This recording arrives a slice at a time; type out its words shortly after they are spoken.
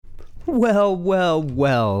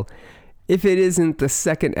Well. If it isn't the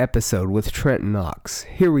second episode with Trent Knox,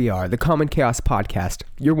 here we are, the Common Chaos Podcast,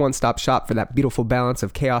 your one-stop shop for that beautiful balance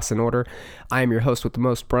of chaos and order. I am your host with the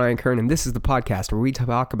most, Brian Kern, and this is the podcast where we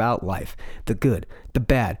talk about life, the good, the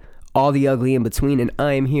bad, all the ugly in between, and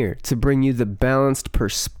I am here to bring you the balanced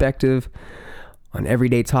perspective on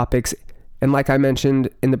everyday topics. And like I mentioned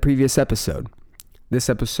in the previous episode, this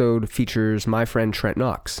episode features my friend Trent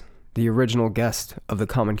Knox, the original guest of the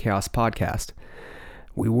Common Chaos Podcast.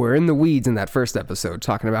 We were in the weeds in that first episode,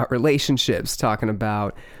 talking about relationships, talking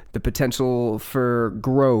about the potential for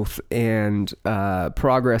growth and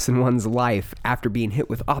progress in one's life after being hit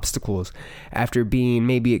with obstacles, after being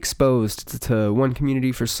maybe exposed to one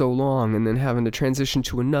community for so long and then having to transition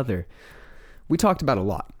to another. We talked about a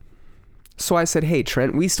lot. So I said, hey,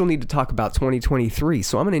 Trent, we still need to talk about 2023,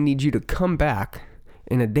 so I'm going to need you to come back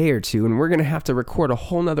in a day or two, and we're going to have to record a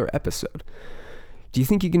whole nother episode. Do you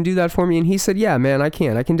think you can do that for me? And he said, yeah, man, I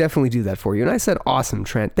can definitely do that for you. And I said, awesome,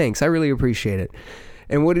 Trent, thanks. I really appreciate it.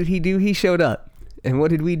 And what did he do? He showed up. And what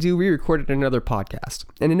did we do? We recorded another podcast.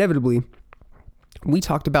 And inevitably, we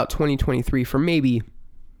talked about 2023 for maybe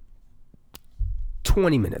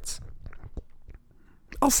 20 minutes.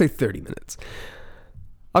 I'll say 30 minutes.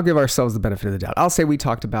 I'll give ourselves the benefit of the doubt. I'll say we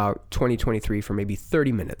talked about 2023 for maybe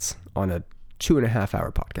 30 minutes on a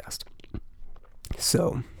 2.5-hour podcast.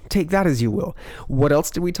 So take that as you will. What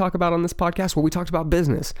else did we talk about on this podcast? Well, we talked about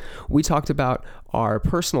business. We talked about our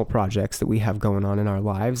personal projects that we have going on in our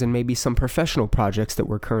lives and maybe some professional projects that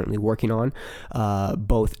we're currently working on,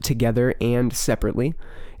 both together and separately.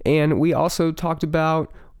 And we also talked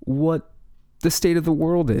about what the state of the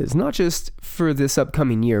world is, not just for this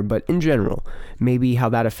upcoming year, but in general, maybe how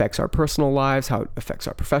that affects our personal lives, how it affects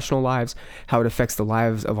our professional lives, how it affects the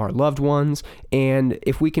lives of our loved ones, and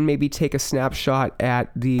if we can maybe take a snapshot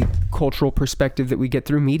at the cultural perspective that we get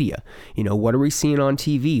through media. You know, what are we seeing on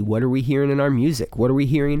TV? What are we hearing in our music? What are we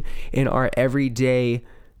hearing in our everyday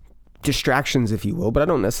distractions, if you will? But I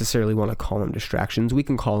don't necessarily want to call them distractions. We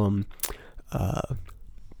can call them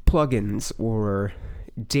plugins or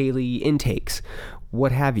daily intakes,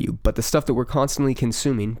 what have you. But the stuff that we're constantly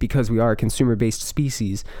consuming, because we are a consumer-based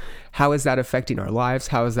species, how is that affecting our lives?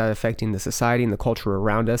 How is that affecting the society and the culture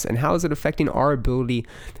around us? And how is it affecting our ability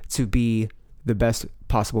to be the best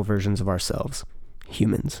possible versions of ourselves,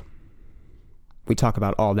 humans? We talk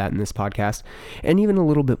about all that in this podcast and even a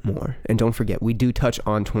little bit more. And don't forget, we do touch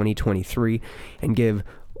on 2023 and give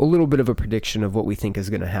a little bit of a prediction of what we think is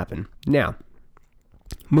going to happen. Now,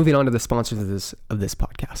 moving on to the sponsors of this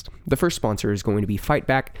podcast. The first sponsor is going to be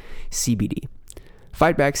Fightback CBD.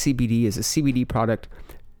 Fightback CBD is a CBD product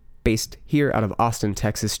based here out of Austin,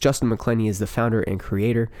 Texas. Justin McClenny is the founder and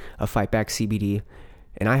creator of Fightback CBD,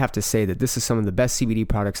 and I have to say that this is some of the best CBD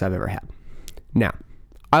products I've ever had. Now,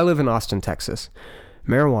 I live in Austin, Texas.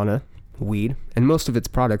 Marijuana, weed, and most of its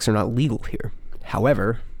products are not legal here.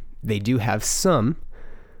 However, they do have some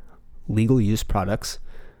legal use products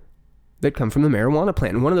that come from the marijuana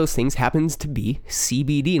plant. And one of those things happens to be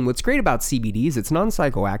CBD. And what's great about CBD is it's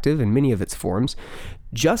non-psychoactive in many of its forms.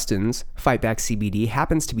 Justin's Fightback CBD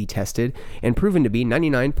happens to be tested and proven to be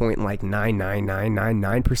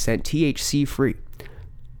 99.99999% THC free.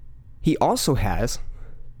 He also has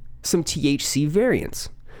some THC variants.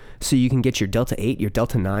 So you can get your Delta 8, your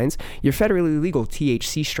Delta 9s, your federally legal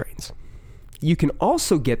THC strains. You can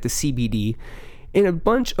also get the CBD in a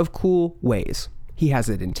bunch of cool ways. He has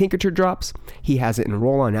it in tincture drops. He has it in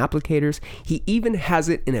roll-on applicators. He even has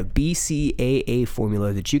it in a BCAA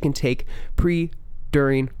formula that you can take pre,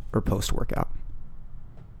 during, or post-workout.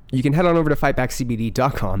 You can head on over to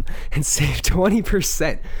fightbackcbd.com and save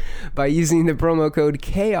 20% by using the promo code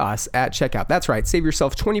CHAOS at checkout. That's right, save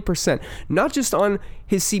yourself 20%, not just on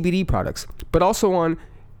his CBD products, but also on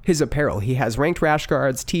his apparel. He has ranked rash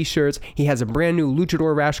guards, t-shirts. He has a brand new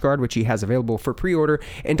luchador rash guard, which he has available for pre-order.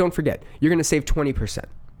 And don't forget, you're going to save 20%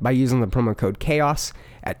 by using the promo code CHAOS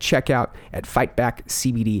at checkout at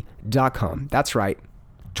fightbackcbd.com. That's right,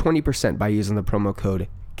 20% by using the promo code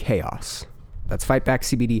CHAOS. That's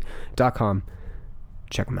fightbackcbd.com.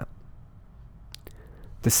 Check them out.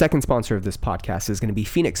 The second sponsor of this podcast is going to be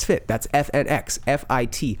Phoenix Fit. That's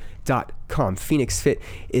FNXFIT.com. Phoenix Fit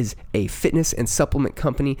is a fitness and supplement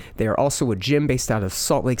company. They are also a gym based out of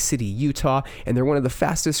Salt Lake City, Utah, and they're one of the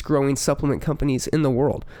fastest growing supplement companies in the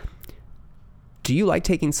world. Do you like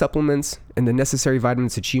taking supplements and the necessary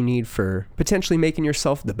vitamins that you need for potentially making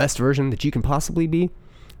yourself the best version that you can possibly be?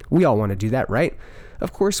 We all want to do that, right?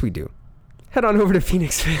 Of course we do. Head on over to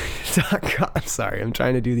phoenixfit.com. Sorry, I'm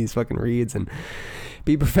trying to do these fucking reads and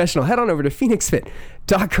be professional. Head on over to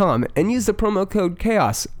phoenixfit.com and use the promo code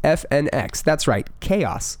CHAOS, FNX. That's right,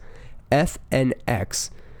 CHAOS FNX,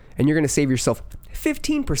 and you're going to save yourself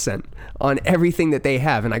 15% on everything that they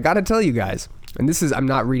have. And I got to tell you guys, and this is, I'm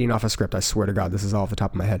not reading off a script, I swear to God, this is all off the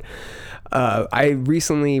top of my head. I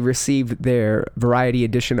recently received their variety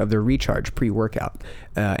edition of their Recharge pre-workout.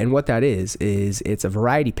 And what that is it's a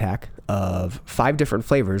variety pack of 5 different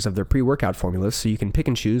flavors of their pre-workout formulas, so you can pick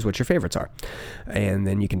and choose what your favorites are. And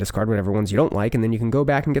then you can discard whatever ones you don't like, and then you can go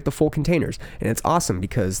back and get the full containers. And it's awesome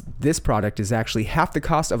because this product is actually half the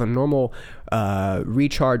cost of a normal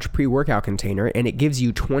Recharge pre-workout container, and it gives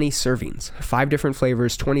you 20 servings. 5 different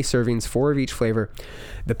flavors, 20 servings, 4 of each flavor.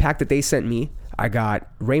 The pack that they sent me, I got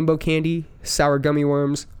rainbow candy, sour gummy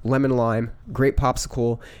worms, lemon lime, grape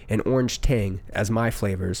popsicle, and orange tang as my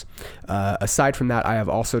flavors. Aside from that, I have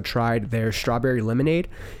also tried their strawberry lemonade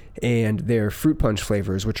and their fruit punch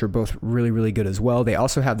flavors, which are both really, really good as well. They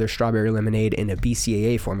also have their strawberry lemonade in a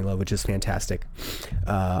BCAA formula, which is fantastic.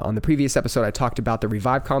 On the previous episode, I talked about the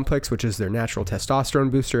Revive Complex, which is their natural testosterone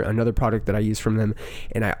booster, another product that I use from them.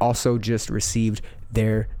 And I also just received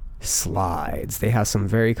their slides. They have some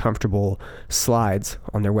very comfortable slides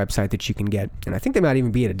on their website that you can get, and I think they might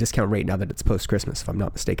even be at a discount rate now that it's post-Christmas, if I'm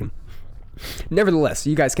not mistaken. Nevertheless,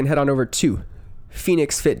 you guys can head on over to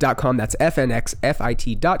phoenixfit.com. That's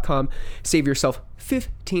FNXFIT.com. Save yourself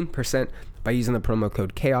 15% by using the promo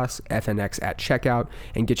code chaos FNX at checkout,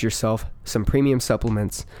 and get yourself some premium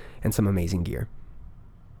supplements and some amazing gear.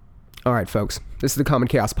 All right, folks, this is the Common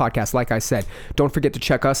Chaos Podcast. Like I said, don't forget to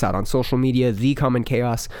check us out on social media, The Common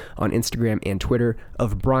Chaos on Instagram and Twitter,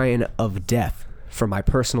 of Brian of Death for my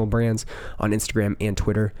personal brands on Instagram and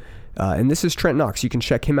Twitter. And this is Trent Knox. You can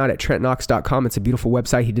check him out at TrentKnox.com. It's a beautiful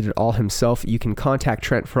website. He did it all himself. You can contact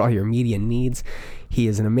Trent for all your media needs. He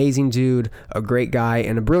is an amazing dude, a great guy,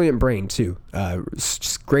 and a brilliant brain, too.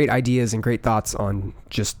 Just great ideas and great thoughts on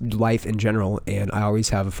just life in general. And I always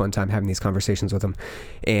have a fun time having these conversations with him.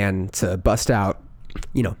 And to bust out,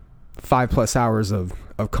 5+ hours of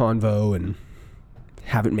convo and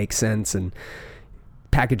have it make sense and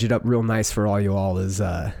package it up real nice for all you all is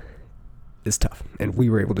tough, and we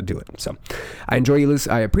were able to do it. So I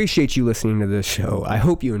appreciate you listening to this show. I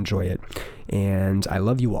hope you enjoy it, and I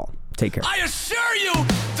love you all. Take care. I assure you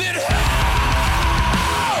that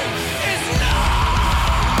hell is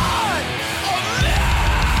not a myth.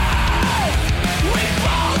 We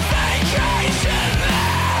both vacation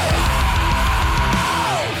there.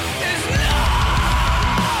 Hell is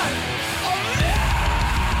not a myth.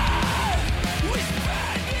 We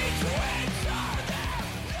spend each winter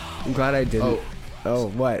there. I'm glad I didn't. Oh,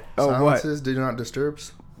 what? Oh, Silences what? do not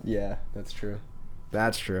disturbs. Yeah, that's true.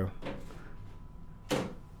 That's true.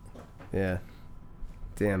 Yeah.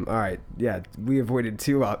 Damn. All right. Yeah, we avoided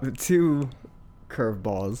two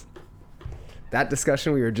curveballs. That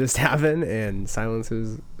discussion we were just having, and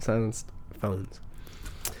silenced phones.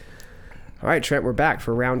 All right, Trent, we're back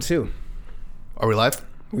for round 2. Are we live?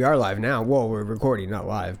 We are live now. Well, we're recording, not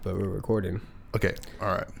live, but we're recording. Okay. All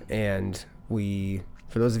right. And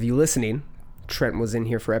for those of you listening, Trent was in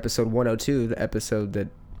here for episode 102, the episode that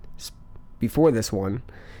before this one,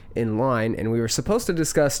 in line, and we were supposed to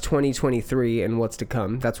discuss 2023 and what's to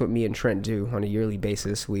come. That's what me and Trent do on a yearly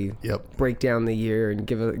basis. We break down the year and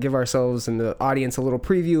give ourselves and the audience a little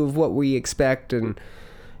preview of what we expect and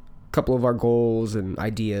a couple of our goals and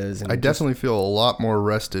ideas. And I definitely feel a lot more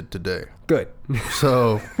rested today. Good.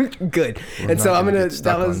 So good. And so I'm gonna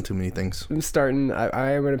stuck on too many things. I'm starting.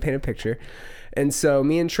 I am gonna paint a picture. And so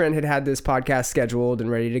me and Trent had this podcast scheduled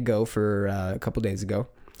and ready to go for a couple days ago.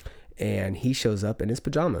 And he shows up in his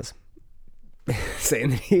pajamas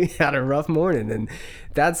saying that he had a rough morning. And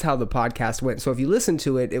that's how the podcast went. So if you listen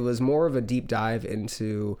to it, it was more of a deep dive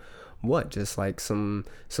into just like some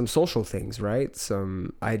social things, right?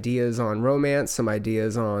 Some ideas on romance, some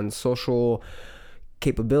ideas on social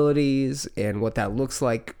capabilities and what that looks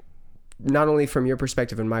like, not only from your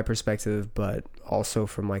perspective and my perspective, but also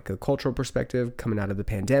from like a cultural perspective coming out of the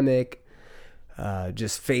pandemic,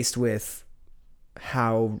 just faced with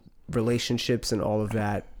how relationships and all of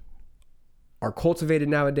that are cultivated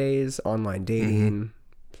nowadays, online dating,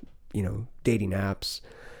 dating apps,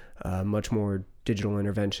 much more digital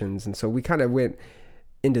interventions. And so we kind of went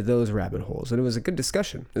into those rabbit holes, and it was a good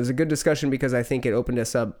discussion. It was a good discussion because I think it opened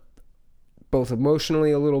us up both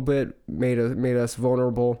emotionally a little bit, made us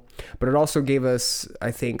vulnerable, but it also gave us,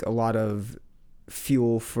 I think, a lot of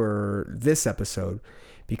fuel for this episode,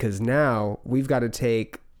 because now we've got to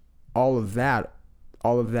take all of that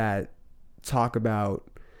talk about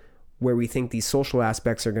where we think these social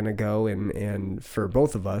aspects are going to go, and for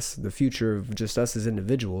both of us, the future of just us as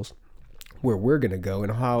individuals, where we're going to go,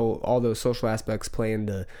 and how all those social aspects play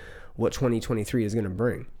into what 2023 is going to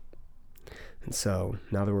bring. And so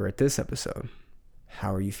now that we're at this episode,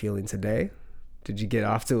 how are you feeling today? Did you get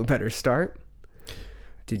off to a better start?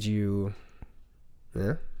 Did you?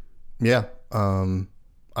 Yeah. Yeah.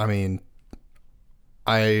 I mean,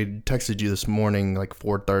 I texted you this morning like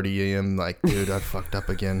 4:30 a.m. Like, dude, I fucked up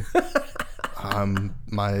again.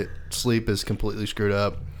 My sleep is completely screwed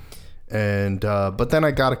up, and but then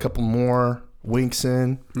I got a couple more winks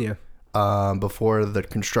in. Yeah. Before the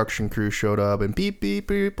construction crew showed up and beep beep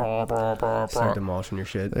beep. Start demolishing your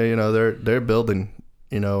shit. You know, they're building.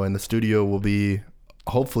 You know, and the studio will be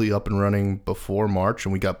hopefully up and running before March,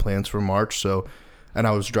 and we got plans for March. So, and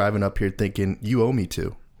I was driving up here thinking, you owe me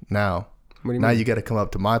two now. What do you Now mean? you got to come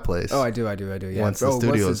up to my place. Oh, I do. Yeah. Once the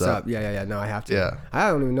studio's it's up. Yeah. No, I have to. Yeah. I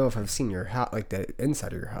don't even know if I've seen your house, like the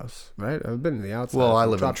inside of your house, right? I've been to the outside. Well, I I've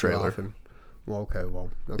live in a dropped you trailer. off and- Well, okay.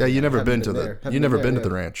 Yeah, you I never haven't been to there. the Haven't you never there, been to yeah.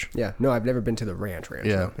 the ranch. Yeah, no, I've never been to the ranch.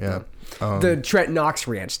 Yeah. No. The Trent Knox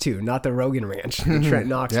Ranch too, not the Rogan Ranch. The Trent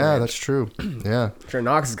Knox Yeah, Ranch. that's true. Yeah, Trent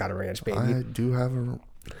Knox has got a ranch, baby. I do have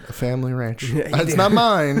a family ranch. Yeah, you It's do. not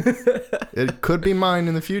mine. It could be mine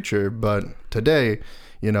in the future, but today,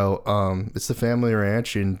 you know, it's the family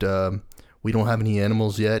ranch, and we don't have any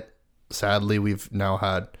animals yet. Sadly, we've now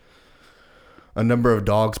had a number of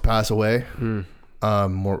dogs pass away.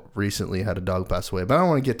 More recently had a dog pass away, but I don't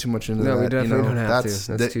want to get too much into No, we that. definitely don't have to. That's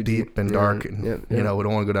That's too deep deep. and Yeah, dark, and yeah, you yeah. know, we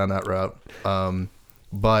don't want to go down that route.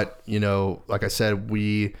 But you know, like I said,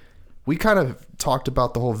 we kind of talked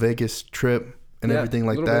about the whole Vegas trip and Yeah, everything a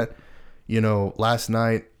like little that. bit. You know, last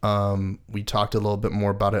night we talked a little bit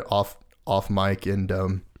more about it off mic, and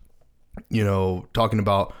you know, talking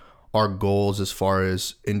about our goals as far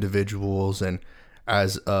as individuals and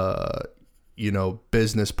as you know,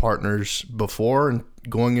 business partners before and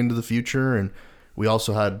going into the future. And we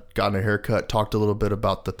also had gotten a haircut, talked a little bit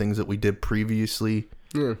about the things that we did previously,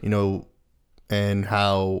 Yeah. you know, and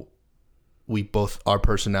how we both, our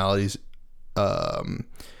personalities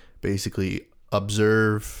basically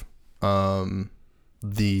observe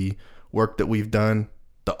the work that we've done,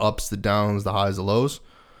 the ups, the downs, the highs, the lows.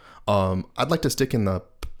 I'd like to stick in the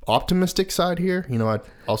optimistic side here. You know, I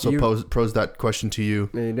also posed that question to you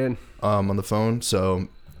Yeah, you did. on the phone. So,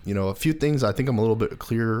 you know, a few things I think I'm a little bit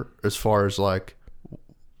clearer as far as like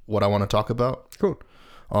what I want to talk about Cool.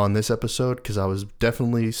 on this episode, because I was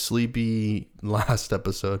definitely sleepy last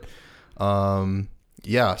episode.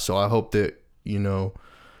 Yeah, so I hope that, you know,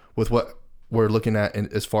 with what we're looking at,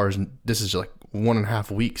 and as far as this is like 1.5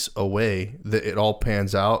 weeks away, that it all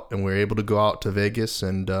pans out and we're able to go out to Vegas.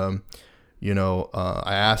 And you know,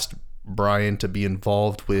 I asked Brian to be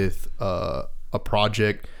involved with a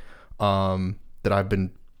project that I've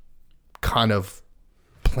been kind of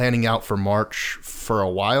planning out for March for a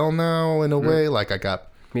while now, in a way. Like I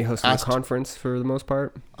got Be hosting asked- a conference for the most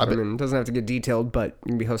part. I mean, it doesn't have to get detailed, but you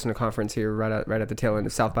can be hosting a conference here right at the tail end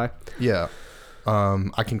of South by. yeah.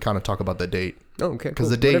 I can kind of talk about the date. Oh, okay. Because Cool.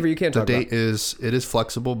 the date, Whatever you can the talk date is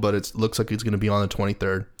flexible, but it looks like it's going to be on the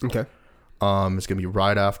 23rd. about. Okay. It's going to be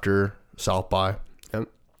right after South by. Yep.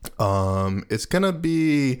 It's going to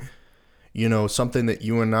be, you know, something that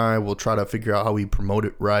you and I will try to figure out how we promote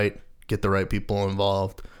it right, get the right people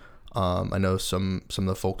involved. I know some of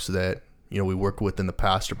the folks that, you know, we worked with in the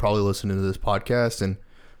past are probably listening to this podcast, and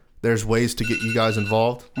there's ways to get you guys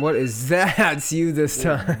involved. What is that? It's you this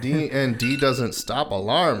time. D doesn't stop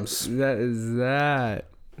alarms. That is that.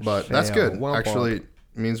 But that's Fail. good. Womp Actually, it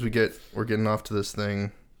means we're getting off to this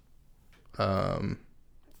thing.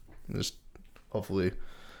 Just hopefully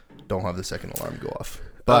don't have the second alarm go off.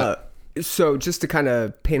 But So just to kind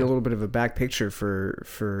of paint a little bit of a back picture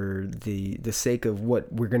for the sake of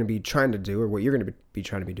what we're going to be trying to do, or what you're going to be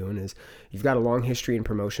trying to be doing, is you've got a long history in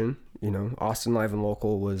promotion. You know, Austin Live and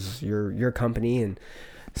Local was your company, and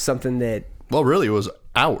something that well, really, it was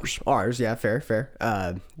ours. ours, yeah, fair.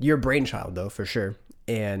 Your brainchild though, for sure,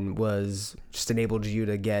 and was just enabled you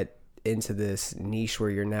to get into this niche where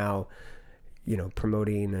you're now, you know,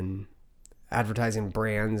 promoting and advertising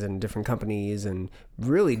brands and different companies and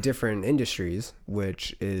really different industries,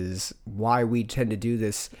 which is why we tend to do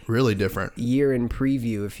this Really different. year in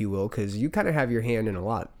preview, if you will, because you kind of have your hand in a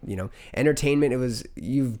lot. You know, entertainment,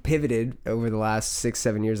 you've pivoted over the last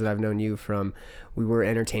 6-7 years that I've known you from. We were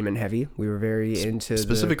entertainment heavy. We were very into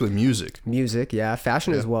Specifically music. music, yeah,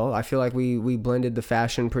 fashion as well. I feel like we blended the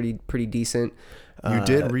fashion pretty decent. You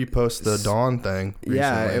did repost the Dawn thing recently.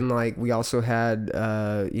 Yeah, and like we also had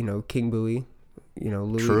you know, King Bowie, you know,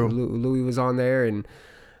 Louis, True. Louis was on there, and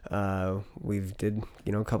We've did,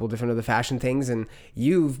 a couple different other fashion things, and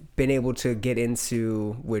you've been able to get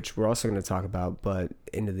into, which we're also going to talk about, but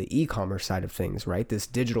into the e-commerce side of things, right? This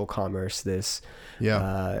digital commerce, and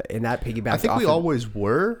that piggybacks. I think we always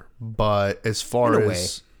were, but as far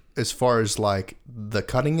as like the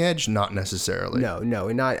cutting edge, not necessarily. No,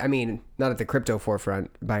 and not at the crypto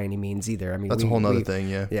forefront by any means either. I mean, that's a whole nother thing.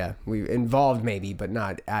 Yeah. Yeah. We involved maybe, but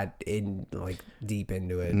not deep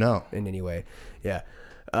into it. No. In any way. Yeah.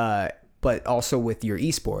 But also with your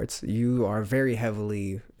esports, you are very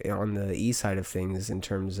heavily on the e side of things in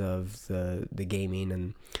terms of the gaming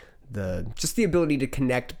and just the ability to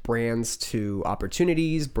connect brands to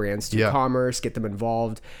opportunities, brands to commerce, get them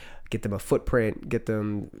involved, get them a footprint, get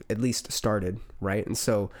them at least started, right? And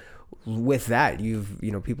so with that,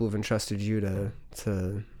 people have entrusted you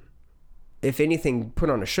to, if anything, put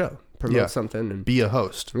on a show, promote something, and be a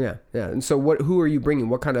host. Yeah. And so who are you bringing?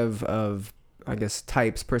 What kind of I guess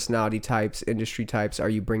types, personality types, industry types are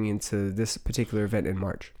you bringing to this particular event in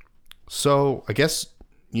March? So I guess,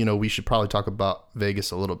 we should probably talk about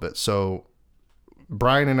Vegas a little bit. So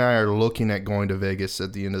Brian and I are looking at going to Vegas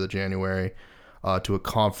at the end of the January to a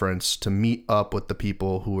conference to meet up with the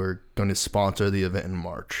people who are going to sponsor the event in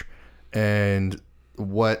March. And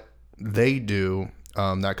what they do,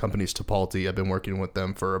 that company's Tipalti, I've been working with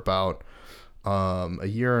them for about a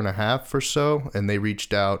year and a half or so, and they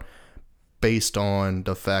reached out based on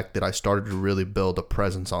the fact that I started to really build a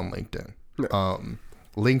presence on LinkedIn.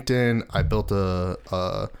 LinkedIn, I built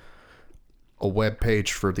a web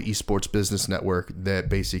page for the Esports Business Network that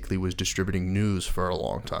basically was distributing news for a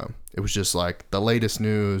long time. It was just like the latest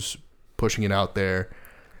news, pushing it out there,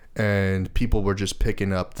 and people were just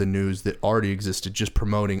picking up the news that already existed, just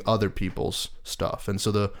promoting other people's stuff. And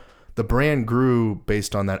so the brand grew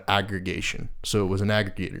based on that aggregation. So it was an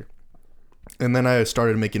aggregator. And then I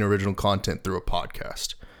started making original content through a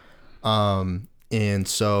podcast. And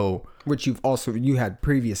so... Which you had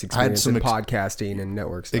previous experience in podcasting and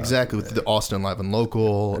network stuff. Exactly, with the Austin Live and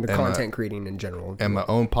Local. And the content creating in general. And my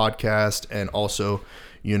own podcast, and also,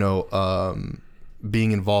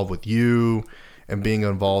 being involved with you and being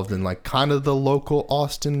involved in like kind of the local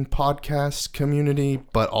Austin podcast community,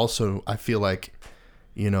 but also I feel like,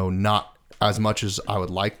 not as much as I would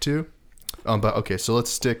like to. But okay, so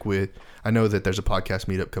let's stick with... I know that there's a podcast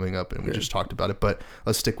meetup coming up, and we just talked about it, but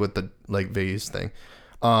let's stick with the Vegas thing.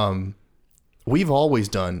 We've always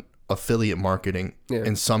done affiliate marketing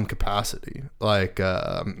in some capacity. Like,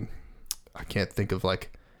 I can't think of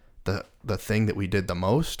like the thing that we did the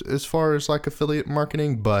most as far as like affiliate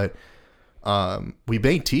marketing, but we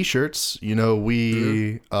made t-shirts.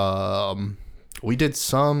 We did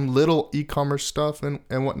some little e-commerce stuff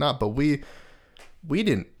and whatnot, but we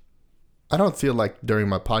didn't. I don't feel like during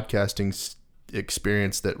my podcasting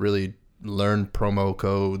experience that really learned promo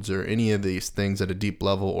codes or any of these things at a deep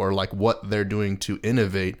level, or like what they're doing to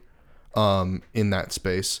innovate in that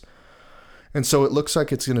space. And so it looks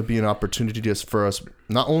like it's going to be an opportunity just for us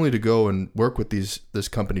not only to go and work with this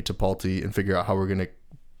company Tipalti and figure out how we're going to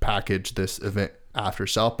package this event after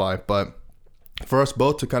South by, but for us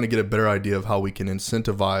both to kind of get a better idea of how we can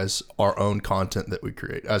incentivize our own content that we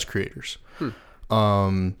create as creators.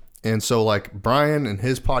 And so like Brian and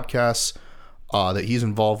his podcasts that he's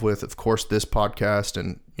involved with, of course, this podcast,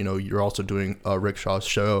 and, you're also doing Rickshaw's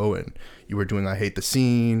show, and you were doing I Hate the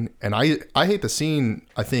Scene. And I Hate the Scene,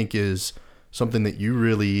 I think, is something that you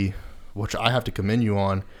really, which I have to commend you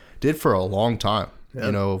on, did for a long time.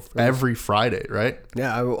 Yeah. Every Friday, right?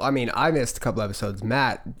 Yeah, I missed a couple episodes.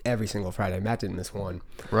 Matt, every single Friday. Matt didn't miss one.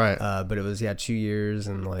 Right. But it was, 2 years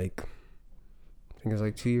and like... I think it was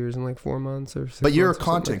like 2 years and like 4 months or 6 But you're a months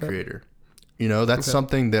content creator. That's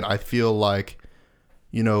something that I feel like,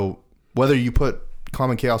 whether you put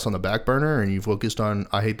Common Chaos on the back burner and you focused on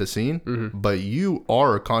I Hate the Scene, but you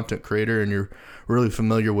are a content creator and you're really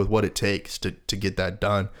familiar with what it takes to get that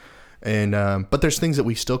done. And but there's things that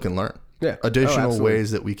we still can learn. Yeah. Additional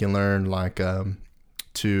ways that we can learn, like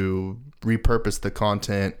to repurpose the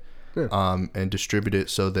content and distribute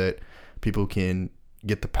it so that people can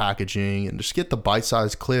get the packaging and just get the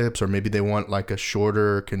bite-sized clips, or maybe they want like a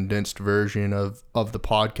shorter condensed version of the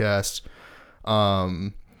podcast,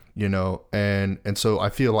 and so I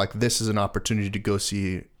feel like this is an opportunity to go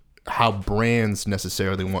see how brands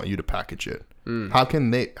necessarily want you to package it. How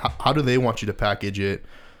do they want you to package it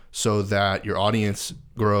so that your audience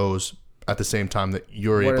grows at the same time that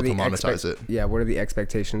you're able to monetize it? Yeah, what are the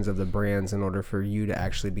expectations of the brands in order for you to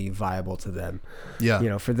actually be viable to them?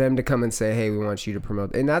 Yeah. For them to come and say, hey, we want you to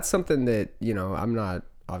promote. And that's something that, I'm not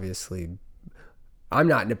obviously I'm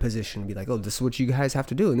not in a position to be like, oh, this is what you guys have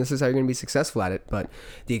to do and this is how you're going to be successful at it. But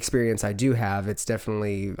the experience I do have, it's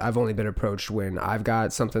definitely, I've only been approached when I've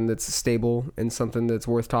got something that's stable and something that's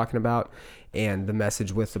worth talking about, and the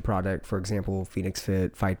message with the product, for example, Phoenix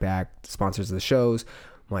Fit, Fight Back, sponsors of the shows.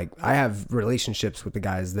 Like, I have relationships with the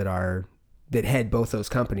guys that head both those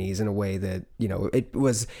companies in a way that, you know, it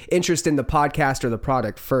was interest in the podcast or the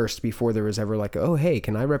product first before there was ever like, oh, hey,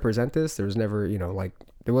 can I represent this? There was never, you know, like,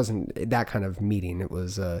 there wasn't that kind of meeting. It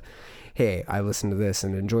was, hey, I listened to this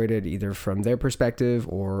and enjoyed it either from their perspective,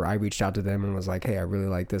 or I reached out to them and was like, hey, I really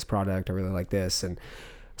like this product. I really like this. And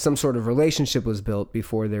some sort of relationship was built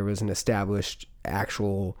before there was an established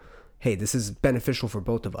actual, hey, this is beneficial for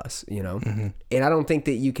both of us, you know? Mm-hmm. And I don't think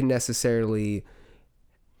that you can necessarily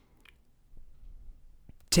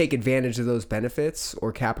take advantage of those benefits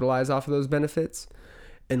or capitalize off of those benefits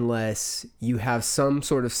unless you have some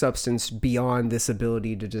sort of substance beyond this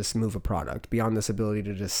ability to just move a product, beyond this ability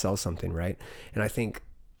to just sell something, right? And I think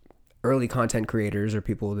early content creators or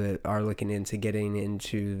people that are looking into getting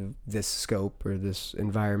into this scope or this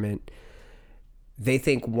environment, they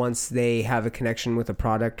think once they have a connection with a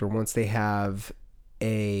product or once they have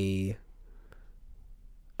a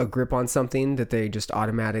grip on something that they just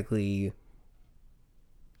automatically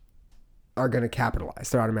are going to capitalize.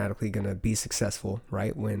 They're automatically going to be successful,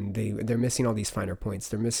 right? When they're missing all these finer points.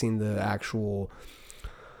 They're missing the actual,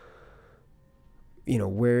 you know,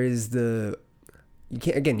 where is the, you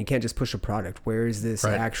can't just push a product. Where is this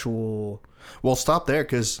actual... Well, stop there,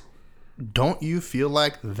 because don't you feel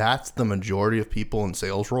like that's the majority of people in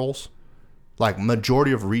sales roles? Like,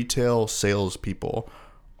 majority of retail sales people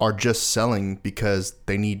are just selling because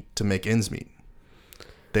they need to make ends meet.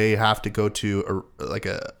 They have to go to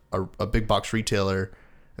a big box retailer,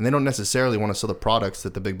 and they don't necessarily want to sell the products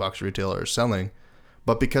that the big box retailer is selling,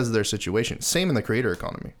 but because of their situation. Same in the creator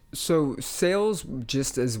economy. So sales,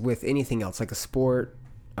 just as with anything else, like a sport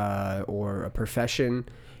or a profession,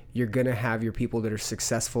 you're going to have your people that are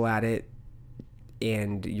successful at it,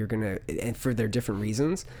 and and for their different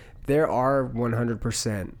reasons. There are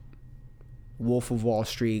 100% Wolf of Wall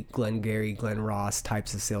Street, Glenn Gary, Glenn Ross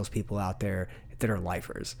types of salespeople out there that are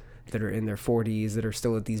lifers, that are in their 40s, that are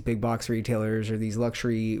still at these big box retailers or these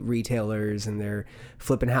luxury retailers, and they're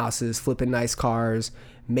flipping houses, flipping nice cars,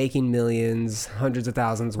 making millions, hundreds of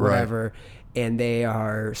thousands, whatever. Right. And they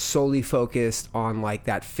are solely focused on like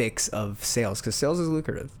that fix of sales, because sales is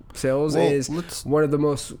lucrative. Sales is one of the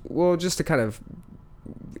most, just to kind of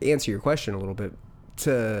answer your question a little bit,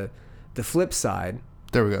 to the flip side,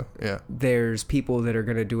 there we go. Yeah. There's people that are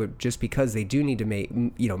going to do it just because they do need to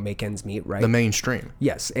make ends meet, right? The mainstream.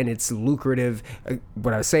 Yes. And it's lucrative.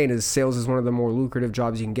 What I was saying is sales is one of the more lucrative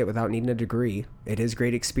jobs you can get without needing a degree. It is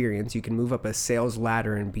great experience. You can move up a sales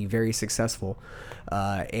ladder and be very successful.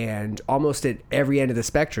 And almost at every end of the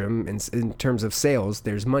spectrum in terms of sales,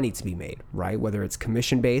 there's money to be made, right? Whether it's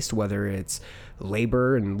commission based, whether it's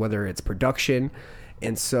labor, and whether it's production.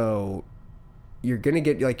 And so you're going to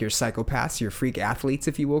get like your psychopaths, your freak athletes,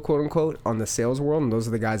 if you will, quote unquote, on the sales world. And those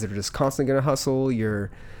are the guys that are just constantly going to hustle.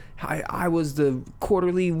 I was the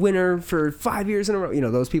quarterly winner for 5 years in a row. You know,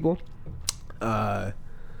 those people. I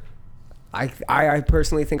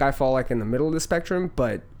personally think I fall like in the middle of the spectrum,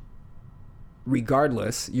 but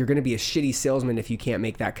regardless, you're going to be a shitty salesman if you can't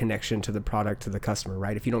make that connection to the product, to the customer,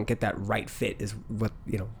 right? If you don't get that right fit, is what,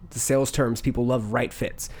 you know, the sales terms, people love right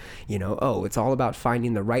fits. You know, it's all about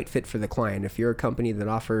finding the right fit for the client. If you're a company that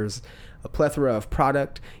offers a plethora of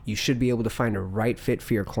product, you should be able to find a right fit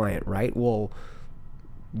for your client, right? Well,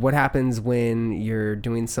 what happens when you're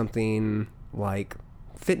doing something like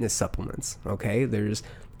fitness supplements? Okay, there's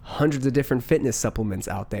hundreds of different fitness supplements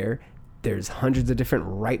out there. There's hundreds of different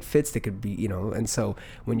right fits that could be, you know, and so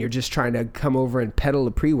when you're just trying to come over and peddle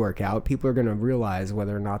a pre-workout, people are going to realize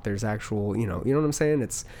whether or not there's actual, you know what I'm saying?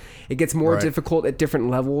 It gets more difficult at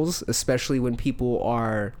different levels, especially when people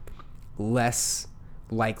are less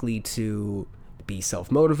likely to be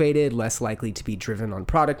self-motivated, less likely to be driven on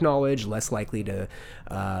product knowledge, less likely to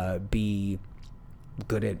be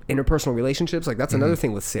good at interpersonal relationships. Like that's another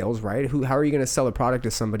thing with sales, right? How are you going to sell a product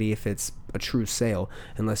to somebody if it's a true sale,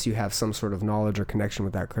 unless you have some sort of knowledge or connection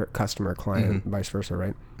with that customer, client, vice versa,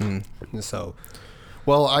 right? So,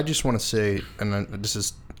 well, I just want to say, and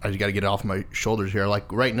I got to get it off my shoulders here.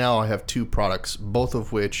 Like right now, I have two products, both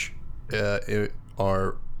of which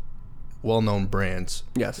are well-known brands,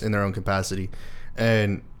 in their own capacity,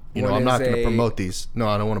 and you know I'm not going to promote these. No,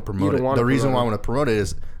 I don't want to promote it. The reason why I want to promote it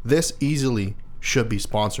is this easily should be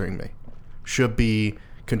sponsoring me, should be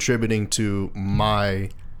contributing to my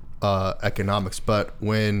economics. But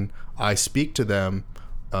when I speak to them,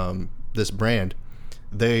 this brand,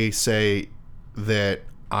 they say, that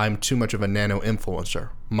I'm too much of a nano influencer.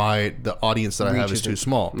 The audience that I have is too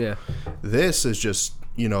small. Yeah. This is just,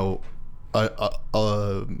 you know, a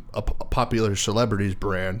popular celebrities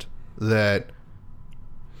brand that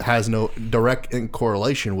has no direct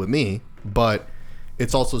correlation with me, but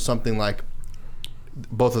it's also something like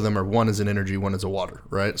both of them are, one is an energy, one is a water,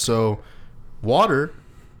 right? So water,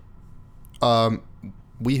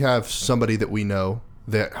 we have somebody that we know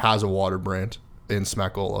that has a water brand in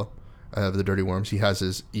Smackola, the Dirty Worms. He has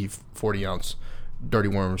his 40 ounce Dirty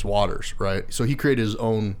Worms waters, right? So he created his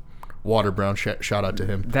own water brand. Shout out to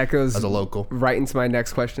him. That goes as a local right into my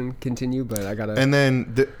next question. Continue, but I gotta. And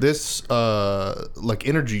then this like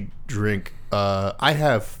energy drink, I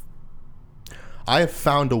have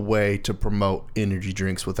found a way to promote energy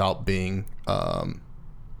drinks without being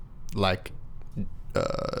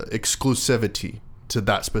exclusivity to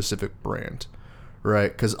that specific brand,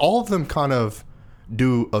 right? Because all of them kind of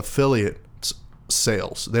do affiliate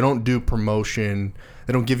sales. They don't do promotion.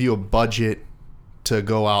 They don't give you a budget to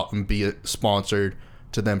go out and be sponsored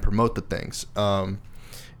to then promote the things. And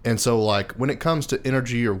so like when it comes to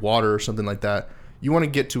energy or water or something like that, you want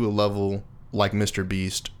to get to a level like Mr.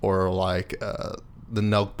 Beast or like the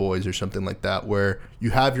Nelk Boys or something like that, where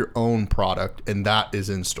you have your own product and that is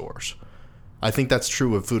in stores. I think that's true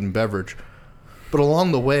with food and beverage. But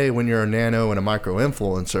along the way, when you're a nano and a micro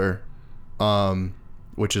influencer,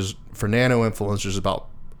 which is for nano influencers about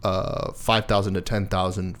 5,000 to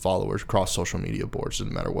 10,000 followers across social media boards,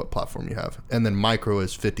 doesn't matter what platform you have. And then micro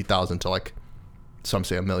is 50,000 to like, some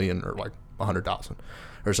say 1 million or like 100,000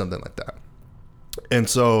 or something like that. And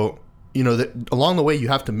so, you know, along the way, you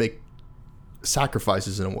have to make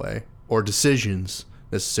sacrifices in a way, or decisions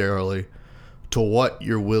necessarily, to what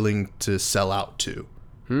you're willing to sell out to.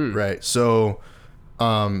 Right. So,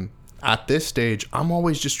 at this stage, I'm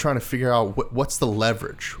always just trying to figure out what's the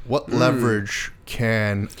leverage. What leverage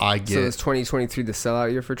can I get? So is 2023 the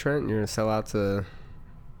sellout year for Trent? You're gonna sell out to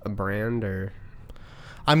a brand, or?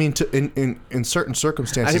 I mean, in certain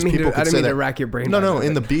circumstances, I didn't people could say mean that. to rack your brain. No.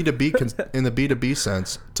 In the B2B in the B2B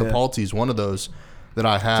sense, Tipalti's one of those that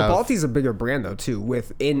I have. Tipalti's a bigger brand though too.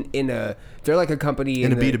 They're like a company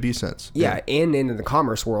in a B2B sense. Yeah, and in the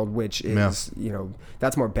commerce world, which is you know,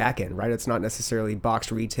 that's more back end, right? It's not necessarily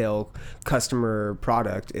boxed retail customer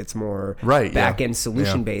product. It's more back end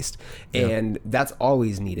solution based, and that's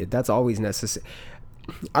always needed. That's always necessary.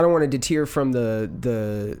 I don't want to deter from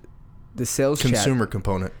the sales consumer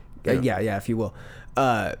component. Yeah, if you will.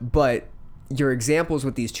 But your examples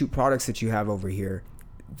with these two products that you have over here,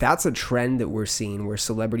 that's a trend that we're seeing where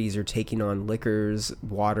celebrities are taking on liquors,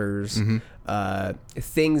 waters,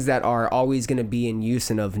 things that are always going to be in use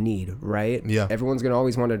and of need, right? Yeah. Everyone's going to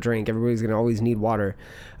always want to drink. Everybody's going to always need water.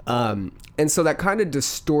 And so that kind of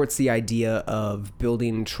distorts the idea of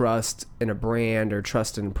building trust in a brand or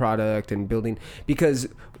trust in a product and building, because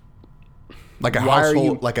like a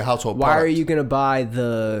household Why product. are you going to buy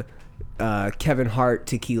the Kevin Hart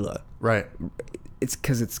tequila? Right. It's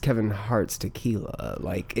because it's Kevin Hart's tequila.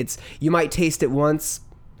 Like, you might taste it once.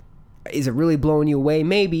 Is it really blowing you away?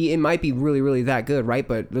 Maybe. It might be really, really that good, right?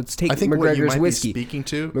 But let's take I think McGregor's what you might whiskey. be speaking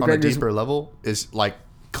to on a deeper level is like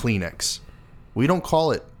Kleenex. We don't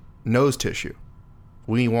call it nose tissue.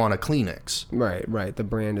 We want a Kleenex. Right. The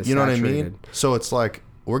brand is You know saturated. what I mean? So it's like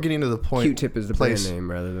we're getting to the point. Q-tip is the brand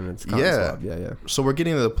name rather than its swab. Yeah. So we're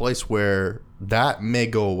getting to the place where that may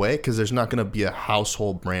go away because there's not going to be a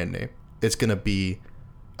household brand name. It's going to be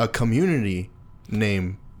a community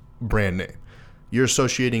name brand name. You're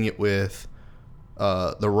associating it with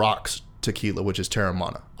the Rock's tequila, which is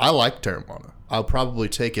Terramana. I like Terramana. I'll probably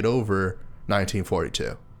take it over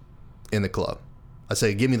 1942 in the club. I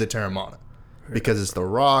say, give me the Terramana because it's the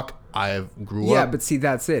Rock. I grew up. Yeah, but see,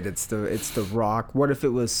 that's it. It's the Rock. What if it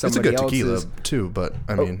was somebody It's a good else's? tequila too, but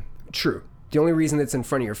I mean, True. The only reason it's in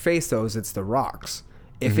front of your face though is it's the Rock's.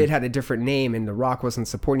 If it had a different name and the Rock wasn't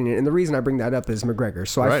supporting it, and the reason I bring that up is McGregor.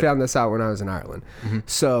 So I found this out when I was in Ireland.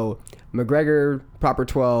 So McGregor, Proper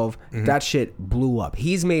 12, that shit blew up.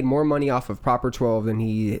 He's made more money off of Proper 12 than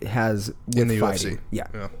he has with in the fighting. UFC.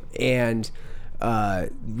 Yeah. And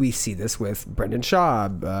we see this with Brendan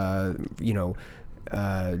Schaub,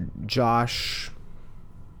 Josh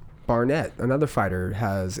Barnett, another fighter,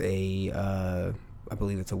 has I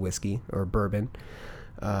believe it's a whiskey or bourbon.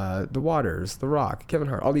 The Waters, The Rock, Kevin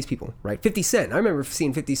Hart, all these people, right? 50 Cent. I remember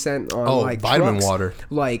seeing 50 Cent on vitamin trucks. water.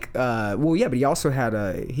 But he also had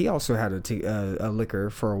a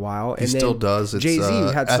liquor for a while. He still does. It's,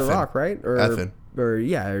 Jay-Z had Effin. Ciroc, right? Effin.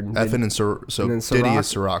 Effin and Diddy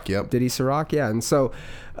is Ciroc. Yep. Diddy Ciroc, yeah. And so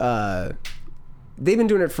they've been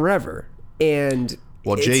doing it forever. And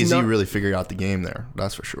Well, It's Jay-Z not- really figured out the game there.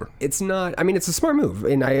 That's for sure. It's not. I mean, it's a smart move,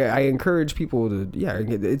 and I encourage people to. Yeah,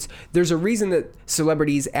 there's a reason that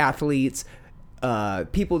celebrities, athletes,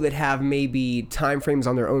 people that have maybe time frames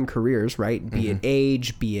on their own careers, right? Be it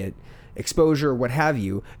age, be it exposure, what have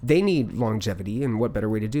you. They need longevity, and what better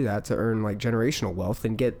way to do that to earn like generational wealth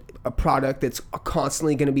and get a product that's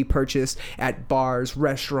constantly going to be purchased at bars,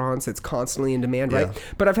 restaurants. It's constantly in demand, right? Yeah.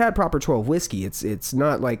 But I've had Proper 12 whiskey. It's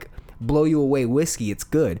not like blow you away whiskey. It's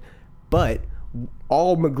good, but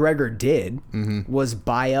all McGregor did was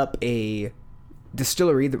buy up a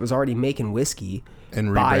distillery that was already making whiskey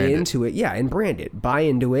And buy rebrand it. into it. Yeah, and brand it. Buy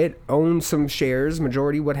into it, own some shares,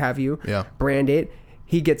 majority, what have you. Yeah. Brand it.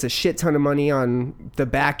 He gets a shit ton of money on the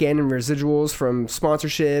back end and residuals from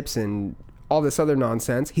sponsorships and all this other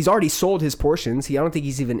nonsense. He's already sold his portions. I don't think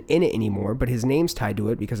he's even in it anymore, but his name's tied to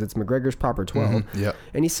it because it's McGregor's Proper 12. Yep.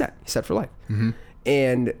 And he's set. He's set for life.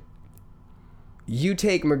 And you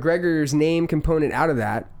take McGregor's name component out of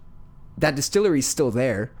that distillery's still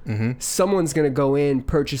there. Someone's going to go in,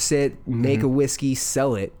 purchase it, make a whiskey,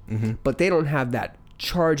 sell it. But they don't have that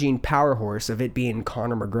charging power horse of it being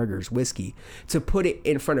Conor McGregor's whiskey to put it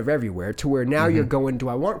in front of everywhere to where now you're going, do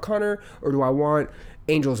I want Conor or do I want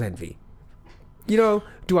Angel's Envy? You know,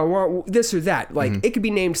 do I want this or that? Like, it could be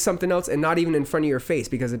named something else and not even in front of your face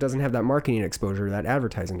because it doesn't have that marketing exposure, that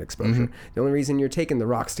advertising exposure. The only reason you're taking the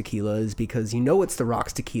Rocks tequila is because you know it's the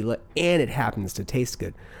Rocks tequila and it happens to taste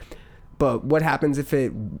good. But what happens if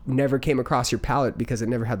it never came across your palate because it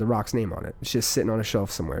never had the Rocks name on it? It's just sitting on a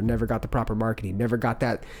shelf somewhere. Never got the proper marketing. Never got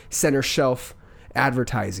that center shelf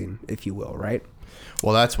advertising, if you will, right?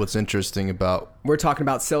 Well, that's what's interesting about We're talking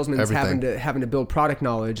about salesmen Everything. having to build product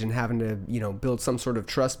knowledge and having to, you know, build some sort of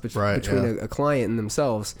trust Right, between yeah. a client and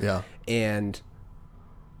themselves. Yeah. And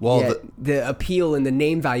well, yet the appeal and the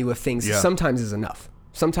name value of things Yeah. sometimes is enough.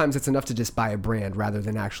 Sometimes it's enough to just buy a brand rather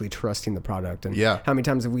than actually trusting the product. And Yeah. how many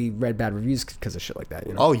times have we read bad reviews because of shit like that?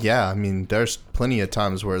 You know? oh yeah, I mean, there's plenty of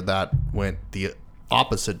times where that went the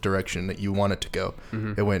opposite direction that you want it to go.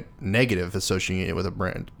 It went negative, associating it with a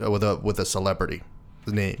brand, with a celebrity,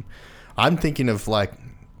 the name. I'm thinking of like,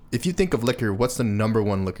 if you think of liquor, what's the number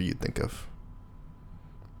one liquor you think of?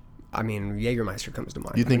 I mean, Jägermeister comes to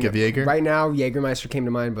mind. You think of Jaeger? Right now, Jägermeister came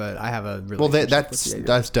to mind, but I have a Well, relationship that's with Jaeger.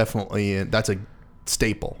 that's definitely that's a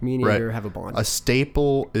staple. Me and right? Jaeger have a bond. A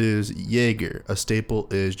staple is Jaeger. A staple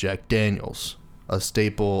is Jack Daniels. A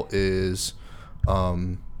staple is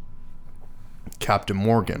Captain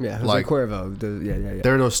Morgan. Yeah, Jose like Cuervo. Yeah.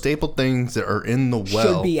 there are those staple things that are in the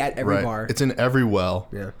well. Should be at every right? bar. It's in every well.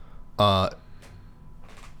 Yeah.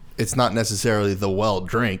 It's not necessarily the well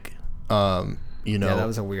drink. You know. Yeah, that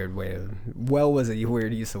was a weird way of... Well was a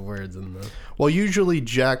weird use of words. In the... Well, usually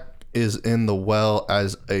Jack is in the well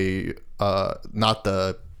as a not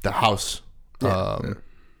the house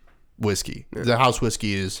whiskey. Yeah. The house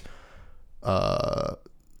whiskey is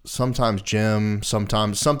sometimes Jim,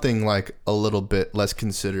 sometimes something like a little bit less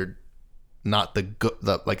considered, not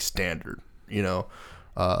the like standard, you know,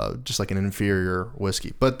 just like an inferior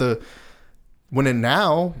whiskey. But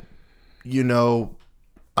now, you know,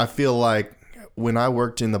 I feel like when I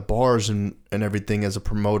worked in the bars and everything as a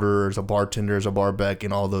promoter, as a bartender, as a barback,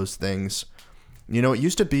 and all those things, you know, it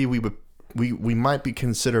used to be we might be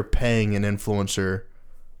considered paying an influencer.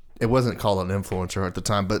 It wasn't called an influencer at the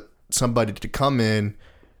time, but somebody to come in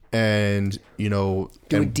and, you know,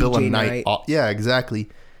 Do and a bill a DJ night night. off. Yeah, exactly.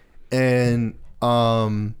 And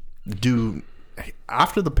do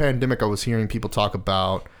after the pandemic, I was hearing people talk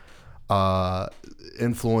about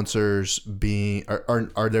influencers being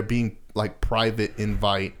are there being like private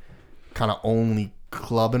invite kind of only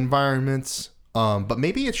club environments, but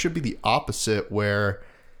maybe it should be the opposite where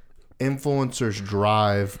influencers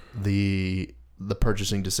drive the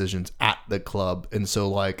purchasing decisions at the club, and so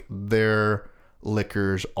like their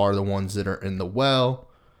liquors are the ones that are in the well,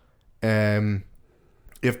 and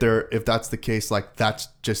if that's the case, like that's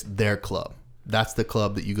just their club. That's the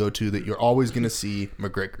club that you go to that you're always going to see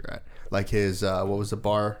McGregor at. Like his, what was the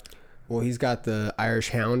bar? Well, he's got the Irish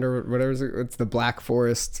Hound or whatever it's the Black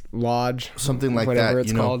Forest Lodge. Something like whatever that, it's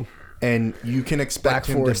you know. called. And you can expect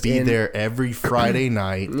Black him Forest to be Inn. there every Friday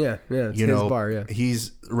night. Yeah, it's you his know, bar, yeah.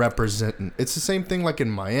 He's representing. It's the same thing like in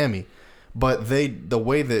Miami, but the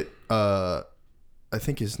way that I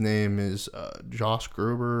think his name is Josh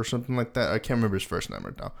Gruber or something like that. I can't remember his first name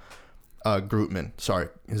right now. Grootman. Sorry,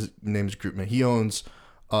 his name's Grootman. He owns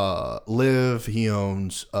Live. He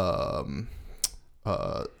owns all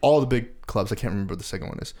the big clubs. I can't remember what the second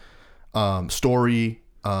one is. Story.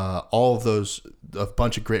 All of those. A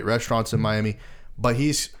bunch of great restaurants in Miami. But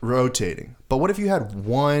he's rotating. But what if you had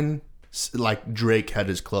one like Drake had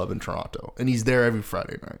his club in Toronto, and he's there every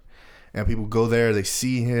Friday night. And people go there, they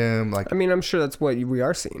see him. Like, I mean, I'm sure that's what we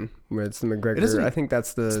are seeing. Where it's the McGregor. I think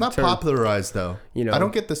that's the. It's not term. popularized though. You know, I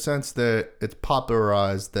don't get the sense that it's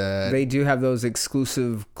popularized that they do have those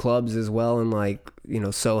exclusive clubs as well, and like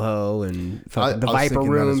Soho and the Viper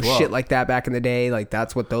Room, well. Shit like that back in the day. Like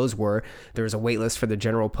that's what those were. There was a wait list for the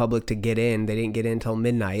general public to get in. They didn't get in until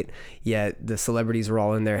midnight. Yet the celebrities were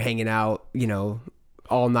all in there hanging out.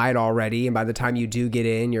 All night already, and by the time you do get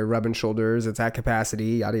in, you're rubbing shoulders, it's at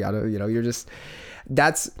capacity, yada yada. You're just,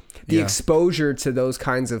 that's the exposure to those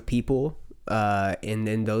kinds of people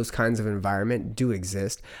in those kinds of environment do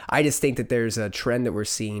exist. I just think that there's a trend that we're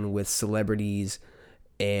seeing with celebrities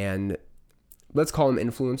and let's call them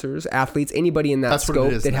influencers, athletes, anybody in that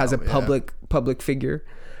scope that has a public figure.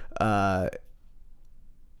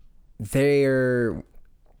 They're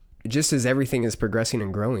just as everything is progressing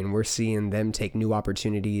and growing, we're seeing them take new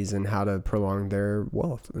opportunities and how to prolong their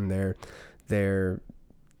wealth and their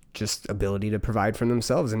just ability to provide for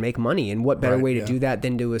themselves and make money. And what better way to do that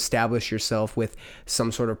than to establish yourself with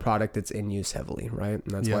some sort of product that's in use heavily, right?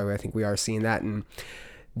 And that's why I think we are seeing that. And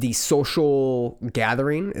the social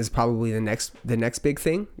gathering is probably the next big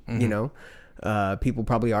thing, people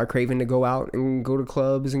probably are craving to go out and go to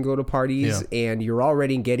clubs and go to parties, and you're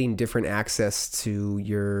already getting different access to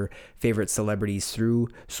your favorite celebrities through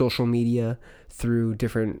social media, through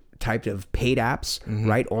different types of paid apps,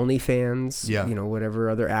 right? OnlyFans,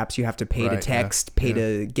 whatever other apps you have to pay to text,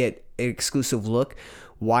 to get an exclusive look.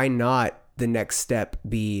 Why not the next step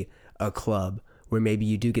be a club where maybe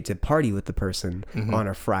you do get to party with the person on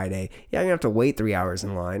a Friday? Yeah, you're going to have to wait 3 hours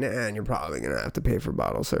in line, and you're probably going to have to pay for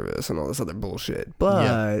bottle service and all this other bullshit.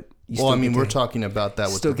 But we're talking about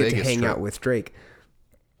that with the Vegas still get to hang trip. out with Drake,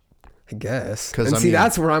 I guess. And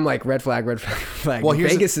that's where I'm like, red flag. Well,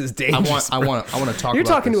 Vegas is dangerous. I want to talk. You're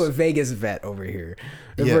about talking this. to a Vegas vet over here.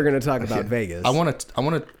 If we're going to talk about Vegas, I want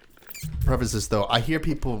to preface this though. I hear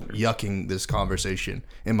people yucking this conversation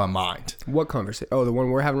in my mind. What conversation? Oh, the one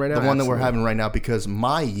we're having right now? The one that we're having right now, because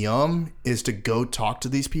my yum is to go talk to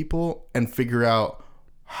these people and figure out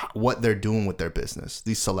what they're doing with their business,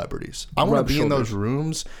 these celebrities. I want to be in those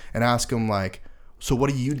rooms and ask them like, so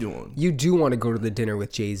what are you doing? You do want to go to the dinner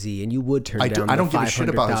with Jay-Z, and you would turn down the I don't give a shit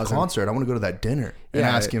about his concert. I want to go to that dinner and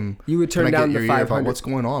ask him. You would turn down the 500. What's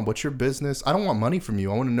going on? What's your business? I don't want money from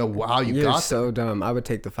you. I want to know how you got You're so dumb. I would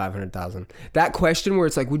take the 500,000. That question where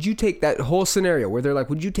it's like, would you take that whole scenario where they're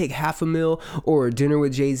like, would you take $500,000 or a dinner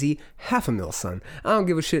with Jay-Z? $500,000, son. I don't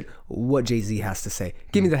give a shit what Jay-Z has to say.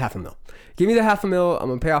 Give me the $500,000. Give me the $500,000. I'm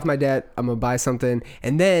gonna pay off my debt. I'm gonna buy something,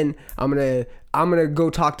 and then I'm gonna go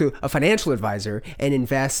talk to a financial advisor and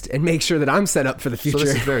invest and make sure that I'm set up for the future. So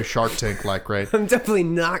this is very Shark Tank like, right? I'm definitely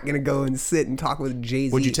not gonna go and sit and talk with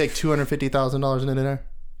Jay-Z. Would you take $250,000 in a dinner?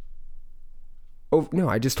 Oh no,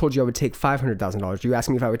 I just told you I would take $500,000. You asked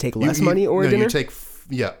me if I would take less money or a dinner. You take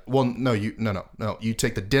you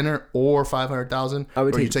take the dinner or 500,000,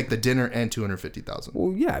 or you take the dinner and 250,000.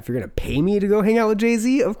 Well, yeah, if you're gonna pay me to go hang out with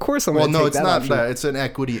Jay-Z, of course I'm gonna take that. Well, no, it's not option. that. It's an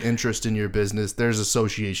equity interest in your business. There's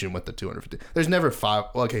association with the 250. There's never five.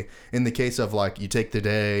 Well, okay, in the case of like you take the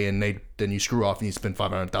day and then you screw off and you spend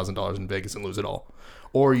 $500,000 in Vegas and lose it all,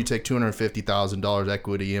 or you take $250,000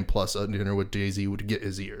 equity and plus a dinner with Jay-Z to get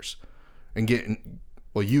his ears, and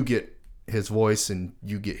you get his voice and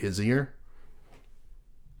you get his ear.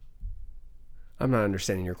 I'm not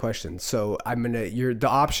understanding your question. So the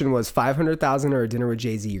option was 500,000 or a dinner with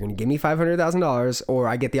Jay-Z. You're gonna give me $500,000, or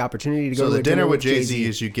I get the opportunity to go to a dinner with Jay-Z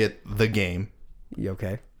is you get the game.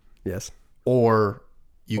 Okay. Yes. Or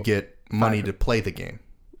you get money to play the game.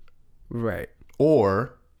 Right.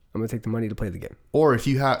 Or I'm gonna take the money to play the game. Or if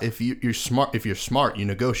you're smart, you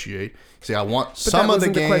negotiate. Say I want some of the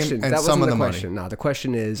game and some of the money. No, the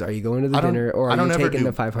question is, are you going to the dinner or are you taking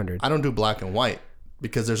the 500? I don't do black and white.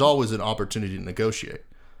 Because there's always an opportunity to negotiate.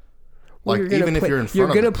 Well, if you're in front you're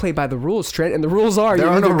going to play by the rules, Trent, and the rules are you're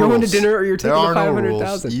either going to dinner or you're taking the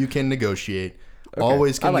 500,000. You can negotiate. Okay.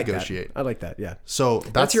 Always can negotiate. I like that. Yeah. So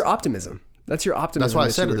that's your optimism. That's your optimism. That's why I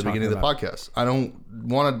said at the beginning of the podcast. I don't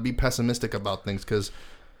want to be pessimistic about things because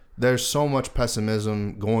there's so much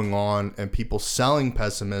pessimism going on and people selling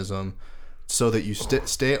pessimism so that you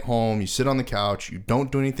stay at home, you sit on the couch, you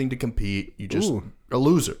don't do anything to compete, you just a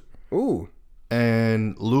loser. Ooh.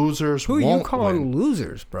 And losers who won't you calling win.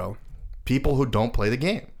 Losers, bro? People who don't play the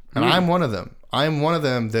game. And I'm one of them. I'm one of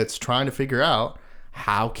them that's trying to figure out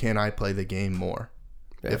how can I play the game more.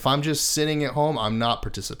 Yeah. If I'm just sitting at home, I'm not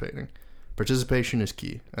participating. Participation is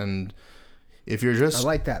key. And if you're just... I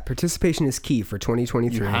like that. Participation is key for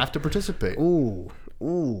 2023. You have to participate. Ooh.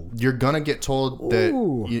 You're going to get told that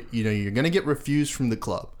you're going to get refused from the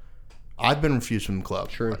club. I've been refused from the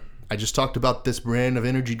club. Sure. I just talked about this brand of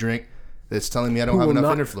energy drink that's telling me I don't have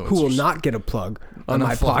enough influencers. Who will not get a plug on my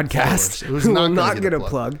Enough podcast? followers. Who will not get a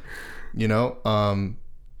plug? You know,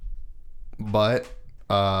 but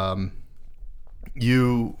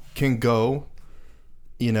you can go,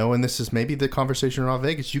 you know, and this is maybe the conversation around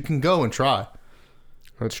Vegas. You can go and try.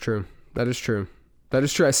 That's true. That is true. That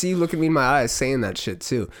is true. I see you looking me in my eyes saying that shit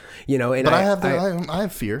too. You know, and But I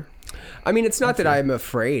have fear. I mean, it's not that I'm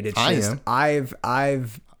afraid. It's I just am.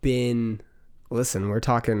 I've been. Listen, we're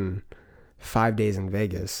talking 5 days in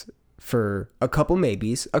Vegas for a couple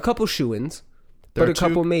maybes, a couple shoo-ins, There but are a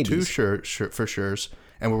couple maybes. two for sure's,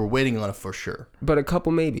 and we're waiting on a for sure. But a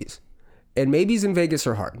couple maybes, and maybes in Vegas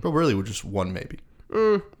are hard. But really, we're just one maybe.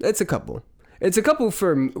 It's a couple. It's a couple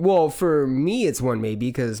for me. It's one maybe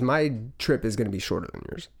because my trip is going to be shorter than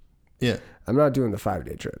yours. Yeah. I'm not doing the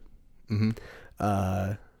 5-day trip.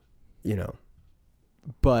 You know,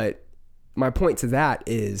 but my point to that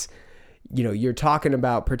is, you know, you're talking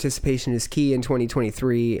about participation is key in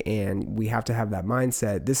 2023, and we have to have that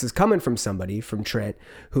mindset. This is coming from somebody, from Trent,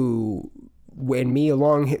 who, and me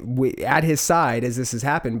along at his side as this has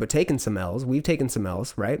happened, but taken some L's. We've taken some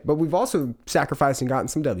L's, right? But we've also sacrificed and gotten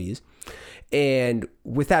some W's. And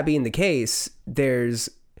with that being the case, there's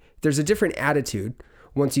a different attitude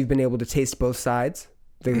once you've been able to taste both sides,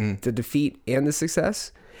 the defeat and the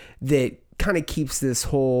success, that kind of keeps this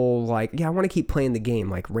whole like, yeah, I want to keep playing the game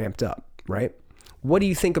like ramped up, right? What do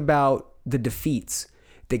you think about the defeats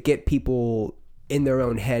that get people in their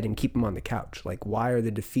own head and keep them on the couch? Like, why are the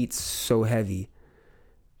defeats so heavy?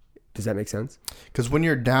 Does that make sense? Because when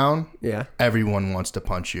you're down, Yeah. everyone wants to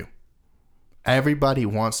punch you. Everybody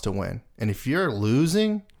wants to win. And if you're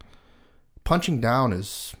losing, punching down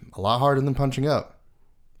is a lot harder than punching up.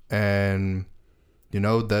 And, you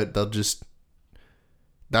know, that's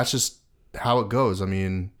just how it goes. I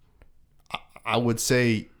mean, I would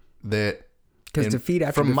say that Because defeat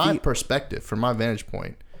after from my defeat. perspective, from my vantage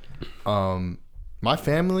point, my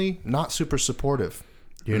family, not super supportive,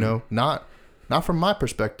 you know, not from my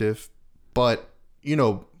perspective, but, you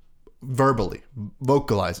know, verbally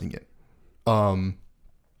vocalizing it.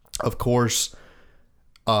 Of course,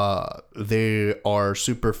 they are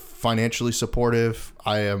super financially supportive.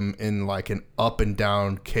 I am in like an up and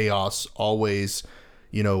down chaos always,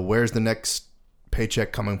 you know, where's the next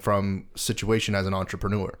paycheck coming from situation as an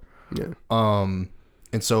entrepreneur. Yeah.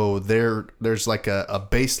 And so there's like a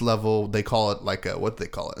base level, they call it like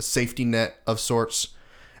a safety net of sorts.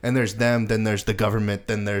 And there's them, then there's the government,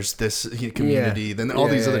 then there's this community, then all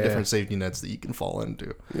these other different safety nets that you can fall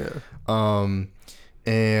into. Yeah.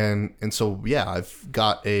 And so, yeah, I've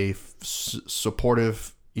got a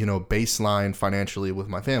supportive, you know, baseline financially with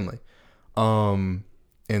my family. And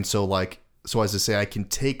so as I say, I can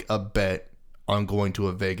take a bet on going to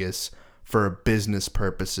a Vegas for business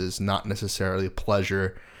purposes, not necessarily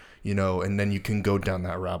pleasure, you know, and then you can go down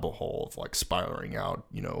that rabbit hole of like spiraling out,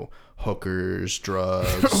 you know, hookers,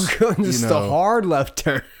 drugs, Just the hard left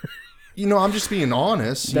turn. you know, I'm just being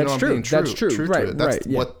honest. That's I'm true. being That's true. to Right, it. That's right,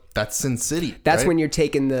 yeah. that's Sin City. That's right? when you're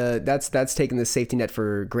taking that's taking the safety net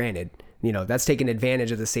for granted. You know, that's taking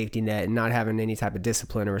advantage of the safety net and not having any type of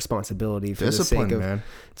discipline or responsibility for discipline, the sake of man.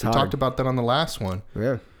 It's We hard. talked about that on the last one.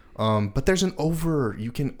 Yeah. But there's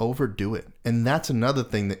you can overdo it. And that's another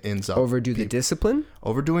thing that ends up Overdo the discipline?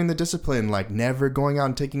 overdoing the discipline, like never going out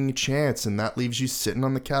and taking a chance. And that leaves you sitting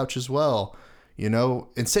on the couch as well, you know,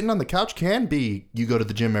 and sitting on the couch can be, you go to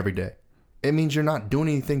the gym every day. It means you're not doing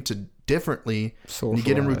anything differently. You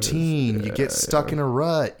get in Socialize. routine, you get stuck in a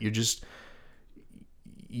rut. You're just,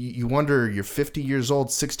 you wonder, you're 50 years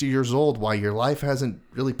old, 60 years old, why your life hasn't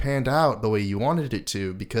really panned out the way you wanted it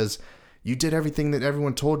to, because you did everything that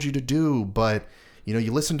everyone told you to do, but you know,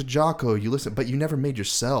 you listened to Jocko, but you never made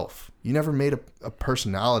yourself. You never made a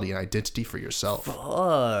personality, an identity for yourself.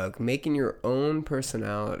 Fuck, making your own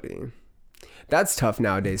personality. That's tough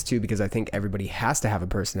nowadays too, because I think everybody has to have a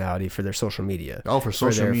personality for their social media. Oh, for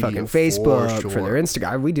social their media, fucking for Facebook, for sure. their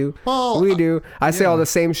Instagram. We do. Well, we do. I say all the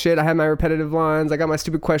same shit. I have my repetitive lines. I got my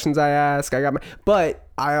stupid questions I ask. But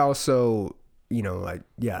I also, you know,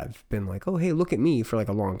 I've been like, oh, hey, look at me for like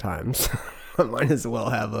a long time. So I might as well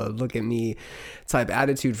have a look at me type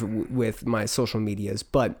attitude with my social medias.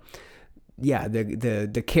 But yeah,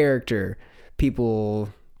 the character, people,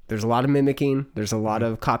 there's a lot of mimicking. There's a lot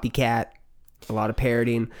of copycat, a lot of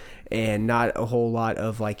parroting, and not a whole lot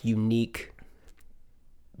of like unique.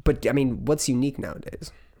 But I mean, what's unique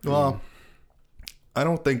nowadays? Well, I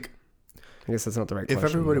don't think I guess that's not the right if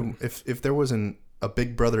question. everybody, if there wasn't a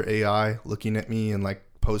Big Brother AI looking at me and like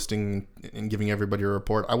posting and giving everybody a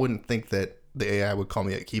report, I wouldn't think that the AI would call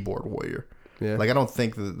me a keyboard warrior. Yeah. Like I don't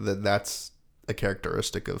think that that's a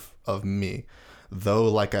characteristic of me, though.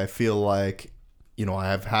 Like I feel like, you know, I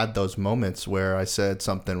have had those moments where I said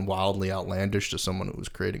something wildly outlandish to someone who was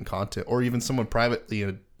creating content, or even someone privately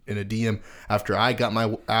in a DM after I got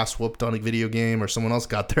my ass whooped on a video game, or someone else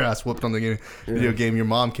got their ass whooped on the video game. Your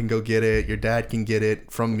mom can go get it. Your dad can get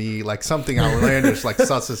it from me. Like something outlandish, like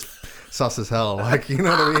sus as hell. Like, you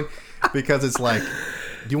know what I mean? Because it's like,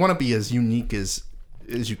 you want to be as unique as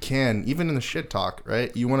you can, even in the shit talk,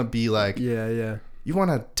 right? You want to be like, Yeah. you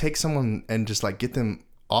want to take someone and just like get them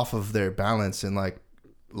off of their balance and like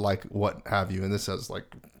what have you. And this has like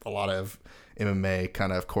a lot of MMA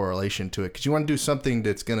kind of correlation to it, because you want to do something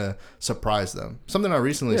that's gonna surprise them. Something I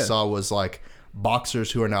recently saw was like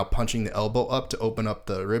boxers who are now punching the elbow up to open up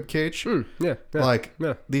the rib cage.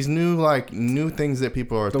 These new things that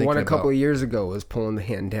people are thinking about. The one a couple of years ago was pulling the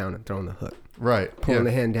hand down and throwing the hook. Right. Pulling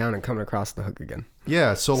the hand down and coming across the hook again.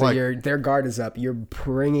 Yeah, so like their guard is up, you're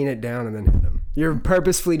bringing it down and then hitting them. You're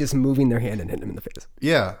purposefully just moving their hand and hitting them in the face.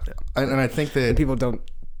 Yeah. And I think that and people don't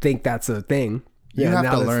think that's a thing. You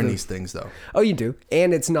have to learn these things though. Oh, you do.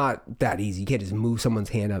 And it's not that easy. You can't just move someone's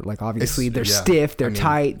hand out. Like obviously they're yeah. stiff, they're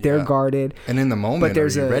tight, they're guarded. And in the moment, but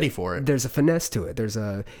there's are you ready for it? There's a finesse to it. There's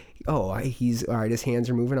he's all right, his hands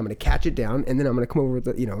are moving, I'm going to catch it down and then I'm going to come over with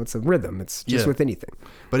it's a rhythm. It's just with anything.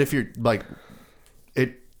 But if you're like,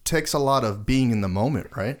 it takes a lot of being in the moment,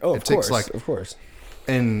 right? Oh, of course.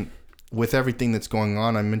 And with everything that's going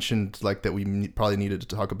on, I mentioned like that we probably needed to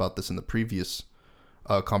talk about this in the previous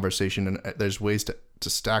conversation, and there's ways to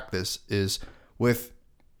stack this, is with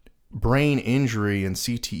brain injury and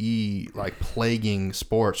CTE like plaguing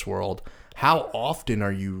sports world. How often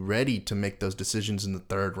are you ready to make those decisions in the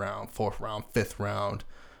 3rd round, 4th round, 5th round?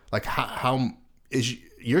 Like how is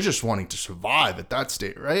you're just wanting to survive at that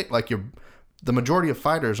state, right? Like the majority of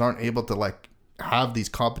fighters aren't able to like have these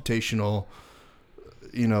computational,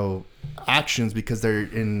 actions, because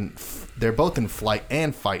they're both in flight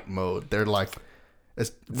and fight mode. They're like,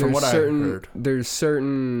 from what I heard, there's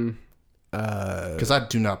certain because I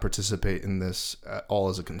do not participate in this at all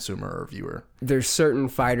as a consumer or viewer. There's certain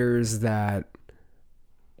fighters that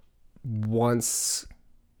once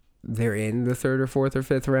they're in the 3rd or 4th or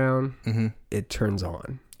 5th round, it turns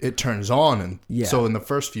on. It turns on, and so in the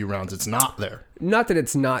first few rounds, it's not there. Not that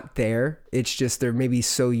it's not there. It's just they're maybe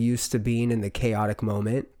so used to being in the chaotic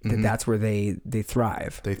moment that that's where they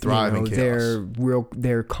thrive. They thrive in chaos.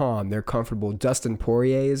 They're calm. They're comfortable. Dustin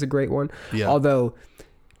Poirier is a great one. Yeah. Although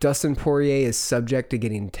Dustin Poirier is subject to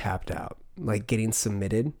getting tapped out, like getting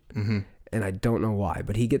submitted, and I don't know why,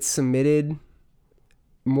 but he gets submitted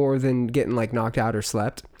more than getting like knocked out or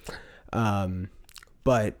slept.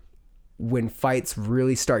 But when fights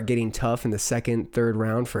really start getting tough in the 2nd, 3rd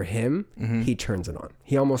round for him, he turns it on.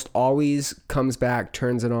 He almost always comes back,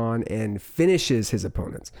 turns it on, and finishes his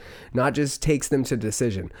opponents. Not just takes them to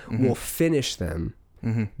decision, will finish them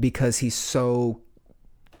because he's so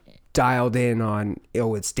dialed in on,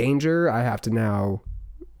 it's danger. I have to now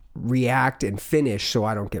react and finish so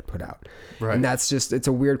I don't get put out. Right. And that's just, it's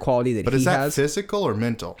a weird quality that but he has. But is that physical or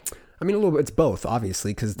mental? I mean, a little bit. It's both,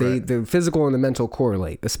 obviously, because the physical and the mental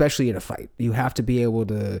correlate, especially in a fight. You have to be able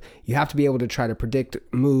to try to predict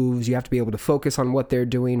moves. You have to be able to focus on what they're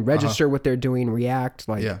doing, register what they're doing, react.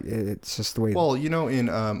 Like it's just the way. Well, in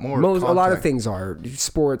a lot of things are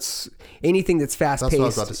sports. Anything that's fast paced. That's what I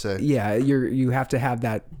was about to say. Yeah, you have to have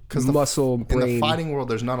that muscle brain. In the fighting world,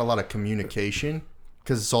 there's not a lot of communication.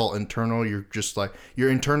 Because it's all internal. You're just like, you're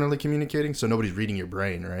internally communicating, so nobody's reading your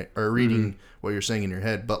brain, right? Or reading what you're saying in your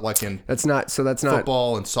head. But like in that's not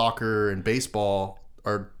football and soccer and baseball,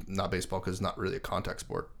 or not baseball because it's not really a contact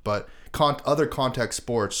sport, but other contact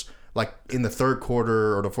sports, like in the 3rd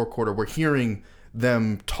quarter or the 4th quarter, we're hearing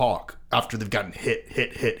them talk after they've gotten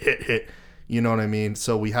hit. You know what I mean?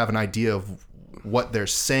 So we have an idea of what they're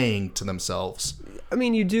saying to themselves. I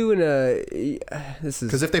mean, you do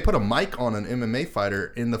because if they put a mic on an MMA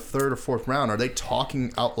fighter in the 3rd or 4th round, are they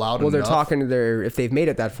talking out loud? Well, they're talking to if they've made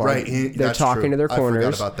it that far, right? They're talking to their corners.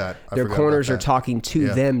 I forgot about that. Their corners are talking to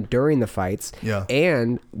them during the fights. Yeah.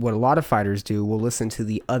 And what a lot of fighters do will listen to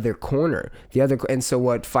the other corner, and so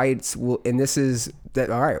what fights will, and this is that.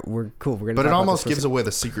 All right, we're cool. We're gonna. But it almost gives away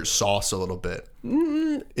the secret sauce a little bit.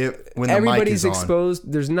 When everybody's exposed,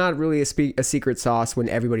 there's not really a secret sauce when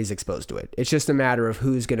everybody's exposed to it. It's just a matter of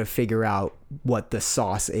who's going to figure out what the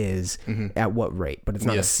sauce is at what rate. But it's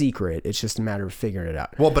not a secret. It's just a matter of figuring it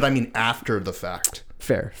out. Well, but I mean after the fact.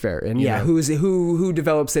 Fair. And who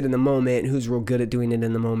develops it in the moment, who's real good at doing it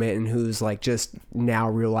in the moment, and who's like just now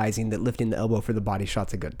realizing that lifting the elbow for the body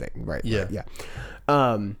shot's a good thing, right? Yeah.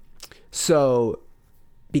 So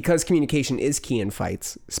because communication is key in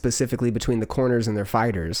fights, specifically between the corners and their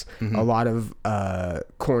fighters, a lot of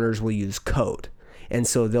corners will use code. And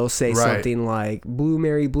so they'll say something like blue,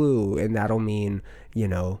 Mary blue, and that'll mean,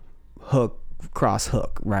 hook, cross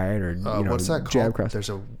hook, right? Or, what's that called? jab, cross.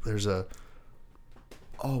 There's a,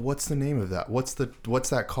 what's the name of that? What's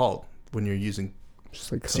that called when you're using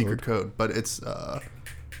Just like secret code? But it's,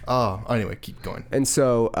 anyway, keep going. And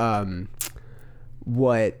so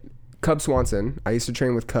what Cub Swanson, I used to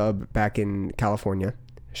train with Cub back in California.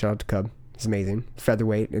 Shout out to Cub. He's amazing.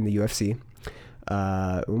 Featherweight in the UFC.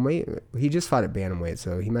 He just fought at bantamweight,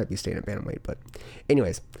 so he might be staying at bantamweight. But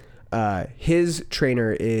anyways, his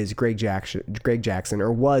trainer is Greg Jackson,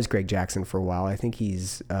 or was Greg Jackson for a while. I think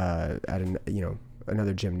he's at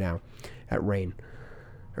another gym now at Rain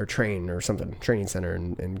or Train or something, training center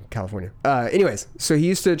in California. Anyways, so he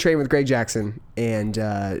used to train with Greg Jackson, and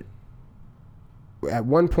at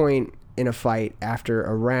one point in a fight, after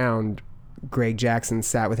a round, Greg Jackson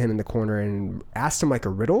sat with him in the corner and asked him like a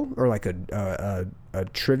riddle or like a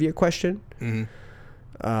trivia question.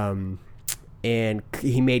 And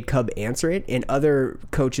he made Cub answer it, and other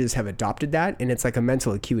coaches have adopted that, and it's like a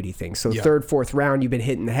mental acuity thing. So third, fourth round, you've been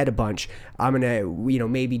hit in the head a bunch. I'm going to,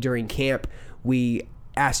 maybe during camp, we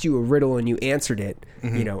asked you a riddle and you answered it.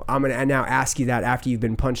 I'm going to now ask you that after you've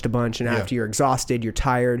been punched a bunch and after you're exhausted, you're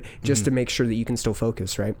tired, just to make sure that you can still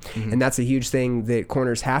focus, right? And that's a huge thing that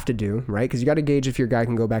corners have to do, right? Because you got to gauge if your guy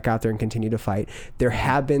can go back out there and continue to fight. There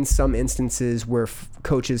have been some instances where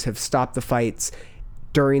coaches have stopped the fights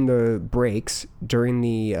during the breaks, during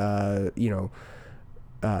the,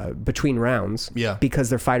 between rounds, because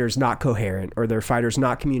their fighter's not coherent, or their fighter's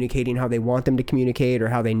not communicating how they want them to communicate, or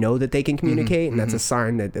how they know that they can communicate, and that's a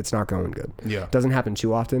sign that it's not going good. Doesn't happen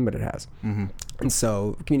too often, but it has. And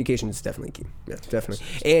so communication is definitely key. Yeah, definitely.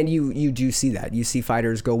 And you do see that. You see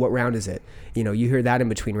fighters go, what round is it? You hear that in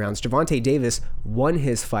between rounds. Gervonta Davis won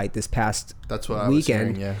his fight this past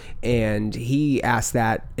weekend, and he asked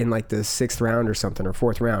that in like the 6th round or something, or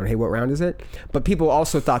 4th round. Hey, what round is it? But people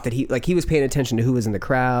also thought that he was paying attention to who was in the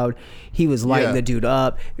crowd. He was lighting the dude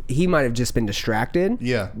up. He might have just been distracted.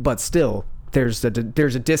 But still, there's a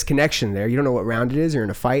disconnection there. You don't know what round it is. You're in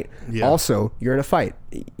a fight. Also, you're in a fight.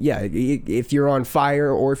 If you're on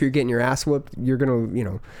fire or if you're getting your ass whooped, you're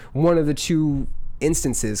gonna, one of the two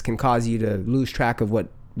instances can cause you to lose track of what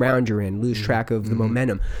round you're in, lose track of the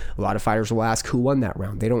momentum. A lot of fighters will ask who won that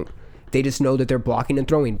round. They just know that they're blocking and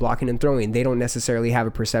throwing. They don't necessarily have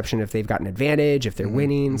a perception if they've got an advantage, if they're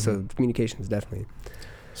winning. So communication is definitely.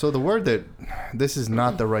 So the word that, this is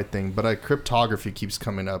not the right thing, but cryptography keeps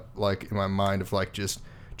coming up like in my mind, of like just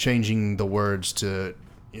changing the words to,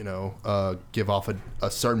 give off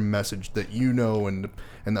a certain message that and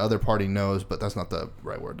the other party knows, but that's not the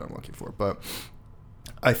right word I'm looking for. But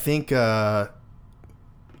I think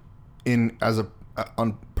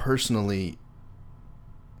personally,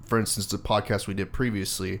 for instance, the podcast we did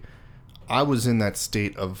previously, I was in that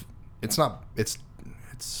state of, it's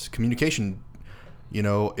communication.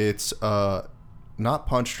 It's not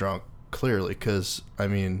punch drunk, clearly, because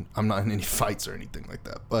I'm not in any fights or anything like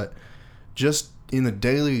that, but just in the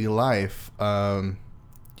daily life,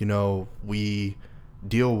 we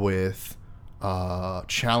deal with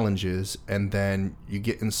challenges, and then you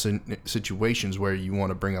get in situations where you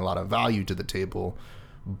want to bring a lot of value to the table,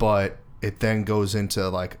 but it then goes into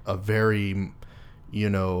like a very,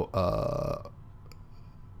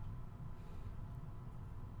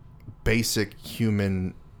 basic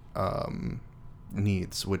human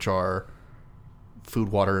needs, which are food,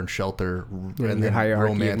 water, and shelter, and then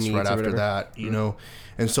romance right after that,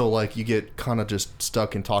 and so like you get kind of just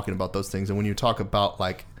stuck in talking about those things. And when you talk about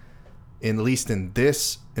like, at least in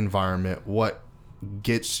this environment, what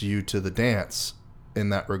gets you to the dance in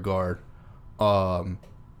that regard, I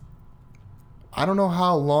don't know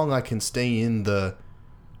how long I can stay in the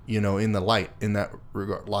light in that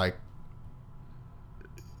regard. Like,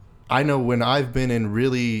 I know when I've been in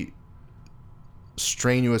really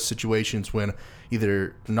strenuous situations, when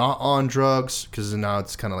either not on drugs, because now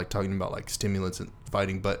it's kind of like talking about like stimulants and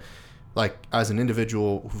fighting, but like as an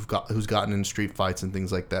individual who's gotten in street fights and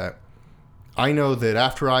things like that, I know that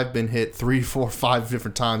after I've been hit 3, 4, 5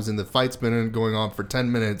 different times and the fight's been going on for 10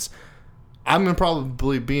 minutes, I'm going to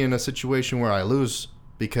probably be in a situation where I lose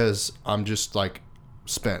because I'm just like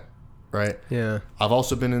spent. Right. Yeah. I've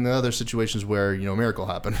also been in the other situations where, a miracle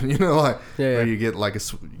happened, where you get like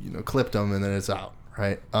clipped them and then it's out.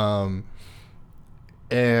 Right.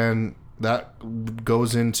 And that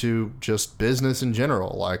goes into just business in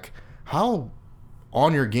general. Like, how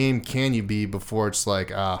on your game can you be before it's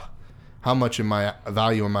like, how much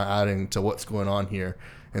value am I adding to what's going on here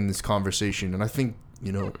in this conversation? And I think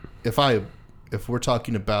you know, if we're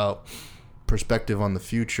talking about perspective on the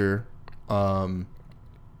future,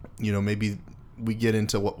 you know, maybe we get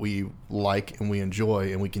into what we like and we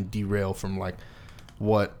enjoy, and we can derail from like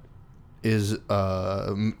what is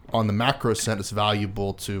on the macro sense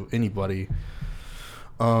valuable to anybody.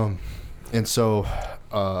 And so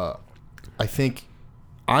I think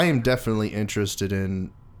I am definitely interested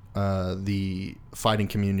in the fighting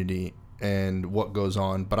community and what goes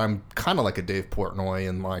on, but I'm kind of like a Dave Portnoy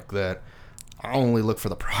in like that I only look for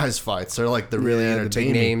the prize fights. They're like the really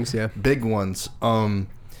entertaining the big names, big ones.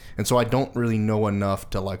 And so I don't really know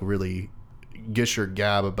enough to like really gish or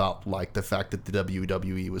gab about like the fact that the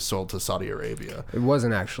WWE was sold to Saudi Arabia. It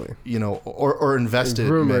wasn't actually. You know, or invested.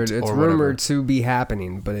 It's rumored. It's rumored to be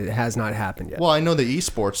happening, but it has not happened yet. Well, I know the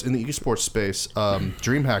esports in the esports space.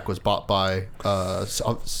 DreamHack was bought by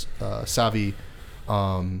Savvy,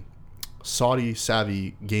 Saudi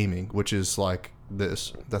Savvy Gaming, which is like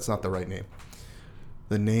this. That's not the right name.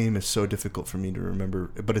 The name is so difficult for me to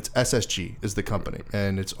remember, but it's SSG is the company,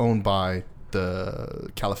 and it's owned by the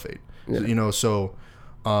Caliphate. Yeah. You know, so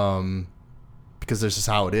because this is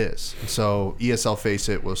how it is. So ESL Face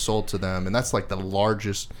It was sold to them, and that's like the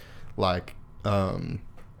largest like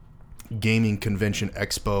gaming convention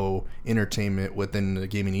expo entertainment within the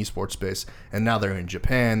gaming esports space. And now they're in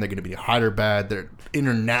Japan. They're going to be in Hyderabad. They're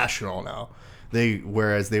international now.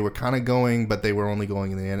 Whereas they were kind of going, but they were only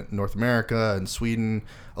going in North America and Sweden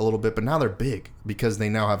a little bit. But now they're big because they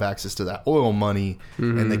now have access to that oil money,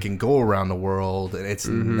 and they can go around the world, and it's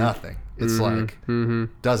nothing. It's like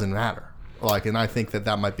doesn't matter. Like, and I think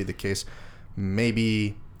that might be the case.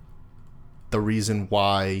 Maybe the reason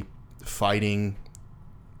why fighting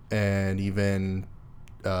and even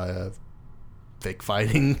fake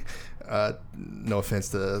fighting, no offense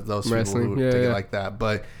to those Wrestling, people who take it like that,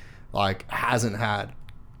 but like hasn't had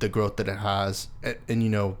the growth that it has. And you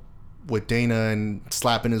know, with Dana and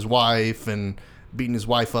slapping his wife and beating his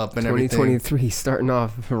wife up and 2023 starting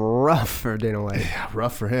off rough for Dana White. Yeah,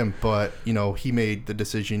 rough for him. But you know, he made the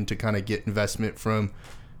decision to kind of get investment from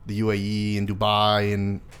the UAE and Dubai,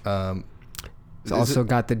 and It's also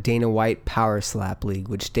got the Dana White Power Slap League,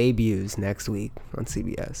 which debuts next week on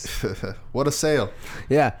CBS. What a sale!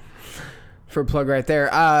 Yeah, for a plug right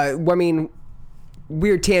there. I mean,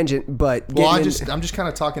 weird tangent, but well, I'm just kind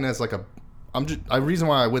of talking as like the reason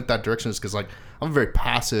why I went that direction is because like I'm a very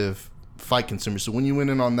passive fight consumer. So when you went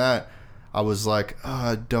in on that, I was like,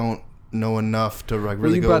 I don't know enough to like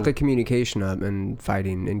really you go. brought the communication up and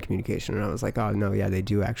fighting and communication, and I was like, oh no, yeah, they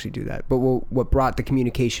do actually do that. But what brought the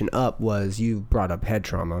communication up was you brought up head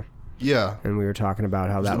trauma. Yeah. And we were talking about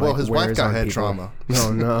how that his wife got head trauma.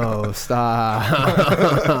 Oh no, stop.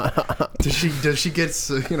 Does she get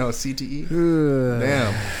CTE?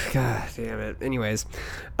 Damn. God damn it. Anyways,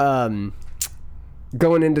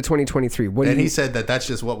 going into 2023, he said that's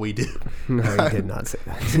just what we do. No, he did not say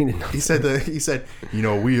that. He said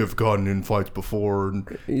we have gotten in fights before.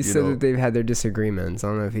 And, he said that they've had their disagreements. I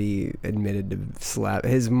don't know if he admitted to slap.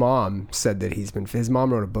 His mom said that his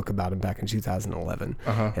mom wrote a book about him back in 2011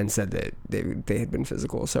 and said that they had been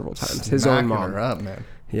physical several times. His own mom. Her up, man.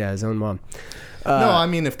 Yeah, his own mom. No, I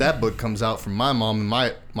mean, if that book comes out from my mom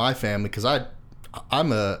and my family, because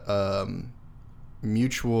I'm a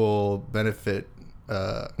mutual benefit.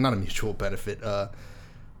 Not a mutual benefit. A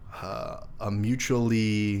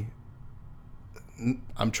mutually.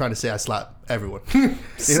 I'm trying to say I slap everyone. Trent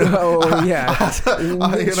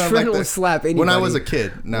will slap anybody. When I was a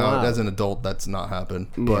kid. Now, as an adult, that's not happened.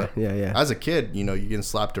 But yeah. As a kid, you're getting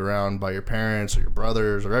slapped around by your parents or your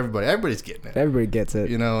brothers or everybody. Everybody's getting it. Everybody gets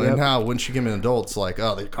it. And now once you become an adult, it's like,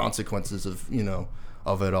 the consequences of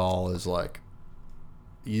of it all is like,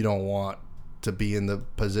 you don't want to be in the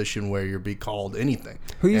position where you're be called anything.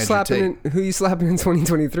 Who you slapping in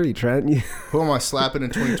 2023, Trent? Who am I slapping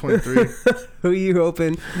in 2023? Who are you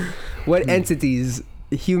hoping? What entities,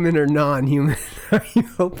 human or non-human, are you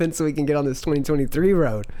hoping so we can get on this 2023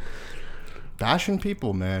 road? Bashing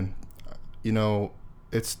people, man.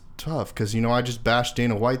 It's tough because I just bashed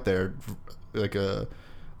Dana White there. Like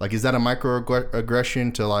is that a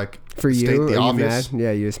microaggression to like for state you? the Are obvious? You mad?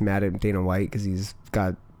 Yeah, you're just mad at Dana White because he's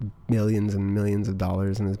got millions and millions of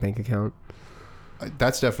dollars in his bank account.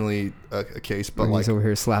 That's definitely a case, but he's over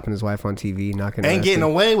here slapping his wife on TV, not getting arrested. And getting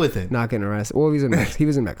away with it. Not getting arrested. Well, he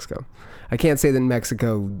was in Mexico. I can't say that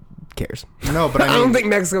Mexico cares. No, but I mean, I don't think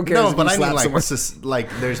Mexico cares. No, but I mean,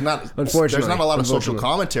 there's not a lot of social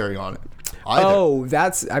commentary on it either. Oh,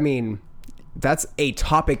 I mean, That's a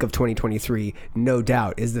topic of 2023, no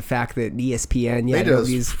doubt, is the fact that ESPN, They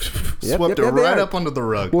just swept it right up under the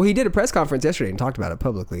rug. Well, he did a press conference yesterday and talked about it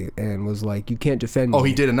publicly and was like, you can't defend Oh,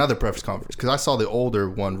 he did another press conference because I saw the older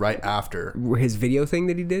one right after. his video thing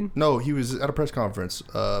that he did. No, he was at a press conference,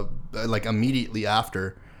 like immediately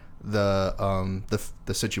after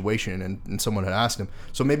the situation, and someone had asked him.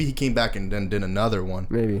 So maybe he came back and then did another one.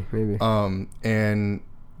 Maybe. And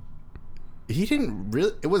he didn't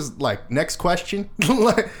really. It was like next question,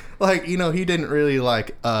 like you know, he didn't really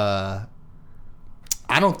like.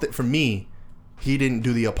 I don't think for me, he didn't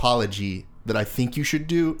do the apology that I think you should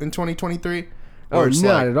do in 2023. Oh, it's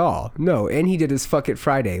not like, at all. No, and he did his Fuck It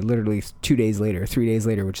Friday literally 3 days later,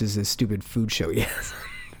 which is his stupid food show he has.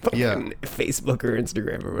 Yeah. Facebook or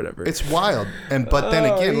Instagram or whatever. It's wild, but then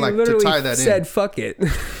again, he like to literally tie that said in, fuck it.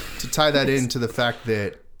 to tie that into the fact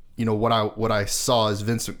that you know what I saw is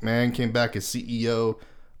Vince McMahon came back as CEO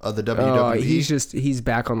of the WWE. He's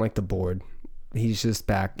back on like the board. He's just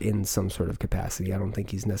back in some sort of capacity. I don't think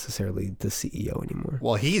he's necessarily the CEO anymore.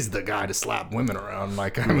 Well, he's the guy to slap women around.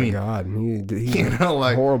 Like I Oh my mean, God, he's you know, a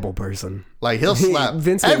like horrible person. like he'll slap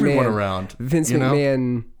everyone around. Vince you know?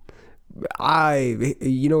 McMahon.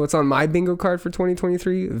 You know what's on my bingo card for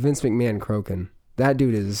 2023? Vince McMahon croaking. That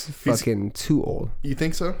dude is fucking too old. You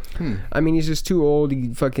think so? I mean, he's just too old.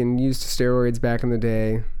 He fucking used steroids back in the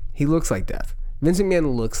day. He looks like death. Vince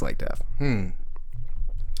McMahon looks like death.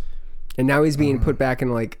 And now he's being put back in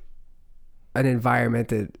like an environment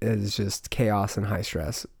that is just chaos and high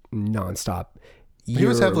stress nonstop. He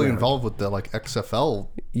was heavily year-round. involved with the like XFL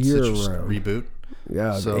Year-round. reboot.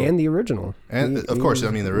 Yeah, So- and the original. And of course,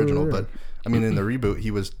 I mean the original, Yeah. but I mean in the reboot,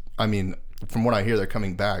 he was. I mean, from what I hear, they're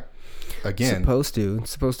coming back again. It's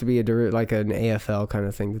supposed to be like an AFL kind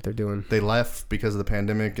of thing that they're doing. They left because of the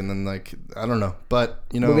pandemic, and then like I don't know, but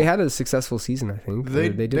you know, Well, they had a successful season, I think. they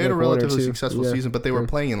did had like a one or relatively two. successful Yeah. season, but they were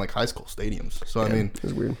playing in like high school stadiums. So I mean, it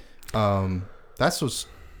was weird. that's what's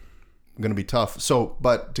going to be tough. So,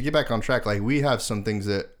 but to get back on track, like we have some things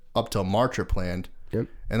that up till March are planned, Yep.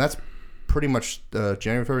 and that's pretty much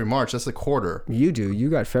January, February, March. That's the quarter. You do. You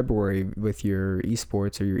got February with your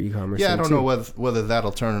esports or your e-commerce. Yeah, I thing, don't too. know whether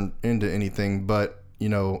that'll turn into anything, but you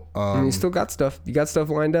know, And you still got stuff. You got stuff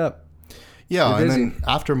lined up. yeah. You're And busy. then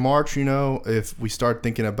after March, you know, if we start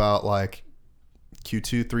thinking about like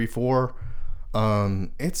Q2, 3, 4,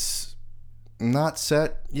 it's not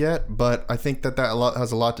set yet, but I think that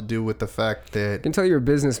has a lot to do with the fact I that can tell you're a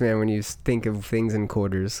businessman when you think of things in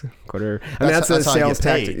quarters. I mean, That's that's a how you sales get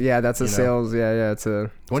paid, tactic. Yeah, that's a you know? sales. Yeah, it's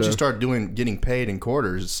a. once you it's a- start getting paid in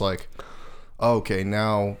quarters, it's like, oh, okay,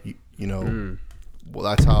 now you know, well,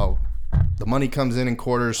 that's how the money comes in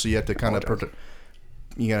quarters. So you have to kind of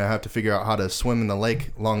you gotta have to figure out how to swim in the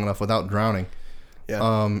lake long enough without drowning.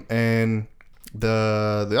 Yeah. And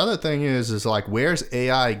the other thing is like, where's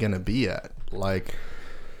AI gonna be at? Like,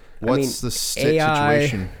 what's the AI,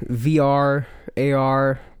 situation? VR,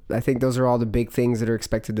 AR. I think those are all the big things that are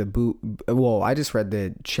expected to boot. Well, I just read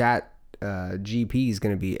that Chat GP is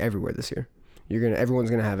going to be everywhere this year. Everyone's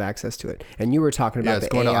going to have access to it. And you were talking Yeah, about it's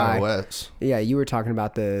the going AI. to iOS. Yeah, you were talking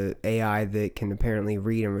about the AI that can apparently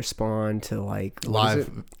read and respond to like what is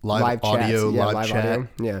it? Live chats. audio, Yeah, live chat. audio.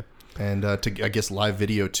 Yeah. And to I guess live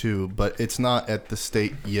video too, but it's not at the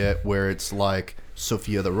state yet where it's like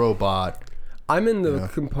Sophia the robot. I'm in the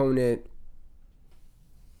component.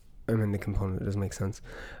 It doesn't make sense.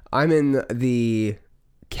 I'm in the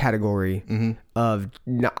category of.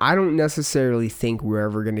 I don't necessarily think we're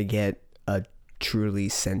ever going to get a truly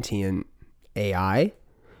sentient AI.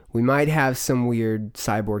 We might have some weird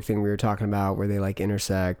cyborg thing we were talking about where they like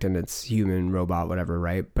intersect and it's human, robot, whatever,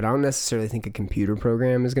 right? But I don't necessarily think a computer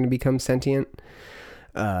program is going to become sentient.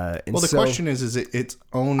 Well, the question is it its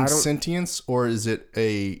own sentience or is it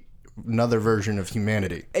another version of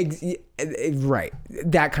humanity? Right.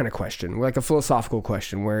 That kind of question, like a philosophical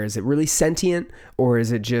question, where is it really sentient or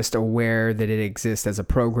is it just aware that it exists as a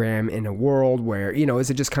program in a world where, you know, is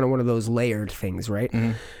it just kind of one of those layered things, right?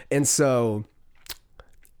 And so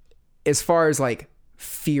as far as like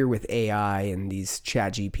fear with AI and these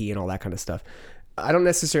Chat GP and all that kind of stuff, I don't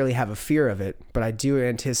necessarily have a fear of it, but I do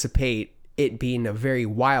anticipate it being a very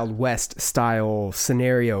Wild West style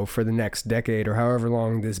scenario for the next decade or however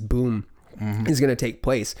long this boom is going to take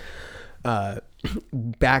place.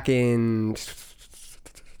 Back in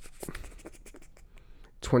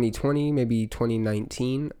 2020, maybe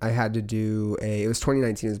 2019, I had to do it was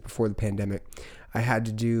 2019, it was before the pandemic. I had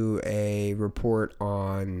to do a report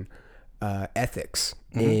on ethics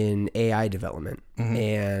in AI development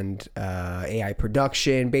and AI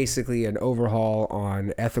production, basically an overhaul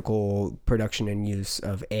on ethical production and use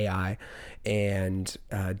of AI and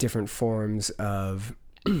different forms of,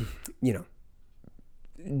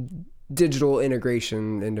 digital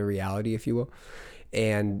integration into reality, if you will.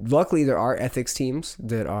 And luckily there are ethics teams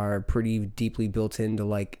that are pretty deeply built into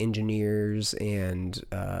like engineers and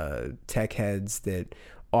tech heads that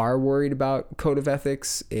are worried about code of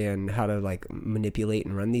ethics and how to like manipulate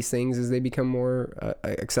and run these things as they become more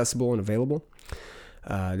accessible and available.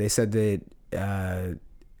 They said that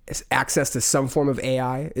access to some form of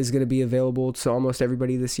AI is going to be available to almost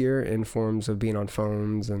everybody this year in forms of being on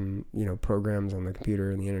phones and, programs on the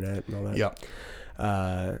computer and the internet and all that.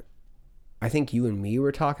 Yeah. I think you and me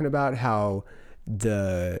were talking about how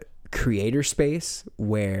the creator space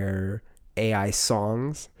where AI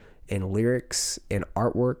songs and lyrics and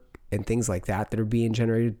artwork and things like that are being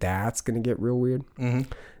generated, that's going to get real weird.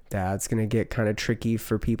 That's going to get kind of tricky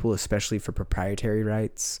for people, especially for proprietary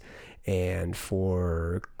rights and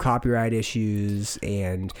for copyright issues.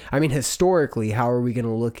 And I mean, historically, how are we going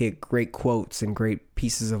to look at great quotes and great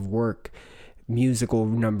pieces of work, musical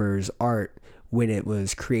numbers, art, when it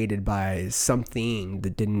was created by something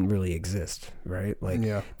that didn't really exist, right?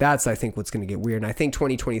 That's, I think, what's going to get weird. And I think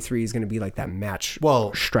 2023 is going to be like that match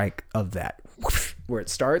strike of that, where it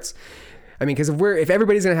starts. I mean, because if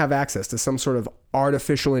everybody's going to have access to some sort of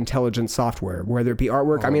artificial intelligence software, whether it be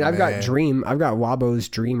artwork, I've got Wabo's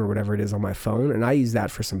Dream or whatever it is on my phone, and I use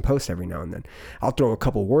that for some posts every now and then. I'll throw a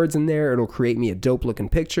couple words in there. It'll create me a dope looking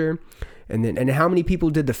picture. And how many people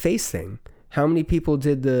did the face thing? How many people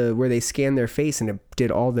did where they scanned their face and it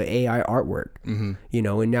did all the AI artwork,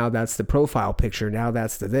 and now that's the profile picture. Now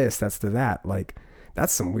that's the this, that's the that. Like,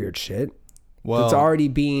 that's some weird shit. Well, it's already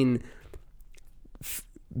being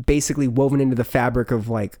basically woven into the fabric of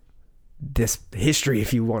like this history,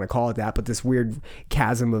 if you want to call it that, but this weird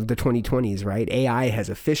chasm of the 2020s, right? AI has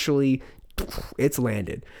officially, it's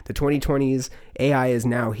landed. The 2020s, AI is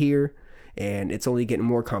now here and it's only getting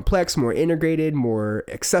more complex, more integrated, more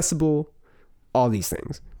accessible. All these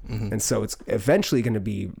things. And so it's eventually going to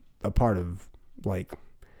be a part of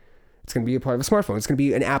it's going to be a part of a smartphone. It's going to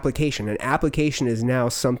be an application. An application is now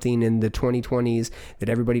something in the 2020s that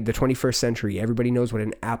the 21st century, everybody knows what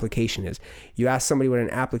an application is. You ask somebody what an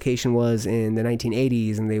application was in the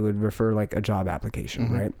 1980s and they would refer like a job application,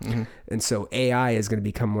 right? And so AI is going to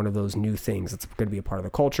become one of those new things. It's going to be a part of the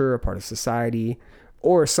culture, a part of society,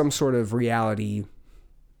 or some sort of reality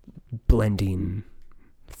blending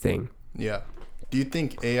thing. Yeah. Do you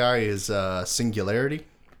think AI is singularity?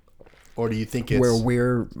 Or do you think it's... Where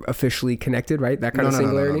we're officially connected, right? That kind of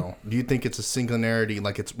singularity? No. Do you think it's a singularity,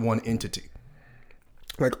 like it's one entity?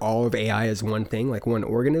 Like all of AI is one thing, like one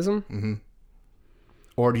organism?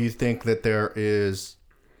 Or do you think that there is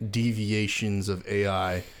deviations of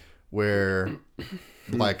AI where,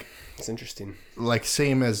 like... It's interesting. Like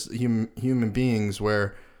same as human beings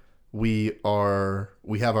where we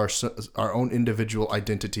have our own individual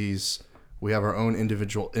identities, we have our own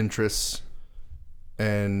individual interests,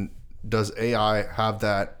 and does AI have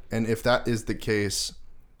that? And if that is the case,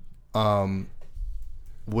 will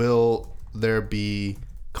there be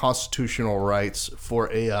constitutional rights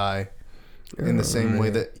for AI in the same way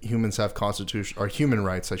that humans have human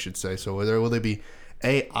rights, I should say? So will there be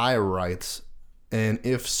AI rights? And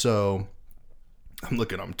if so, I'm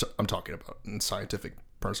talking about in scientific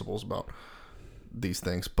principles about these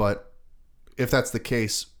things. But if that's the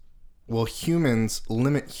case, will humans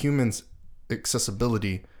limit humans'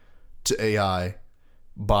 accessibility to AI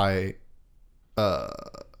by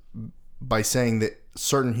saying that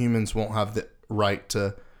certain humans won't have the right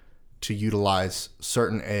to utilize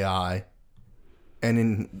certain AI?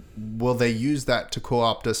 And will they use that to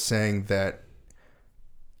co-opt us, saying that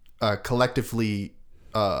collectively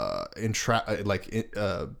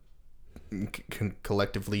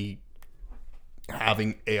collectively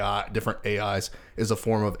having different AIs is a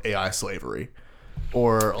form of AI slavery?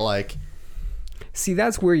 Or like, see,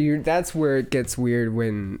 that's where it gets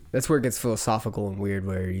weird, that's where it gets philosophical and weird,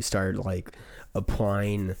 where you start like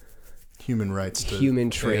applying human rights to human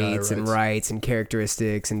traits and rights and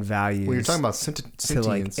characteristics and values. Well, you're talking about sentience to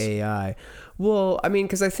like AI. Well, I mean,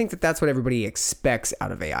 because I think that's what everybody expects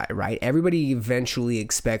out of AI, right? Everybody eventually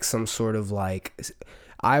expects some sort of like...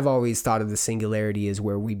 I've always thought of the singularity as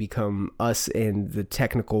where we become us in the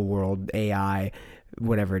technical world, AI,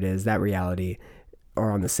 whatever it is, that reality,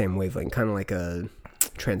 are on the same wavelength, kind of like a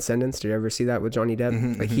Transcendence. Did you ever see that with Johnny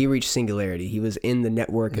Depp? Like he reached singularity. He was in the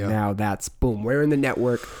network, and now that's boom. We're in the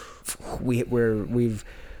network. We've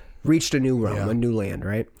reached a new realm, a new land,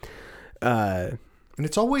 right? And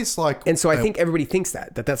it's always like, And so I think everybody thinks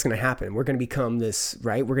that's going to happen. We're going to become this,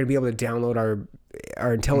 right? We're going to be able to download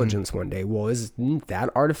our intelligence one day. Well, isn't that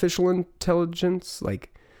artificial intelligence?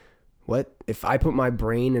 Like, what if I put my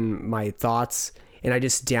brain and my thoughts and I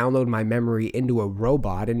just download my memory into a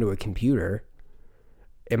robot, into a computer?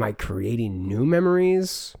 Am I creating new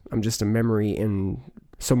memories? I'm just a memory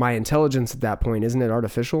so my intelligence at that point, isn't it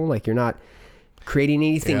artificial? Like, you're not creating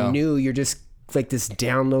anything new. You're just like this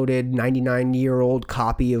downloaded 99-year-old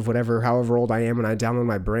copy of however old I am when I download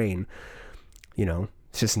my brain. You know,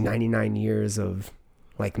 it's just 99 years of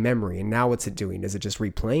like memory. And now what's it doing? Is it just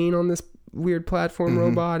replaying on this weird platform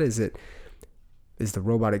robot? Is the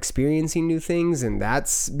robot experiencing new things and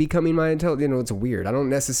that's becoming my intelligence? You know, it's weird. I don't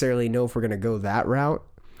necessarily know if we're going to go that route.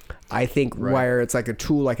 I think where it's like a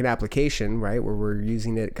tool, like an application, right, where we're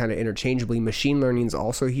using it kind of interchangeably. Machine learning is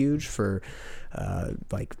also huge for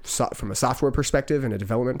from a software perspective and a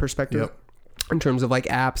development perspective, in terms of like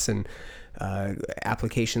apps and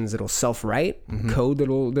applications that'll self-write, code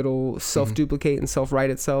that'll self-duplicate and self-write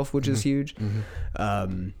itself, which is huge.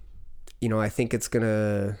 You know, I think it's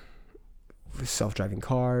gonna self-driving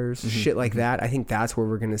cars, shit like that. I think that's where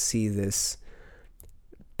we're gonna see this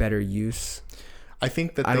better use. I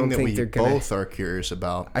think the thing that we both are curious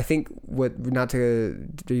about. I think not to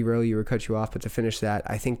derail you or cut you off, but to finish that,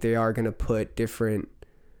 I think they are going to put different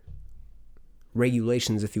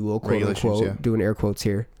regulations, if you will, quote unquote, doing air quotes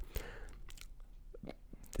here.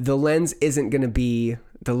 The lens isn't going to be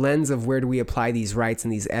the lens of where do we apply these rights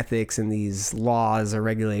and these ethics and these laws or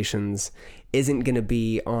regulations isn't going to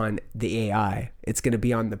be on the AI. It's going to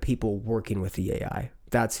be on the people working with the AI.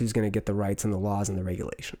 That's who's going to get the rights and the laws and the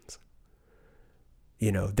regulations.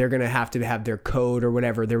 You know, they're going to have their code or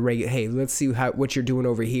whatever. Hey, let's see what you're doing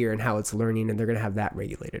over here and how it's learning, and they're going to have that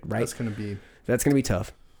regulated, right? That's going to be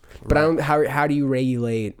tough. But how do you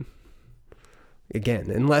regulate, again,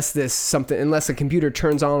 unless a computer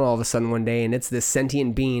turns on all of a sudden one day and it's this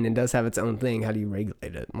sentient being and does have its own thing, how do you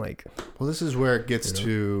regulate it? Like, well, this is where it gets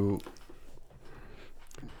to.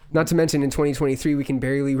 Not to mention, in 2023, we can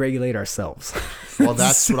barely regulate ourselves. Well,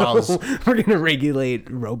 that's what I was. We're going to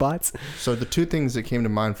regulate robots. So the two things that came to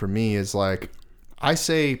mind for me is like, I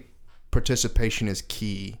say participation is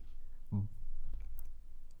key.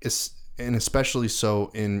 And especially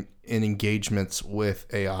so in engagements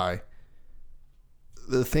with AI.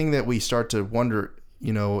 The thing that we start to wonder,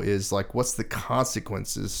 you know, is like, what's the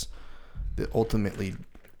consequences that ultimately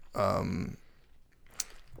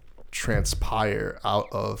transpire out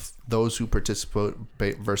of those who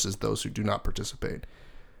participate versus those who do not participate.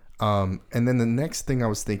 And then the next thing I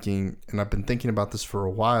was thinking, and I've been thinking about this for a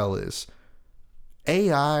while, is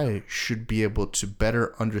AI should be able to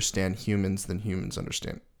better understand humans than humans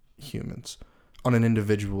understand humans on an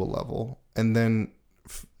individual level. And then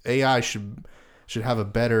AI should have a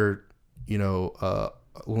better, you know,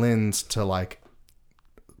 lens to like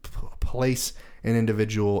place an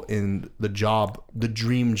individual in the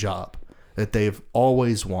dream job that they've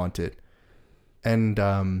always wanted. And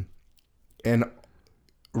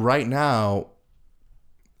right now,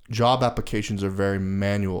 job applications are very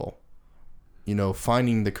manual. You know,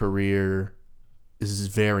 finding the career is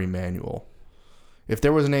very manual. If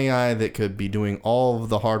there was an AI that could be doing all of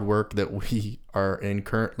the hard work that we are in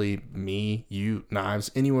currently, me, you, Knives,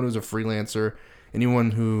 anyone who's a freelancer, anyone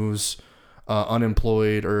who's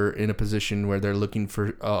unemployed or in a position where they're looking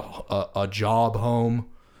for a job home,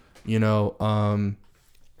 you know,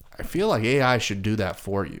 I feel like AI should do that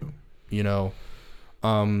for you, you know,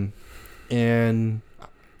 and,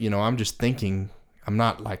 you know, I'm just thinking, I'm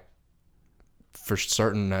not like for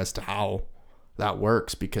certain as to how that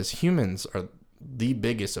works, because humans are the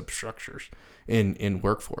biggest obstructors in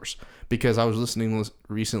workforce. Because I was listening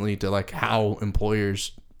recently to like how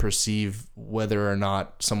employers perceive whether or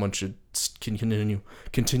not someone should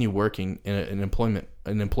continue working in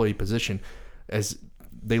an employee position, as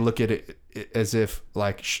they look at it as if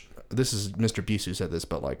like this is Mr. Beast who said this,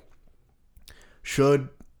 but like, should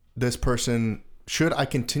I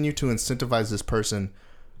continue to incentivize this person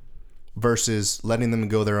versus letting them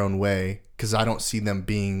go their own way because I don't see them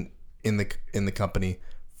being in the company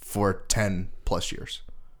for 10 plus years,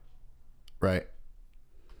 right?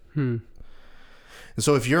 And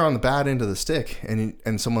so if you're on the bad end of the stick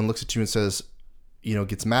and someone looks at you and says, you know,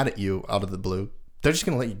 gets mad at you out of the blue, they're just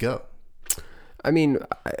going to let you go. I mean,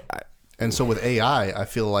 and so with AI, I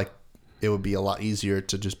feel like it would be a lot easier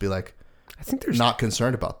to just be like, I think there's not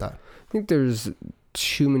concerned about that. I think there's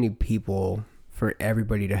too many people for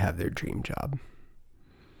everybody to have their dream job.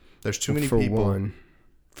 There's too many people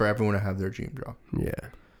for everyone to have their dream job. Yeah.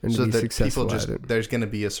 And so to be that successful people at it. There's going to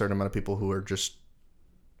be a certain amount of people who are just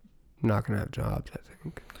not going to have jobs, I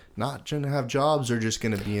think. Not going to have jobs or just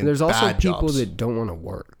going to be in There's also bad people jobs. that don't want to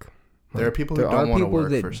work. There are people who There don't are want to people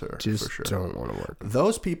work that for sure. just for sure. don't want to work.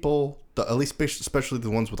 Those people, at least especially the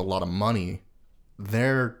ones with a lot of money,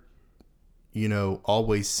 they're,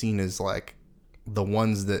 always seen as like the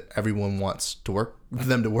ones that everyone wants to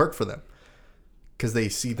work for them, because they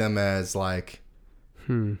see them as like,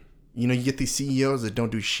 you get these CEOs that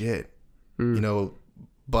don't do shit,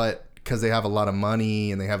 but because they have a lot of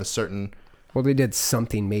money and they have a certain. Well, they did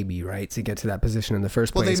something maybe, right, to get to that position in the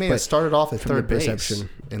first place. Well, they may have started off at third base perception.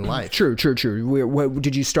 in life. True. What,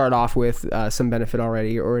 did you start off with some benefit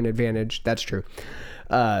already or an advantage? That's true.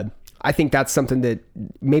 I think that's something that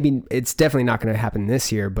maybe it's definitely not going to happen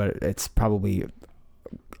this year, but it's probably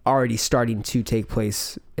already starting to take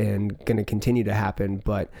place and going to continue to happen.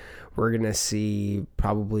 But we're going to see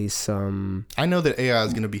probably some... I know that AI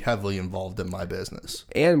is going to be heavily involved in my business.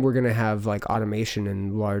 And we're going to have like automation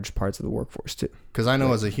in large parts of the workforce too. Because I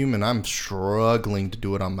know as a human, I'm struggling to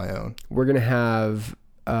do it on my own. We're going to have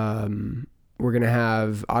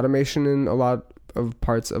automation in a lot of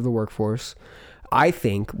parts of the workforce. I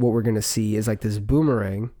think what we're going to see is like this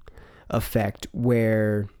boomerang effect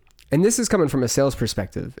where... And this is coming from a sales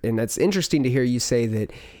perspective. And it's interesting to hear you say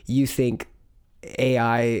that you think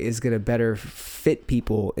AI is going to better fit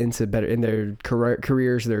people in their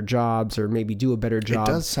careers, their jobs, or maybe do a better job.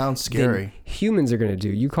 It does sound scary. Than humans are going to do.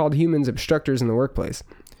 You called humans obstructors in the workplace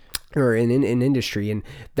or in industry, and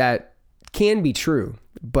that can be true.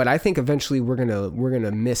 But I think eventually we're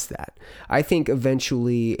gonna miss that. I think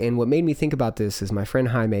eventually, and what made me think about this is my friend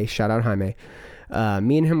Jaime. Shout out Jaime.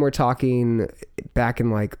 Me and him were talking back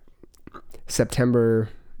in like September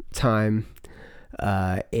time.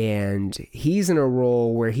 And he's in a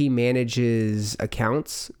role where he manages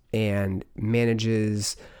accounts and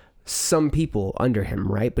manages some people under him,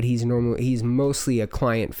 right? But he's mostly a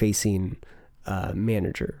client-facing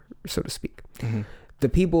manager, so to speak. Mm-hmm. The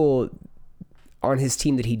people on his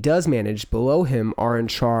team that he does manage below him are in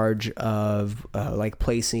charge of like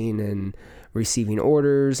placing and receiving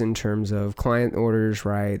orders in terms of client orders,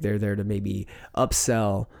 right? They're there to maybe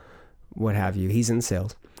upsell, what have you. He's in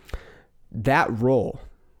sales. That role,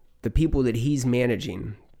 the people that he's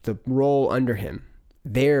managing, the role under him,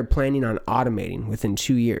 they're planning on automating within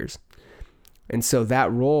 2 years. And so that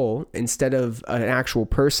role, instead of an actual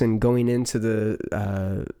person going into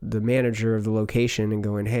the manager of the location and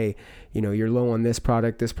going, hey, you're low on this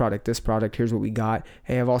product, here's what we got.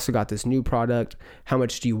 Hey, I've also got this new product. How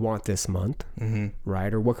much do you want this month? Mm-hmm.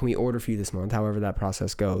 Right? Or what can we order for you this month? However that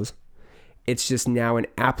process goes. It's just now an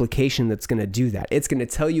application that's going to do that. It's going to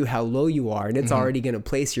tell you how low you are, and it's already going to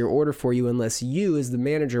place your order for you unless you, as the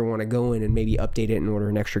manager, want to go in and maybe update it and order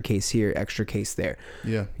an extra case here, extra case there.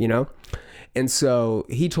 Yeah. And so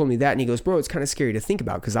he told me that, and he goes, bro, it's kind of scary to think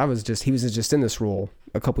about because he was just in this role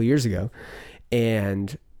a couple years ago.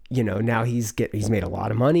 And, now he's made a lot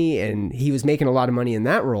of money, and he was making a lot of money in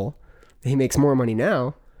that role. He makes more money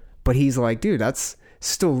now, but he's like, dude,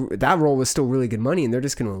 that role was still really good money, and they're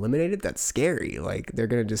just going to eliminate it. That's scary. Like they're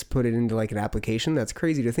going to just put it into like an application. That's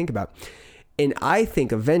crazy to think about. And I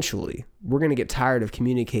think eventually we're going to get tired of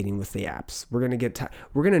communicating with the apps. We're going to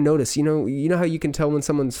we're going to notice, you know how you can tell when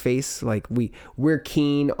someone's face, like we're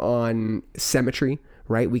keen on symmetry,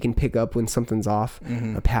 right? We can pick up when something's off,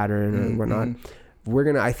 a pattern or whatnot. We're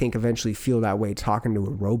going to, I think, eventually feel that way talking to a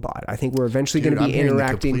robot. I think we're eventually going to be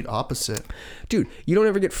interacting. The complete opposite. Dude, you don't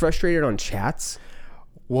ever get frustrated on chats?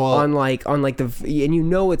 Well, on like and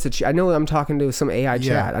it's I know I'm talking to some AI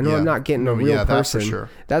chat. I know I'm not getting a real person. That's for sure.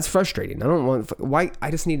 That's frustrating. I don't want why.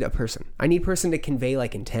 I just need a person. I need a person to convey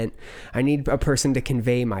like intent. I need a person to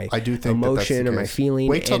convey my emotion or my feeling.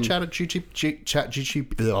 Wait till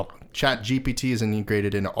ChatGPT is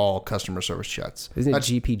integrated into all customer service chats. Isn't it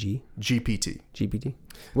GPG? GPT.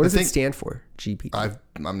 What does it stand for? GPT.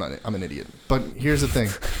 I'm an idiot. But here's the thing.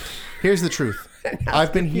 Here's the truth.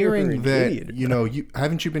 I've been hearing that,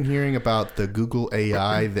 haven't you been hearing about the Google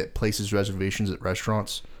AI that places reservations at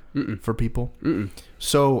restaurants for people?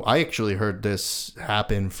 So I actually heard this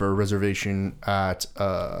happen for a reservation at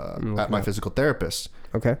my physical therapist.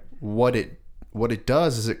 Okay. What it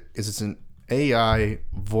does is it's an AI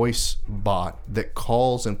voice bot that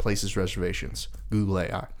calls and places reservations, Google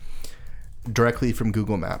AI, directly from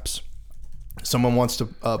Google Maps. Someone wants to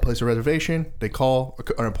place a reservation, they call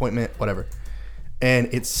an appointment, whatever.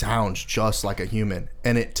 And it sounds just like a human.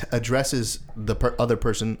 And it addresses the other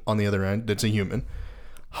person on the other end that's a human.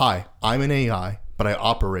 Hi, I'm an AI, but I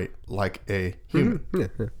operate like a human.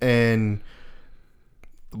 And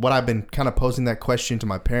what I've been kind of posing that question to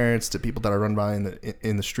my parents, to people that I run by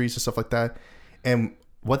in the streets and stuff like that. And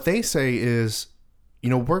what they say is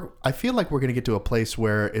I feel like we're going to get to a place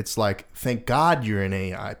where it's like, thank God you're an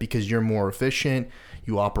AI because you're more efficient.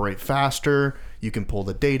 You operate faster. You can pull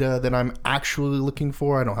the data that I'm actually looking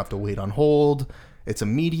for. I don't have to wait on hold. It's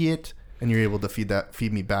immediate. And you're able to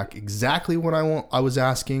feed me back exactly what I was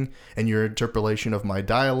asking. And your interpolation of my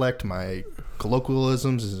dialect, my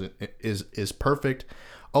colloquialisms is perfect.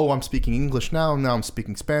 Oh, I'm speaking English now. Now I'm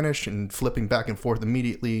speaking Spanish and flipping back and forth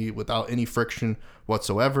immediately without any friction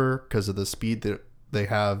whatsoever because of the speed that they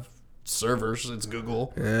have servers. It's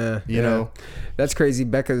Google. You know, that's crazy.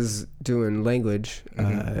 Becca's doing language,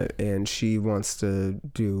 and she wants to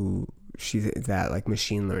do that like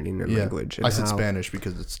machine learning and language. And I said Spanish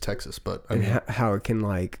because it's Texas, but I mean, how it can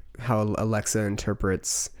how Alexa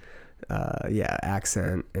interprets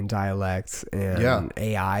accent and dialect, and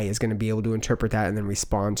AI is going to be able to interpret that and then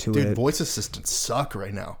respond to it. Dude, voice assistants suck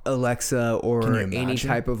right now. Alexa or any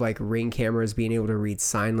type of like Ring cameras being able to read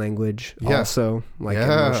sign language, also like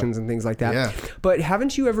emotions and things like that. Yeah. But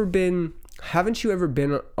haven't you ever been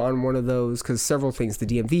on one of those? Because several things, the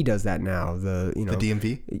DMV does that now. The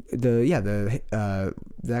DMV,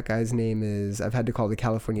 that guy's name is, I've had to call the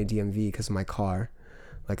California DMV because of my car,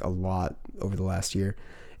 like a lot over the last year.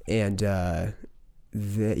 And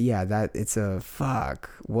it's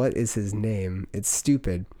what is his name? It's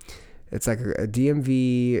stupid. It's like a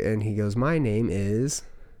DMV, and he goes, my name is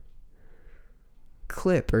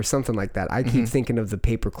Clip or something like that. I keep thinking of the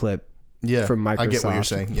paperclip from Microsoft. I get what you're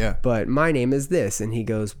saying. Yeah. But my name is this, and he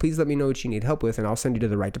goes, please let me know what you need help with, and I'll send you to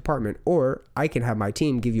the right department, or I can have my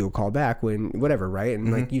team give you a call back when whatever, right?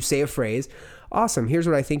 And like you say a phrase, awesome. Here's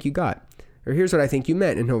what I think you got. Or here's what I think you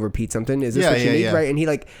meant, and he'll repeat something. Is this what you need, right? And he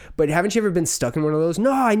but haven't you ever been stuck in one of those?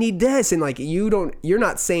 No, I need this, and like you're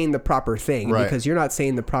not saying the proper thing, right? Because you're not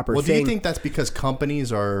saying the proper thing. Well, do you think that's because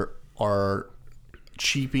companies are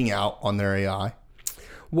cheaping out on their AI?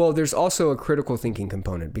 Well, there's also a critical thinking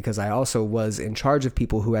component, because I also was in charge of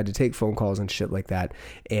people who had to take phone calls and shit like that,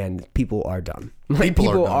 and people are dumb. Like,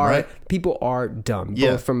 people are dumb,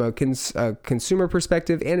 both from a consumer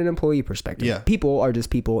perspective and an employee perspective. Yeah. People are just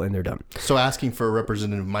people, and they're dumb. So asking for a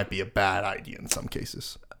representative might be a bad idea in some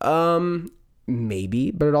cases.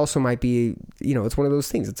 Maybe, but it also might be, it's one of those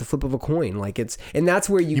things. It's a flip of a coin. Like and that's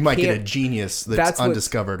where you might get a genius that's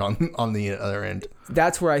undiscovered on the other end.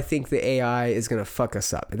 That's where I think the AI is going to fuck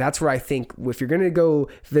us up. That's where I think if you're going to go,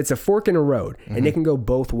 if it's a fork in a road, and it can go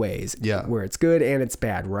both ways, where it's good and it's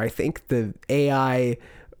bad, where I think the AI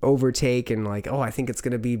overtake and I think it's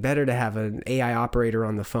going to be better to have an AI operator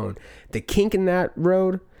on the phone. The kink in that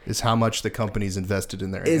road is how much the company's invested in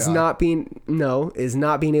their is AI. not being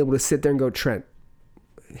able to sit there and go, Trent,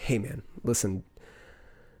 hey man, listen,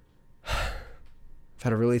 I've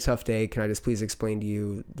had a really tough day. Can I just please explain to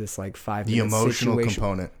you this 5 minute the emotional situation?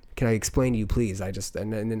 Component. Can I explain to you, please?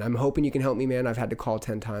 And I'm hoping you can help me, man. I've had to call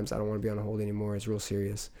 10 times. I don't want to be on hold anymore. It's real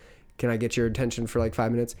serious. Can I get your attention for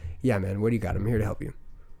 5 minutes? Yeah, man. What do you got? I'm here to help you.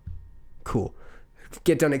 Cool.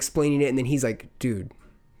 Get done explaining it, and then he's like, dude,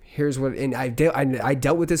 here's what, and I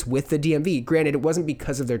dealt with this with the DMV. Granted, it wasn't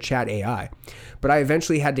because of their chat AI, but I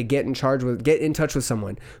eventually had to get in touch with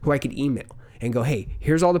someone who I could email and go, hey,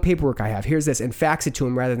 here's all the paperwork I have. Here's this, and fax it to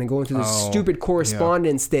him rather than going through this stupid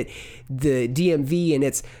correspondence that the DMV and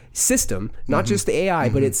its system, not just the AI,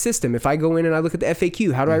 but its system. If I go in and I look at the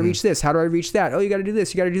FAQ, how do I reach this? How do I reach that? Oh, you got to do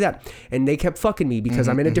this. You got to do that. And they kept fucking me because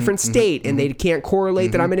I'm in a different state, and they can't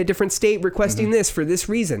correlate that I'm in a different state requesting this for this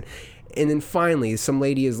reason. And then finally, some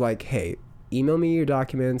lady is like, hey, email me your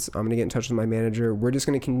documents. I'm going to get in touch with my manager. We're just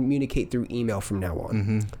going to communicate through email from now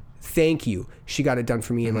on. Thank you. She got it done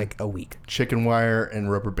for me in a week. Chicken wire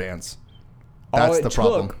and rubber bands. That's the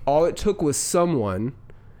problem. All it took was someone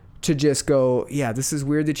to just go, yeah, this is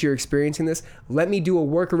weird that you're experiencing this. Let me do a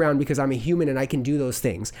workaround because I'm a human and I can do those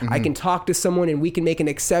things. I can talk to someone and we can make an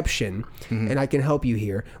exception and I can help you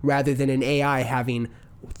here, rather than an AI having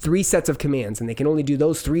 3 sets of commands, and they can only do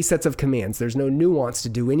those 3 sets of commands. There's no nuance to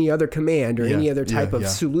do any other command or any other type of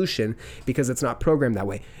solution because it's not programmed that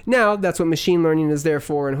way. Now, that's what machine learning is there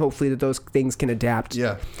for, and hopefully that those things can adapt.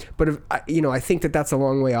 Yeah. But I think that that's a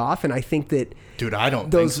long way off, and I think that, dude, I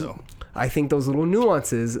don't think so. I think those little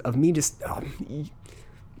nuances of me just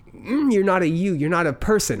you're not you're not a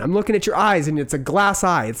person. I'm looking at your eyes, and it's a glass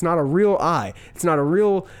eye. It's not a real eye. It's not a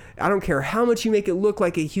real. I don't care how much you make it look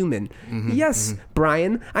like a human. Yes,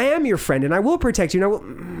 Brian, I am your friend, and I will protect you. And I will.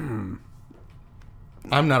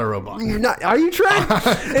 I'm not a robot. You're not. Are you, Trent?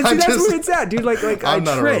 And see, that's where it's at, dude. Like I'm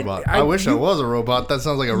not Trent, a robot. I wish I was a robot. That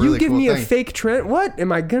sounds like a really you give cool me thing. a fake Trent. What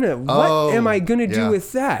am I gonna do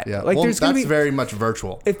with that? Yeah. Like Well, there's gonna that's be very much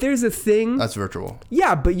virtual. if there's a thing. That's virtual.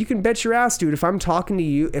 Yeah, but you can bet your ass, dude. If I'm talking to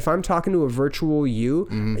you, if I'm talking to a virtual you,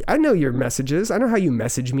 Mm-hmm. I know your messages. I know how you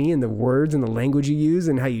message me and the words and the language you use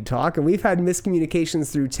and how you talk. And we've had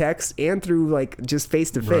miscommunications through text and through like just face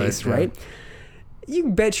to face, Right, yeah. right? You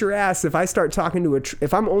can bet your ass if I start talking to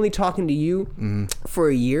if I'm only talking to you Mm-hmm. for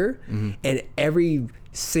a year and every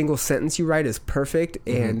single sentence you write is perfect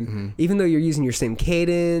and even though you're using your same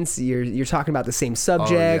cadence, you're talking about the same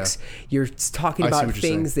subjects, you're talking I see about what you're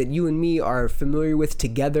things that you and me are familiar with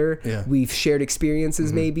together. Yeah. We've shared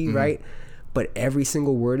experiences maybe, right? But every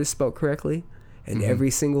single word is spelled correctly and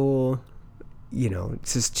every single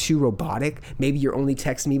it's just too robotic. Maybe you're only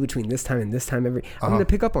texting me between this time and this time I'm gonna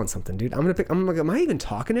pick up on something, dude. I'm like, am I even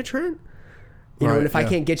talking to Trent? You know, Right, and if I yeah.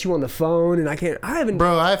 can't get you on the phone and I haven't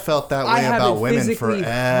Bro, I felt that I way haven't about women physically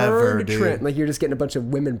forever, heard dude. Trent. Like you're just getting a bunch of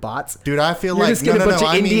women bots. Dude, I feel You're like just getting a bunch of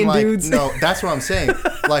I mean Indian like dudes. no, that's what I'm saying.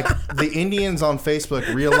 Like the Indians on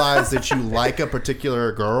Facebook realize that you like a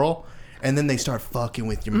particular girl, and then they start fucking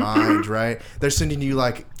with your mind, right? They're sending you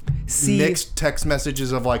like mixed text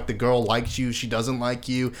messages of like the girl likes you, she doesn't like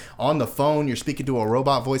you. On the phone, you're speaking to a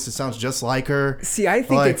robot voice that sounds just like her. See, I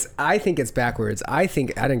think Like- it's backwards. I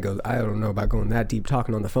don't know about going that deep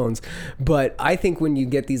talking on the phones, but I think when you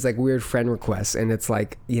get these like weird friend requests and it's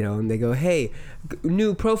like, and they go, "Hey,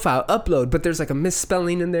 new profile upload," but there's like a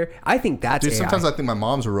misspelling in there. I think that's Dude, AI. sometimes I think my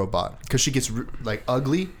mom's a robot because she gets like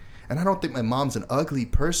ugly, and I don't think my mom's an ugly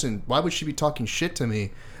person. Why would she be talking shit to me?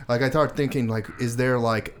 Like I started thinking, like,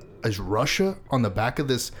 is Russia on the back of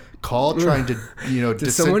this call trying to,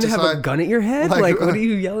 Does someone have a gun at your head? Like, what are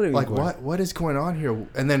you yelling at me Like, for? what is going on here?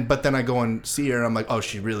 But then I go and see her, and I'm like, oh,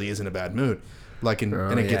 she really is in a bad mood. Like, and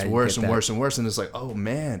it gets yeah, you worse get and that. worse and worse, and it's like, oh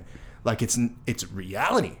man, like it's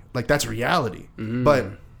reality. Like that's reality. But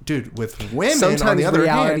dude, with women, Sometimes on the other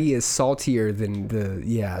reality hand, is saltier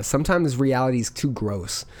than sometimes reality is too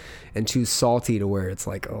gross and too salty to where it's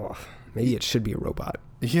like, oh, maybe it should be a robot.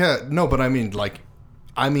 yeah, no, but I mean, like,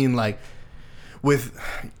 with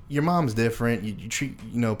your mom's different. You treat,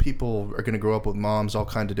 people are gonna grow up with moms, all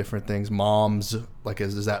kinds of different things. Moms, like,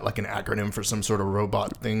 is that like an acronym for some sort of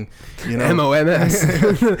robot thing? MOMS,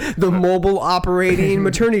 the mobile operating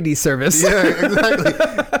maternity service. Yeah,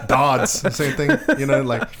 exactly. DODS, same thing.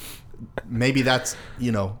 Like maybe that's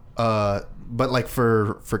but like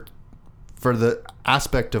for the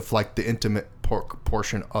aspect of like the intimate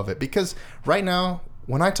portion of it, because right now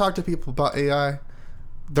when I talk to people about AI,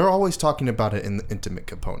 they're always talking about it in the intimate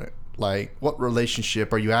component. Like, what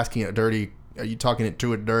relationship are you asking it dirty? Are you talking it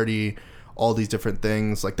to it dirty? All these different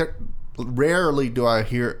things. Like, rarely do I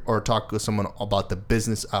hear or talk with someone about the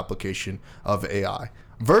business application of AI.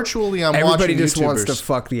 Virtually, I'm Everybody watching just YouTubers. wants to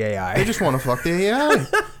fuck the AI. They just want to fuck the AI.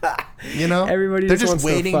 Everybody they're just just wants to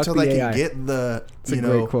waiting fuck till the they AI. can get the a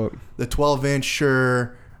great quote. the 12-inch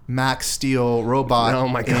Shure Max Steel robot. Oh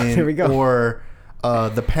my God, here we go. Or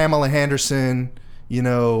the Pamela Henderson,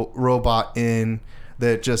 robot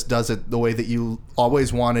that just does it the way that you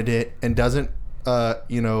always wanted it and doesn't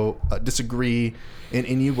disagree in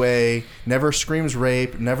any way. Never screams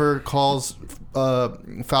rape. Never calls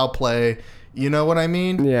foul play. You know what I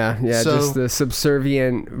mean? Yeah, So- just the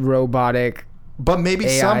subservient robotic. But maybe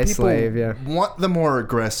AI some people slave, yeah. want the more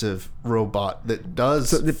aggressive robot that does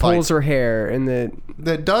That fight, pulls her hair and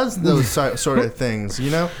that does those sort of things,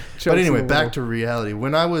 Chokes But anyway, in the back wall. to reality.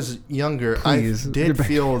 When I was younger, Please, I get did back.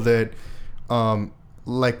 feel that,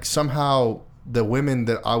 like somehow the women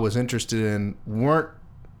that I was interested in weren't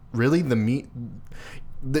really the meat.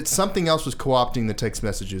 That something else was co-opting the text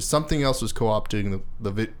messages. Something else was co-opting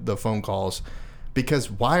the phone calls. Because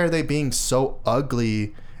why are they being so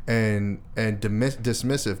ugly and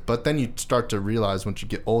dismissive? But then you start to realize once you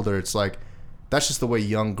get older, it's like that's just the way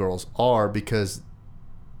young girls are because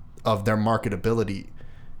of their marketability.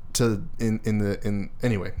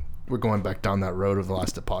 Anyway, we're going back down that road of the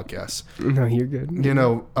last podcast. No, you're good.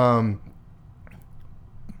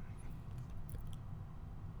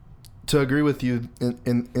 To agree with you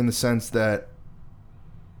in the sense that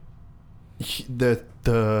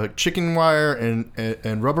the chicken wire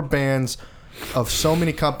and rubber bands of so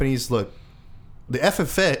many companies. Look, the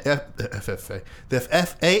FAA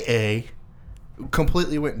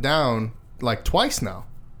completely went down like twice now,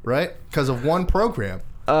 right? Because of one program.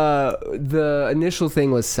 The initial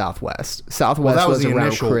thing was Southwest. Southwest Well, that was was the around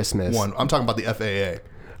initial Christmas. one. I'm talking about the FAA.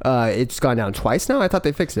 It's gone down twice now. I thought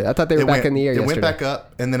they fixed it. I thought they were back in the air It yesterday. went back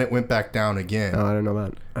up and then it went back down again. Oh, I don't know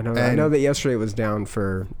that. I know that yesterday it was down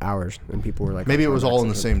for hours, and people were like, Maybe it was all in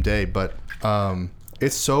the same. same day, but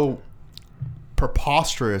it's so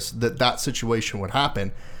preposterous that that situation would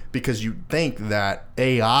happen, because you think that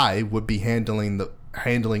AI would be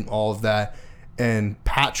handling all of that and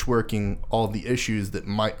patchworking all the issues that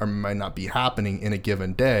might or might not be happening in a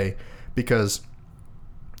given day, because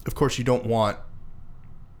of course you don't want,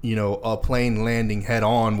 you know, a plane landing head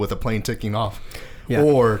on with a plane taking off,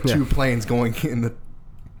 or two planes going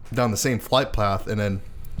down the same flight path, and then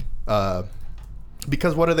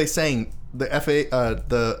because what are they saying? The FAA,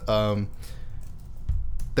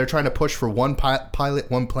 they're trying to push for one pilot,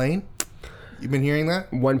 one plane. You've been hearing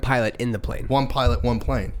that? One pilot in the plane. One pilot, one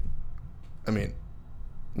plane. I mean,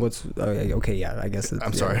 What's okay? Yeah, I guess.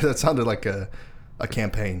 I'm sorry, that sounded like a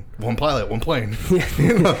campaign. One pilot, one plane.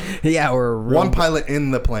 Yeah, or One pilot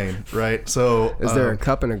in the plane, right? So is there a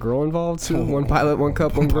cup and a girl involved too? One pilot, one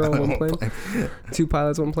cup, one girl, one plane. Two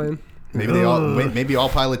pilots, one plane. Maybe maybe all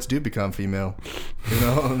pilots do become female, you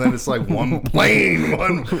know, and then it's like one plane,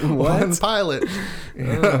 one pilot.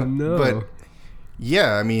 Oh, no. But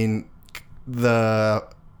yeah, I mean, the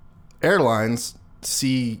airlines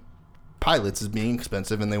see pilots as being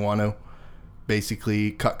expensive, and they want to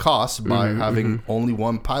basically cut costs by having only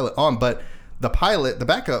one pilot on. But the pilot, the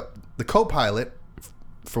backup, the co-pilot,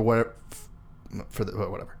 whatever,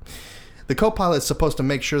 the co-pilot is supposed to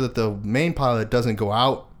make sure that the main pilot doesn't go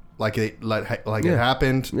out. Like it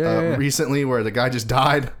happened recently, where the guy just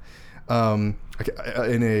died in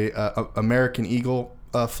a American Eagle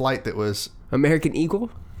flight that was American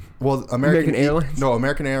Eagle. well American Airlines. No,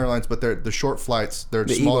 American Airlines, but they're the short flights. They're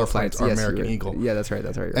The smaller Eagle flights. Are yes, American you're right. Eagle. Yeah, that's right.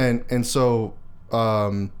 That's right. And so,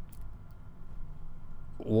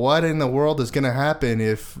 what in the world is going to happen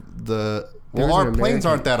if our planes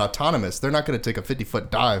aren't that autonomous? They're not going to take a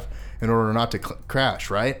 50-foot dive in order not to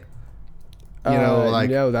crash, right? You know,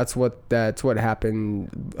 like no, that's what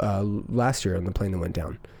happened last year on the plane that went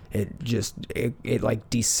down. It like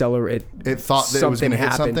decelerated. it thought that it was going to hit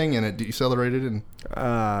happened. something and it decelerated, and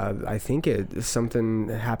I think something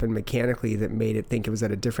happened mechanically that made it think it was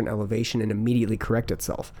at a different elevation and immediately correct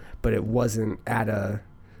itself, but it wasn't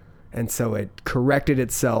and so it corrected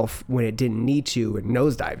itself when it didn't need to and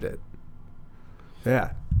nosedived it.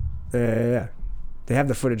 Yeah. They have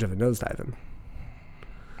the footage of it nosediving.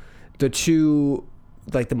 The two,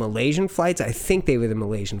 like the Malaysian flights, I think they were the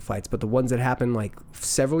Malaysian flights, but the ones that happened like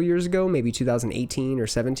several years ago, maybe 2018 or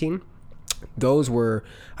 17, those were,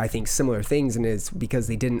 I think, similar things, and it's because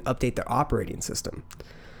they didn't update their operating system.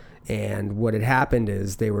 And what had happened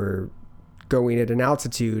is they were going at an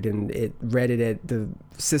altitude, and it read it at the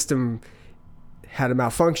system had a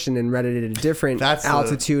malfunction and read it at a different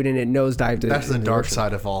altitude, and it nosedived it. That's the dark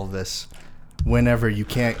side of all of this. Whenever you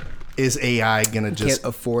can't, is AI gonna just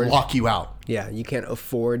lock you out? Yeah, you can't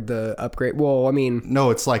afford the upgrade. Well, I mean, no,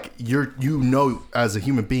 it's like as a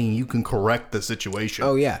human being, you can correct the situation.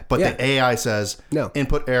 Oh yeah, but the AI says no.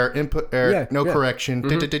 Input error, correction.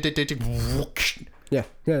 Yeah.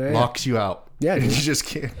 Locks you out. Yeah, and you just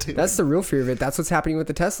can't do. That's the real fear of it. That's what's happening with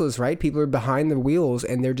the Teslas, right? People are behind the wheels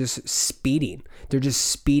and they're just speeding. They're just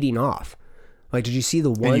speeding off. Like, did you see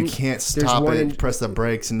the one? And you can't stop it. Press the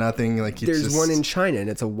brakes. Nothing. Like there's one in China, and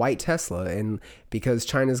it's a white Tesla, and because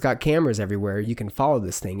China's got cameras everywhere, you can follow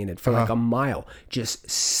this thing, and it for like a mile, just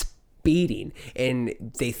speeding. And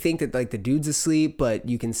they think that like the dude's asleep, but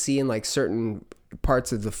you can see in like certain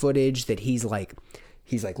parts of the footage that he's like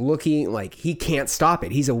looking, like he can't stop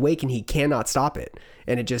it. He's awake and he cannot stop it.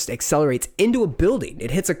 And it just accelerates into a building. It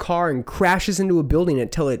hits a car and crashes into a building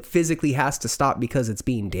until it physically has to stop because it's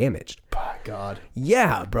being damaged. By God.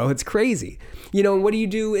 Yeah, bro, it's crazy. You know, and what do you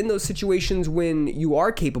do in those situations when you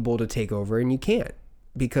are capable to take over and you can't?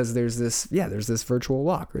 Because there's this virtual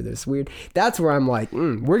lock or this weird. That's where I'm like,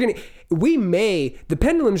 the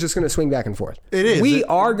pendulum's just going to swing back and forth. It is. We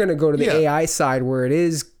are going to go to the AI side where it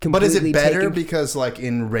is completely. But is it better because, like,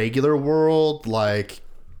 in regular world, like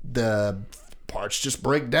the parts just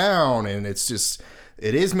break down and it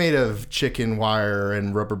is made of chicken wire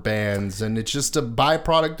and rubber bands, and it's just a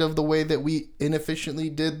byproduct of the way that we inefficiently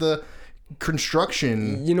did the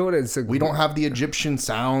construction. You know what? We don't have the Egyptian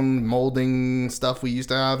sound molding stuff we used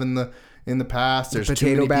to have in the past. There's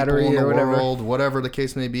too many people in the world, whatever the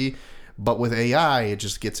case may be. But with AI, it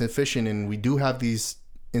just gets efficient, and we do have these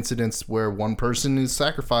incidents where one person is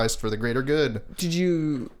sacrificed for the greater good.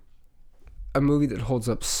 A movie that holds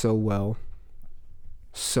up so well,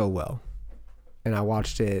 and I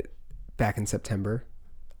watched it back in September,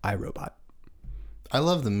 iRobot. I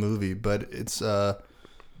love the movie, but it's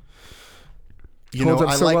you Holds know,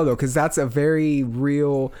 up I so like well though, because that's a very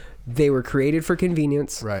real. They were created for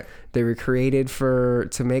convenience. right. They were created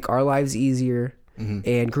to make our lives easier. Mm-hmm.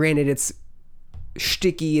 And granted, it's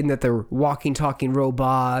shticky in that they're walking, talking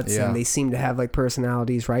robots, Yeah. and they seem to have like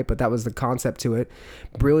personalities, right? But that was the concept to it.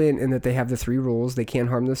 Brilliant in that they have the 3 rules: they can't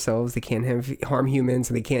harm themselves, they can't harm humans,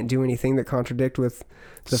 and they can't do anything that contradict with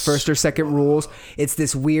the first or second rules. It's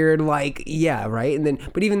this weird, like, yeah, right. And then,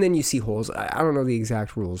 but even then, you see holes. I don't know the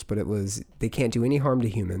exact rules, but it was they can't do any harm to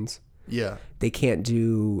humans. Yeah. They can't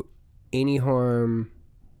do any harm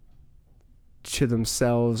to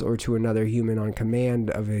themselves or to another human on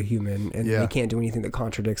command of a human, and Yeah. they can't do anything that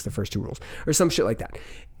contradicts the first 2 rules or some shit like that.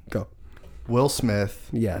 Go. Will Smith,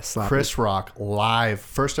 Yeah, slap Chris Rock live,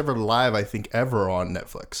 first ever live, I think, ever on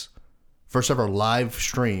Netflix. First ever live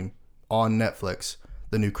stream on Netflix,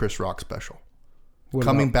 the new Chris Rock special. it. What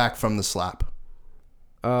Coming about- back from the slap.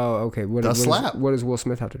 Oh, okay. slap. What does Will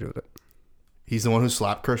Smith have to do with it? He's the one who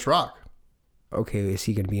slapped Chris Rock. Okay, is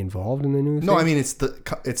he going to be involved in the new? No, thing? I mean he's their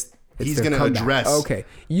going to comeback. address. Okay,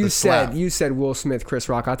 you the said slap. you said Will Smith, Chris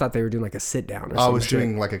Rock. I thought they were doing like a sit down. Or I some was shit.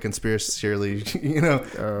 doing like a conspiracy, you know.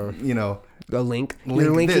 a link. Link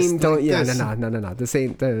You're linking. this, Don't. link Yeah, this. no. This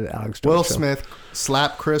ain't the Alex Jones Will show. Smith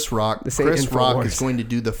slapped Chris Rock. This ain't Chris Rock Infowars. is going to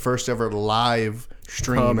do the first ever live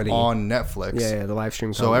stream Comedy. on Netflix. Yeah, the live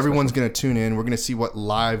stream. So comedy everyone's going to tune in. We're going to see what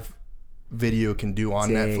live video can do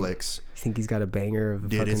on Dang. Netflix. I think he's got a banger of a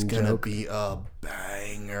Dude, fucking it's going to joke. be a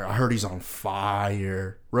banger. I heard he's on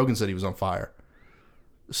fire. Rogan said he was on fire.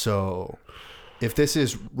 So if this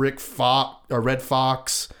is Red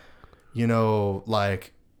Fox, you know,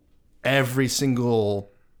 like every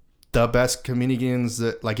single the best comedians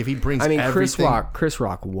that, like, if he brings everything. Chris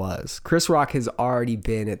Rock has already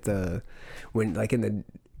been at the in the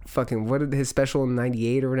fucking, what did his special in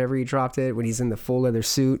 98 or whenever he dropped it, when he's in the full leather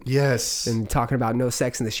suit Yes. and talking about no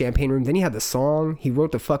sex in the champagne room. Then he had the song. He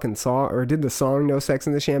wrote the fucking song, or did the song No Sex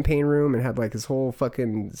in the Champagne Room, and had like his whole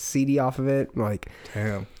fucking CD off of it. Like,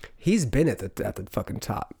 Damn. he's been at the fucking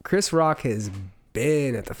top. Chris Rock has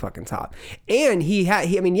been at the fucking top, and he's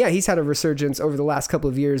had a resurgence over the last couple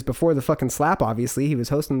of years. Before the fucking slap, obviously he was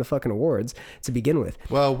hosting the fucking awards to begin with.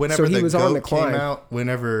 Well, whenever he the was goat on the came climb. out,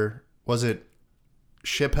 whenever was it?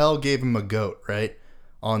 Chappelle gave him a goat, right,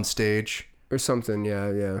 on stage, Or something,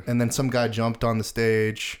 yeah. and then some guy jumped on the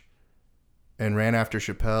stage and ran after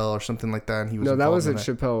Chappelle or something like that. And he was No, that was involved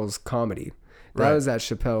at in Chappelle's comedy. That Right. was at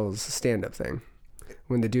Chappelle's stand-up thing,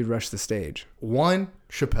 when the dude rushed the stage. 1,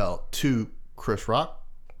 Chappelle. 2, Chris Rock.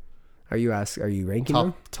 Are you ranking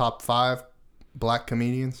them? Top 5 black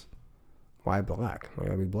comedians. Why black? Why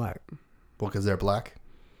gotta be black? Well, because they're black.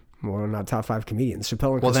 Well, not top 5 comedians.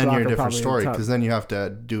 Chappelle and Well, Chris then Rock you're a are different probably story, the top- because then you have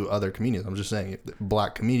to do other comedians. I'm just saying,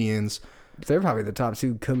 black comedians. they're probably the top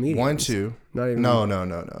 2 comedians. 1, 2. Not even.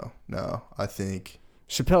 No. I think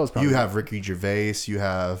Chappelle's probably. you have Ricky Gervais. You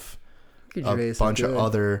have Ricky Gervais a is bunch of good.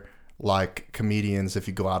 other like comedians if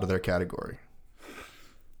you go out of their category.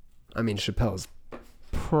 I mean, Chappelle's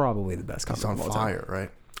probably the best He's comic on of all time. fire,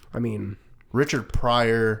 right? I mean, Richard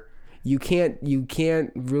Pryor. you can't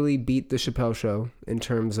really beat the Chappelle Show in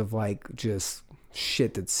terms of like just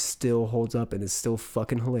shit that still holds up and is still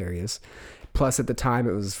fucking hilarious. Plus, at the time,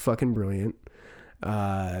 it was fucking brilliant.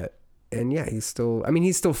 And yeah, he's still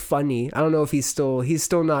funny. I don't know if he's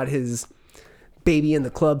still not his baby in the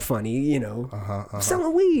club funny, you know.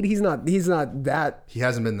 Selling weed. He's not that. He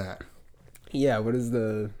hasn't been that. Yeah, what is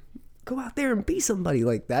the go out there and be somebody,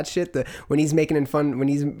 like that shit? When he's making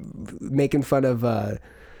fun of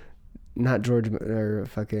not George or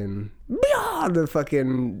fucking the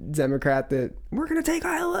fucking Democrat that we're gonna take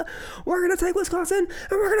Iowa, we're gonna take Wisconsin,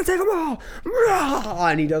 and we're gonna take them all,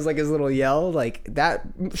 and he does like his little yell like that.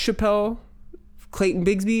 Chappelle, Clayton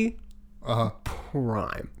Bigsby,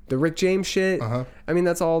 prime. The Rick James shit. I mean,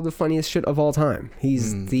 that's all the funniest shit of all time.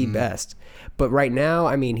 He's the best. But right now,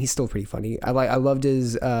 I mean, he's still pretty funny. I loved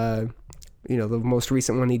his, the most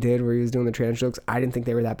recent one he did where he was doing the trans jokes. I didn't think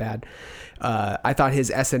they were that bad. I thought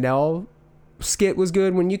his SNL skit was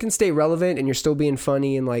good. When you can stay relevant and you're still being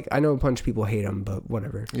funny, and like, I know a bunch of people hate him, but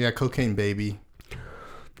whatever. Yeah, Cocaine Baby.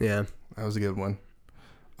 Yeah. That was a good one.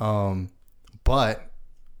 But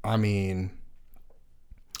I mean,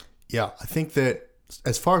 yeah, I think that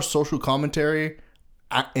as far as social commentary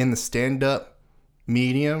in the stand-up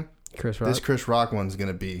medium, Chris Rock. this Chris Rock one's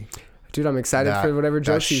gonna be. Dude, I'm excited for whatever that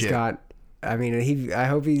jokes he's shit. got. I mean, I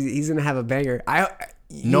hope he's gonna have a banger.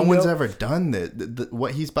 No one's ever done that.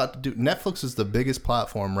 What he's about to do. Netflix is the biggest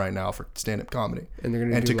platform right now for stand-up comedy, And they're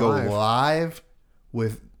gonna do to go live. live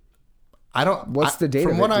with. I don't. What's the date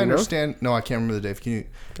From of it, what do I you know? understand, no, I can't remember the date. Can you,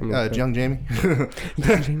 gonna look it Young Jamie?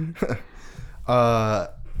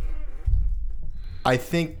 I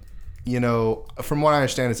think, from what I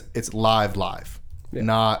understand, it's live, Yeah.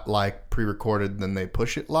 not like pre-recorded. Then they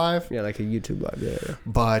push it live. Yeah, like a YouTube live. Yeah.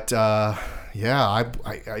 But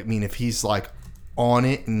I mean, if he's like on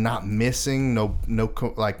it and not missing,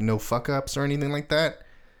 no fuck ups or anything like that,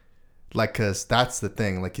 like, cause that's the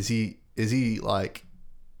thing. Like, is he like,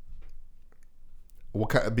 what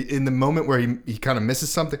kind, in the moment where he kind of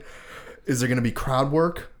misses something? Is there gonna be crowd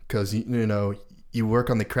work? Cause you work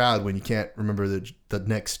on the crowd when you can't remember the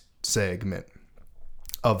next segment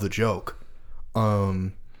of the joke.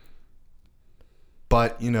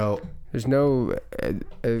 But There's no,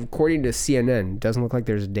 according to CNN, doesn't look like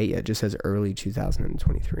there's a date yet. It just says early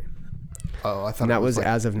 2023. oh, I thought And that it was like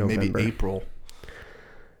as of November. maybe April.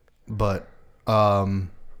 But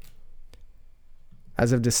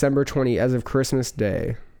As of December 20, as of Christmas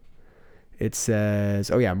Day, it says,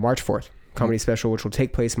 March 4th. Comedy special, which will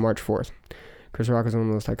take place March 4th. Chris Rock is one of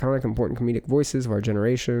the most iconic, important comedic voices of our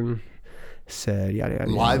generation. Said yada yada.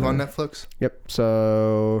 live yada. on Netflix. Yep.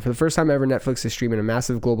 So for the first time ever, Netflix is streaming a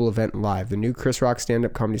massive global event live. The new Chris Rock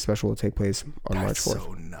stand-up comedy special will take place on March 4th.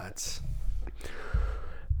 So nuts.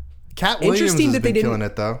 Cat Williams Interesting has that they been killing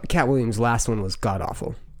didn't- it though. Cat Williams' last one was god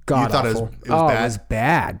awful. God thought it awful. was bad? It was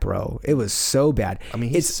bad, bro. It was so bad. I mean,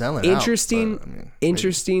 he's it's selling interesting. out, but, I mean,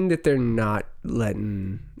 interesting that they're not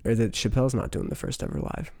letting, or that Chappelle's not doing the first ever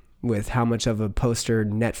live, with how much of a poster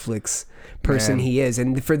Netflix person Man. he is,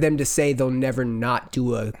 and for them to say they'll never not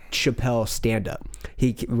do a Chappelle stand up.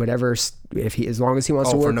 As long as he wants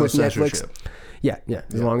to for work no with Netflix. censorship. Yeah.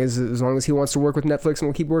 As long as he wants to work with Netflix and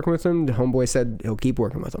will keep working with them, the homeboy said he'll keep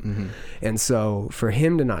working with them. Mm-hmm. And so for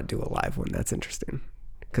him to not do a live one, that's interesting.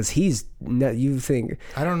 Because you think,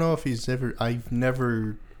 I don't know if I've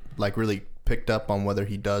never like really picked up on whether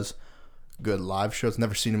he does good live shows.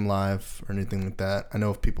 Never seen him live or anything like that. I know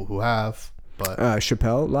of people who have, but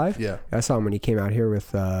Chappelle live? yeah. I saw him when he came out here with,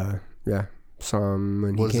 saw him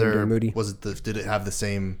when he came to Moody. Did it have the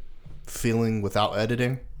same feeling without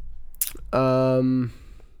editing? What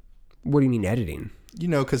do you mean editing?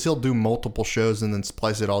 Because he'll do multiple shows and then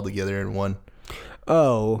splice it all together in one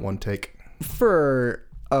take. For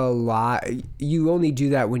a lot, you only do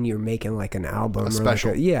that when you're making like an album, or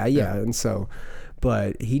special. Like yeah. And so,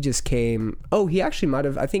 but he just came. Oh, he actually might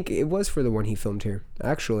have. I think it was for the one he filmed here.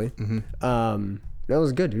 Actually, that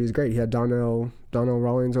was good. He was great. He had Donnell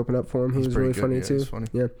Rawlings open up for him. He was really pretty funny good. too. He's funny.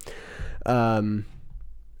 Yeah.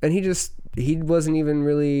 And he wasn't even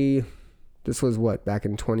really. This was what, back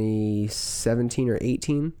in 2017 or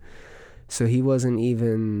 18, so he wasn't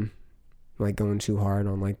even like going too hard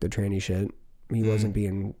on like the tranny shit. He wasn't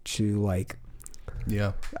being too like,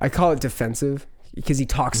 Yeah. I call it defensive because he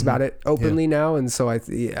talks about it openly now, and so it's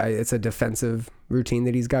a defensive routine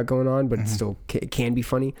that he's got going on, but it still can be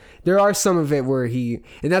funny. There are some of it where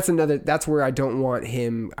that's where I don't want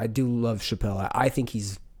him. I do love Chappelle. I think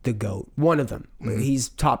he's the GOAT, one of them. He's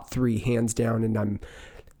top 3 hands down, and I'm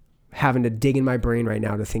having to dig in my brain right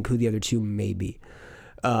now to think who the other 2 may be.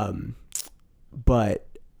 But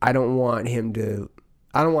I don't want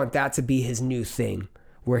that to be his new thing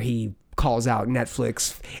where he calls out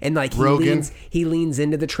Netflix and like he leans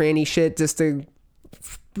into the tranny shit just to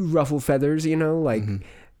ruffle feathers, like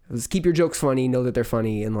just keep your jokes funny, know that they're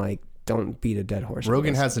funny, and like don't beat a dead horse.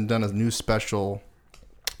 Rogan hasn't done a new special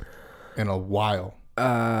in a while.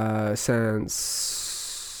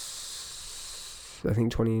 Since I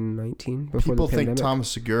think 2019, before People the pandemic. think Thomas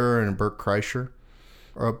Segura and Bert Kreischer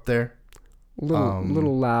are up there.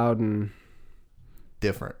 Little loud and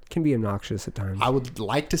Different. can be obnoxious at times. I would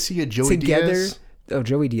like to see a Joey Together, Diaz.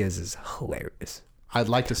 Joey Diaz is hilarious. I'd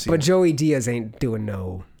like to see But him. Joey Diaz ain't doing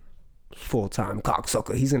no full-time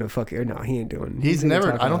cocksucker. He's gonna he ain't doing. He's gonna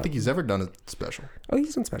never. talk I don't about- think he's ever done a special Oh,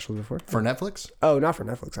 he's done specials before. for Netflix. Oh, not for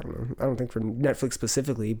Netflix. I don't know. I don't think for Netflix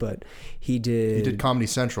specifically, but he did. He did Comedy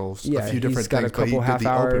Central, Yeah, a few he's different got a things, but he couple did half the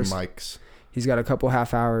hours. open mics. He's got a couple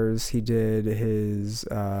half hours. He did his.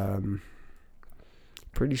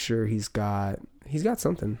 Pretty sure he's got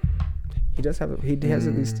something. He does have. He has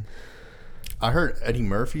at least. I heard Eddie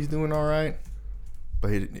Murphy's doing all right,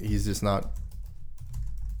 but he's just not.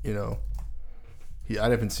 I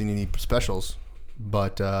haven't seen any specials,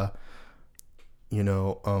 but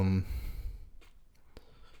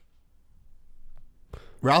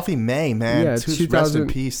Ralphie May, man, Yeah, rest in 2000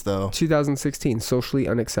 peace though. 2016, Socially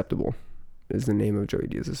Unacceptable is the name of Joey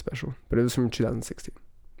Diaz's special, but it was from 2016.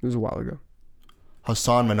 It was a while ago.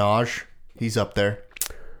 Hassan Minaj, he's up there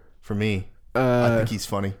for me. I think he's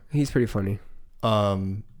funny. He's pretty funny.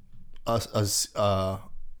 Aziz Ansari.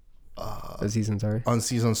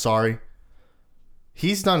 Ansari.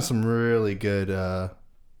 He's done some really good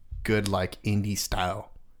like indie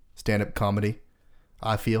style stand-up comedy.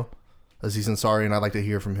 I feel. Aziz Ansari, and I'd like to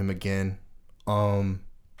hear from him again. I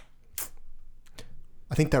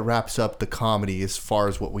think that wraps up the comedy as far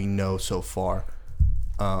as what we know so far.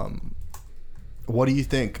 What do you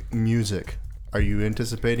think music? Are you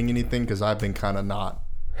anticipating anything? Because I've been kind of not.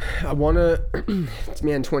 I want to,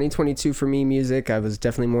 man, 2022 for me, music, I was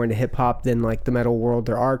definitely more into hip hop than like the metal world.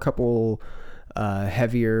 There are a couple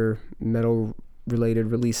heavier metal related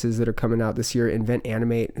releases that are coming out this year. Invent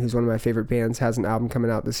Animate, who's one of my favorite bands, has an album coming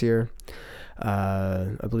out this year.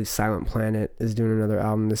 I believe Silent Planet is doing another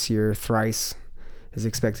album this year. Thrice is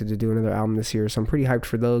expected to do another album this year, so I'm pretty hyped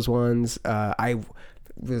for those ones. I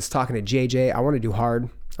was talking to JJ. I want to do Hard.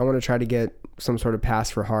 I want to try to get some sort of pass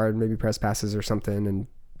for Hard, maybe press passes or something, and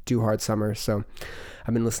do Hard Summer. So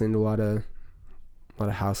I've been listening to a lot of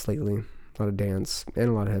house lately, a lot of dance, and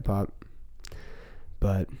a lot of hip hop.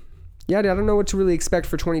 But yeah, I don't know what to really expect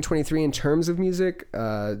for 2023 in terms of music.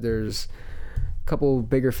 There's a couple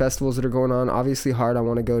bigger festivals that are going on. Obviously, Hard, I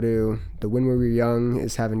want to go to. The When We Were Young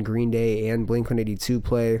is having Green Day and Blink-182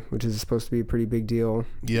 play, which is supposed to be a pretty big deal.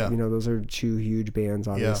 Yeah. You know, those are two huge bands,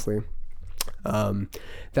 obviously. Yeah.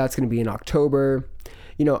 That's going to be in October.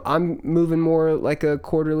 You know, I'm moving more like a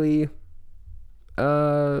quarterly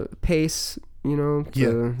pace, you know.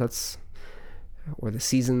 Yeah. That's or the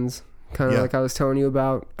seasons, kind of like I was telling you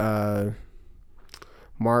about.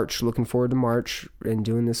 March, looking forward to March and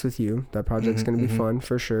doing this with you. That project's going to be fun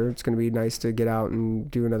for sure. It's going to be nice to get out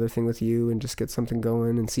and do another thing with you and just get something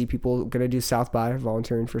going and see people. Going to do South by,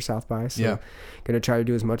 volunteering for South by. So going to try to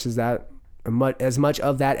do as much of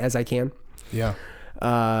that as I can. Yeah.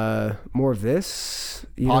 More of this,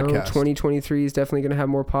 you Podcast. know, 2023 is definitely going to have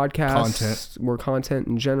more podcasts, more content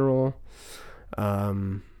in general.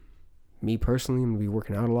 Me personally, I'm going to be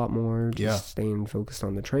working out a lot more, just staying focused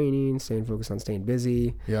on the training, staying focused on staying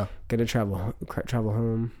busy. Yeah. Going to travel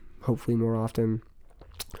home, hopefully more often.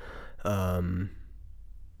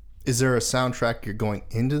 Is there a soundtrack you're going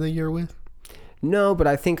into the year with? No, but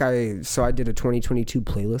I think I did a 2022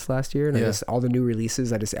 playlist last year, and all the new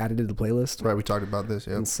releases I just added to the playlist. Right, we talked about this,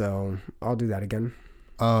 yeah. And so I'll do that again.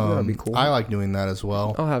 That'd be cool. I like doing that as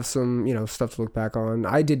well. I'll have some, you know, stuff to look back on.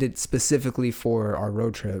 I did it specifically for our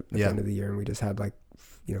road trip at the end of the year, and we just had like,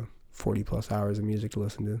 you know, 40 plus hours of music to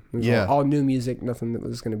listen to. It was all new music, nothing that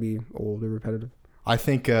was going to be old or repetitive. I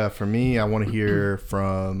think for me, I want to hear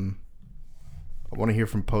from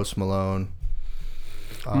Post Malone.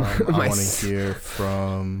 I want to hear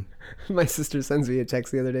from. My sister sends me a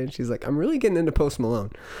text the other day, and she's like, "I'm really getting into Post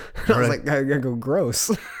Malone." I was like, "I go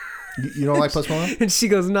gross." You don't like Post Malone? And she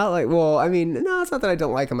goes, "Not like." Well, I mean, no, it's not that I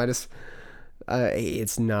don't like him. I just,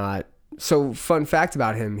 it's not. So, fun fact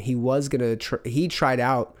about him: he was gonna. He tried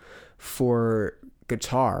out for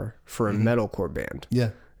guitar for a metalcore band.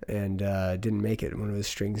 Yeah. And didn't make it. One of his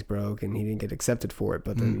strings broke, and he didn't get accepted for it.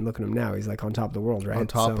 But then look at him now; he's like on top of the world, right? On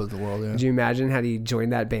top of the world. Yeah. Could you imagine had he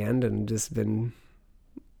joined that band and just been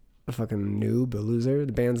a fucking noob, a loser?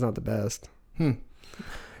 The band's not the best. You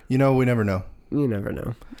know, we never know. You never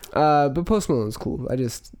know. But Post Malone's cool. I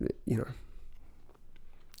just, you know,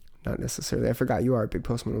 not necessarily. I forgot you are a big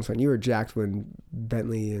Post Malone fan. You were jacked when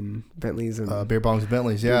Bentleys and Beer Bongs and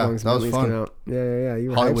Bentleys. Yeah, that was fun. Yeah.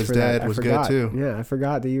 You were Hollywood's hyped for Dead that. was good too. Yeah, I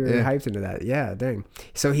forgot that you were hyped into that. Yeah, dang.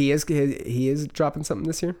 So he is dropping something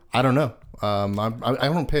this year? I don't know. I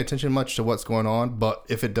don't pay attention much to what's going on, but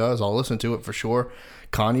if it does, I'll listen to it for sure.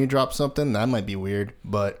 Kanye dropped something that might be weird,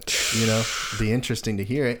 but you know, be interesting to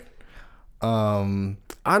hear it.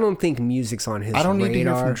 I don't think music's on his radar. I don't need to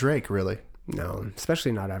hear from Drake, really. No,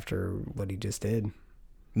 especially not after what he just did.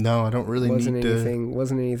 No, I don't really Wasn't need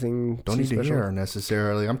anything don't need special. to hear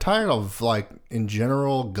necessarily. I'm tired of, like, in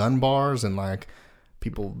general, gun bars and, like,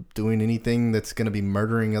 people doing anything that's going to be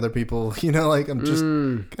murdering other people. You know, like, I'm just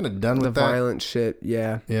kind of done with the that. violent shit,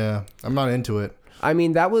 yeah. Yeah, I'm not into it. I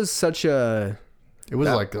mean, that was such a... It was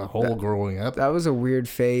like a whole growing up. That was a weird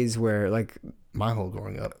phase where, like... My whole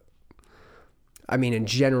growing up. I mean, in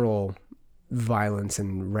general, violence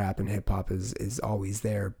and rap and hip hop is always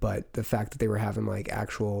there, but the fact that they were having like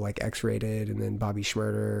actual like X-Rated and then Bobby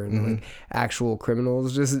Shmurda and like actual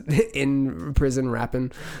criminals just in prison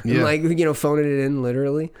rapping and like, you know, phoning it in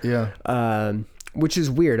literally. Yeah. Which is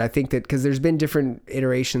weird. I think that because there's been different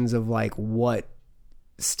iterations of like what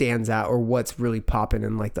stands out or what's really popping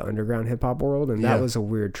in like the underground hip hop world, and that was a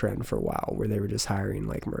weird trend for a while where they were just hiring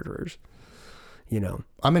like murderers. You know,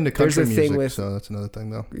 I'm into country music, thing with, so that's another thing,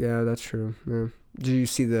 though. Yeah, that's true. Yeah. Did you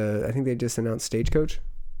see I think they just announced Stagecoach.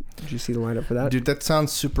 Did you see the lineup for that? Dude, that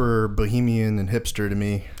sounds super bohemian and hipster to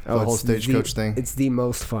me. The whole Stagecoach thing. It's the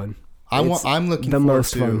most fun. I'm looking forward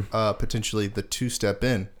to potentially the Two Step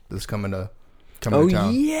In that's coming to coming to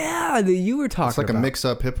town. yeah, that you were talking It's like about. a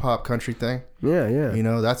mix-up hip-hop country thing. Yeah, yeah. You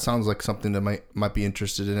know, that sounds like something that might be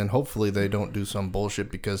interested in. And hopefully they don't do some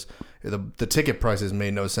bullshit, because the ticket prices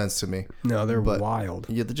made no sense to me. No, they're But- wild.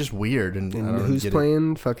 Yeah, they're just weird. And I And don't who's get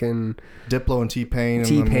playing? Fucking it. Diplo and T-Pain, and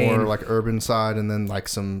the T-Pain. more like urban side, and then like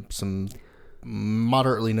some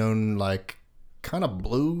moderately known, like kind of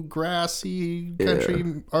bluegrassy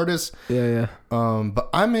country artists. yeah. But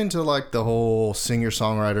I'm into like the whole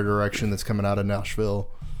singer-songwriter direction that's coming out of Nashville,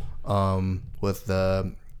 with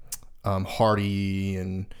the Hardy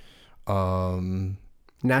and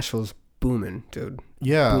Nashville's booming, dude.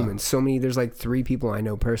 yeah. Booming. So many. There's like 3 people I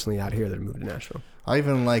know personally out here that moved to Nashville. I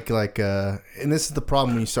even like and this is the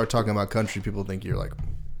problem when you start talking about country, people think you're like,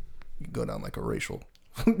 you go down like a racial,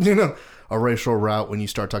 a racial route when you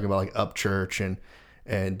start talking about like Upchurch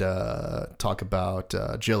and talk about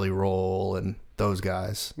Jelly Roll and those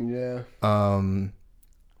guys. Yeah.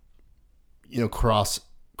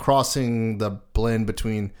 Crossing the blend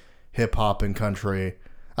between hip hop and country.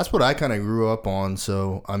 That's what I kind of grew up on.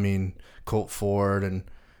 So I mean, Colt Ford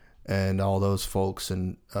and all those folks,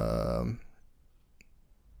 and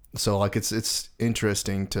so like it's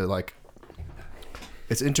interesting to like.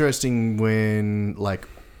 It's interesting when like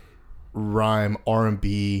rhyme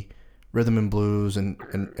R&B, rhythm and blues, and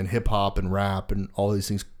hip hop and rap and all these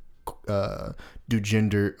things do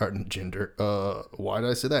gender. Why did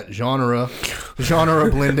I say that? Genre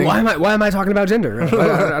blending. Why am I talking about gender?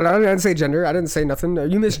 I didn't say gender. I didn't say nothing. Are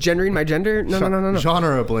you misgendering my gender? No.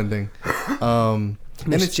 Genre blending. And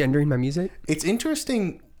it's Misgendering my music? it's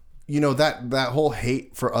interesting. That whole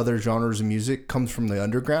hate for other genres of music comes from the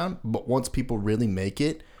underground, but once people really make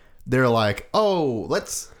it, they're like, oh,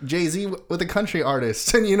 let's Jay-Z with a country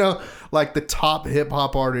artist. And like the top hip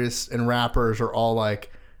hop artists and rappers are all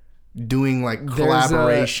like doing like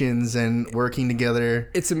collaborations and working together.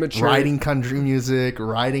 It's a mature writing country music,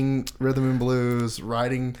 writing rhythm and blues,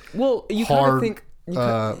 writing Well, you kind of hard think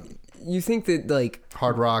you think that like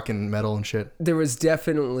hard rock and metal and shit. there was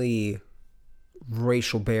definitely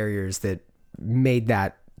racial barriers that made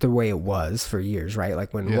that the way it was for years, right?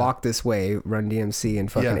 Like when Walk This Way, Run DMC,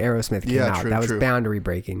 and fucking Aerosmith came out, that was boundary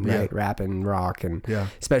breaking, right? Rap and rock, and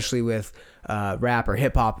especially with rap or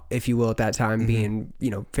hip hop, if you will, at that time being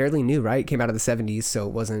fairly new, right? It came out of the 70s, so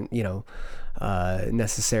it wasn't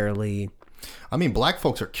necessarily. I mean, black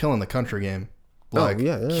folks are killing the country game. Like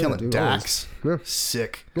killing dude, Dax,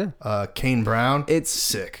 sick. Kane Brown, It's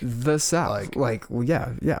sick. The South,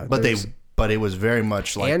 yeah. But it was very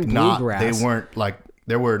much like And not. bluegrass. They weren't like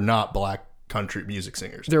there were not black country music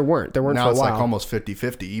singers. there weren't Now for a it's while. like almost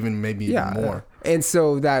 50-50, even maybe even more. And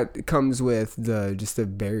so that comes with the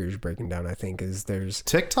barriers breaking down. I think is there's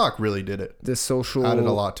TikTok really did it. the social Added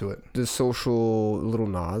a lot to it. The social little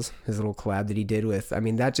Nas, his little collab that he did with. I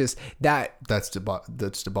mean, that's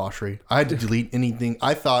debauchery. I had to delete anything.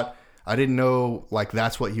 I thought I didn't know like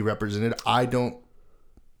that's what he represented. I don't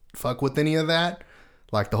fuck with any of that.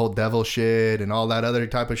 Like the whole devil shit and all that other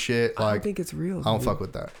type of shit. Like, I don't think it's real. I don't dude. fuck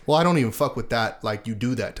with that. Well, I don't even fuck with that. Like you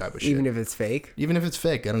do that type of shit. Even if it's fake. Even if it's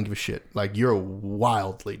fake, I don't give a shit. Like you're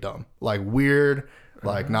wildly dumb. Like weird.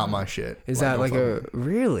 Like not my shit. Is like, that don't like fuck a with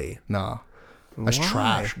me. really? Nah. That's Why?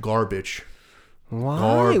 trash. Garbage. Why?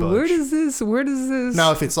 Garbage. Where does this?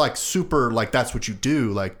 Now if it's like super like that's what you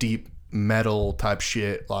do, like deep metal type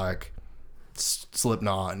shit, like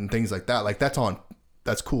Slipknot and things like that, like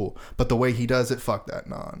that's cool. But the way he does it, fuck that.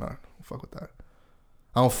 Nah. Fuck with that.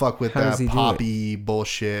 I don't fuck with How does that he do poppy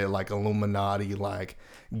bullshit, like Illuminati, like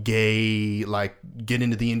gay, like get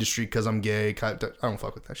into the industry because I'm gay. I don't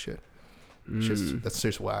fuck with that shit. That's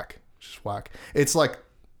just whack. Just whack. It's like,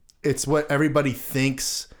 it's what everybody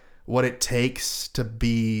thinks what it takes to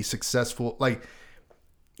be successful. Like,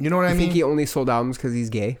 you know what I I mean? think he only sold albums because he's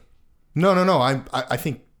gay. No. I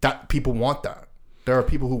think that people want that. There are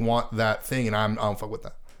people who want that thing, and I don't fuck with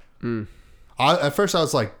that. At first, I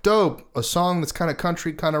was like, dope, a song that's kind of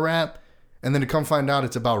country, kind of rap, and then to come find out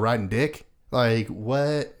it's about riding dick. Like,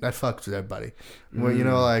 what? That fucks with everybody. Well,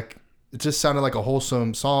 like, it just sounded like a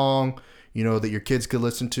wholesome song, that your kids could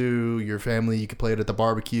listen to, your family, you could play it at the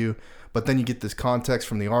barbecue. But then you get this context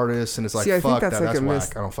from the artist, and it's like, See, I think fuck that's that, like that's a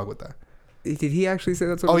whack. I don't fuck with that. Did he actually say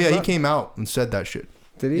that's what? Oh, it was yeah, he about? came out and said that shit.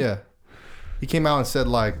 Did he? Yeah. He came out and said,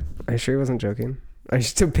 like, Are you sure he wasn't joking? I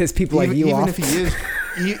used to piss people like you even off. if he is,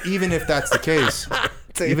 even if that's the case,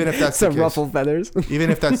 even if that's the some case, ruffle feathers. even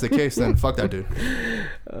if that's the case, then fuck that dude.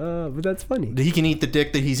 But that's funny. He can eat the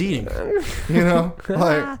dick that he's eating. Like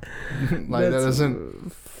that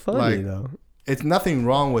doesn't. Funny like, though. It's nothing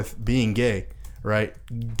wrong with being gay, right?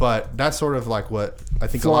 But that's sort of like what I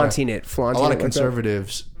think Flaunting a it lot of like that.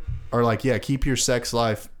 conservatives are like. Yeah, keep your sex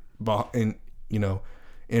life you know,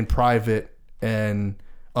 in private, and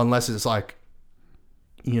unless it's like,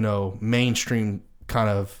 you know, mainstream kind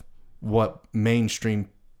of what mainstream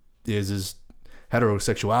is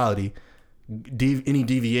heterosexuality. Any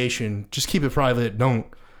deviation, just keep it private. Don't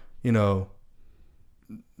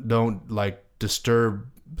like disturb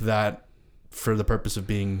that for the purpose of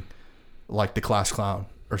being like the class clown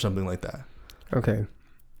or something like that. Okay.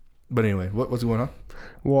 But anyway, what's going on?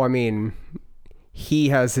 Well, I mean, he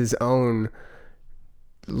has his own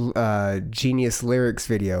Genius Lyrics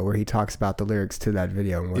video where he talks about the lyrics to that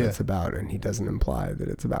video and what it's about, and he doesn't imply that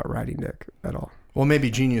it's about riding dick at all. Well,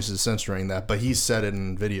 maybe Genius is censoring that, but he said it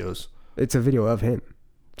in videos. It's a video of him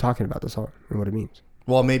talking about the song and what it means.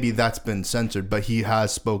 Well, maybe that's been censored, but he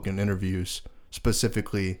has spoken in interviews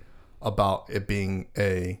specifically about it being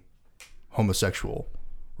a homosexual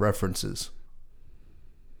references.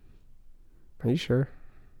 Are you sure?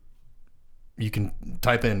 You can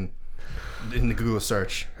type in the Google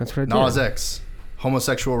search. That's what I did. Nas X,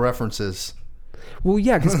 homosexual references. Well,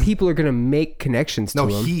 yeah, because people are going to make connections to him.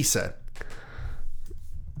 No, he said.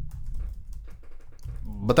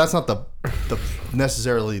 But that's not the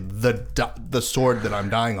necessarily the sword that I'm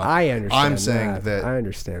dying on. I understand. I'm saying that I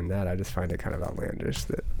understand that. I just find it kind of outlandish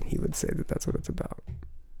that he would say that that's what it's about.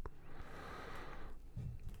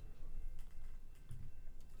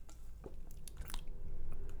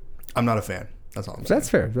 I'm not a fan. That's all I'm saying. That's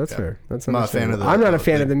fair. That's fair. That's I'm not a fan of the. I'm not a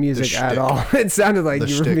fan of the music at all. It sounded like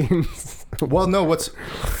you were shtick. being. Well, no. What's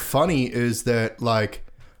funny is that like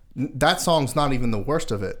that song's not even the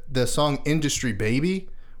worst of it. The song "Industry Baby"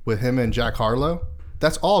 with him and Jack Harlow.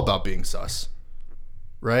 That's all about being sus,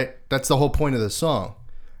 right? That's the whole point of the song.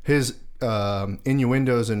 His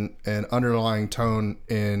innuendos and underlying tone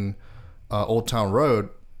in Old Town Road.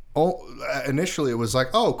 Initially, it was like,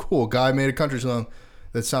 oh, cool, guy made a country song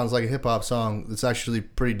that sounds like a hip hop song that's actually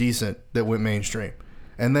pretty decent that went mainstream,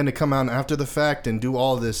 and then to come out after the fact and do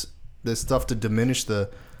all this stuff to diminish the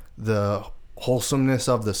wholesomeness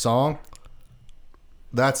of the song.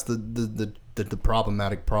 That's the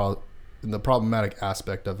problematic the problematic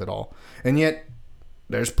aspect of it all. And yet,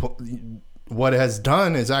 there's what it has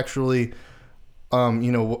done is actually,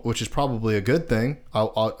 which is probably a good thing.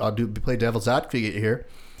 I'll play devil's advocate here.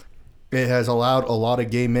 It has allowed a lot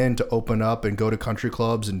of gay men to open up and go to country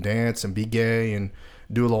clubs and dance and be gay and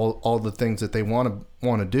do all the things that they want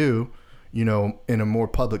to do, in a more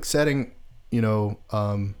public setting.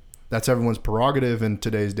 That's everyone's prerogative in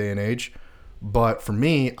today's day and age. But for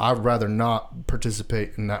me, I'd rather not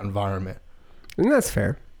participate in that environment. And that's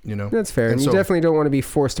fair. That's fair. And so, you definitely don't want to be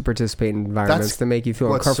forced to participate in environments that make you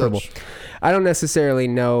feel uncomfortable. I don't necessarily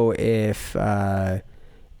know if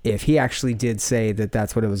he actually did say that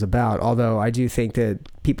that's what it was about. Although I do think that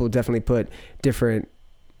people definitely put different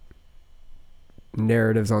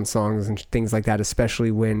narratives on songs and things like that,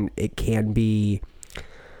 especially when it can be.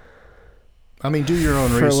 I mean, do your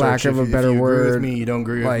own research. For lack of a better if you word, agree with me, you don't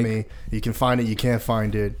agree with me. You can find it. You can't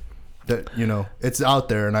find it. That it's out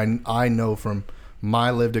there, and I know from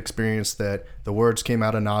my lived experience that the words came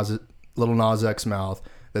out of Lil Nas X's mouth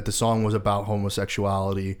that the song was about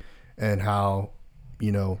homosexuality and how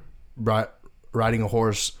riding a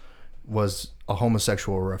horse was a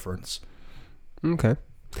homosexual reference. Okay.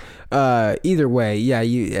 Either way, yeah,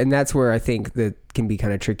 and that's where I think that can be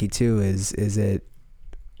kind of tricky too. Is it?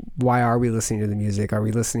 Why are we listening to the music? Are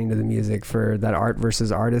we listening to the music for that art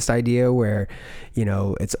versus artist idea where,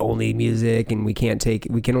 it's only music and we can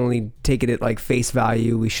only take it at like face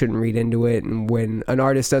value. We shouldn't read into it. And when an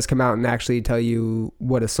artist does come out and actually tell you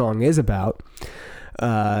what a song is about,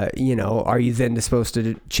 are you then supposed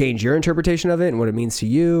to change your interpretation of it and what it means to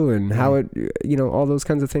you and how it, all those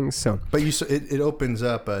kinds of things. So, but it opens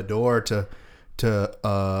up a door to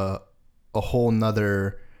a whole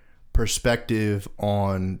nother perspective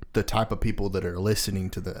on the type of people that are listening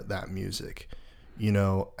to that music,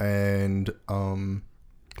 and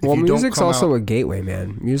well, music's also a gateway,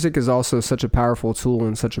 man. Music is also such a powerful tool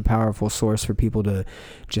and such a powerful source for people to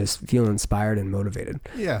just feel inspired and motivated.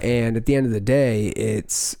 Yeah. And at the end of the day,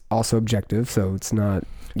 it's also objective, so it's not.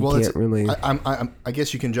 Can't really. I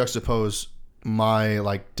guess you can juxtapose my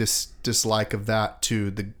like dislike of that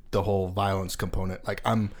to the whole violence component. Like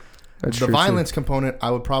That's the true violence too. component, I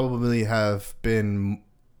would probably have been.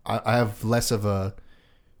 I have less of a,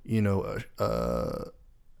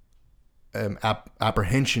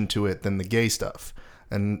 apprehension to it than the gay stuff,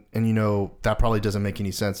 and that probably doesn't make any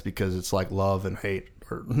sense because it's like love and hate,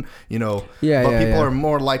 or Yeah, but yeah, people yeah. are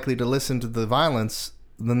more likely to listen to the violence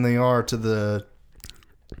than they are to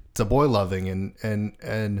boy loving and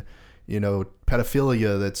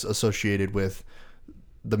pedophilia that's associated with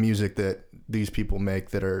the music that these people make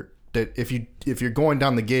that are that if you're going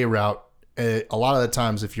down the gay route, a lot of the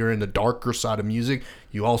times if you're in the darker side of music,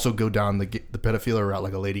 you also go down the pedophilia route,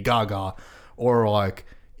 like a Lady Gaga, or like.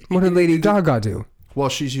 What did Lady Gaga do? Well,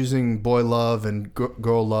 she's using boy love and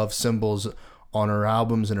girl love symbols on her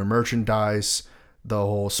albums and her merchandise. The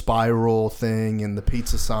whole spiral thing and the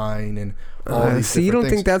pizza sign and all these. So you don't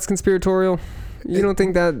things. think that's conspiratorial? You don't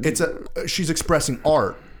think that she's expressing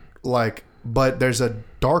art, like, but there's a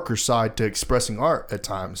darker side to expressing art at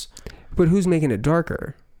times. But who's making it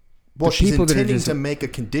darker? Well, The she's people that are intending just- to make a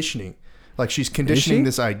conditioning, like she's conditioning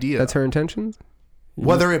this idea. That's her intention.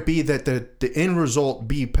 Whether it be that the end result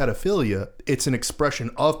be pedophilia, it's an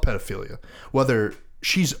expression of pedophilia. Whether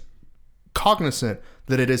she's cognizant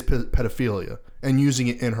that it is pedophilia and using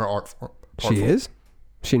it in her art form. She is.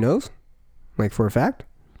 She knows, like for a fact.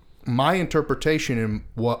 My interpretation and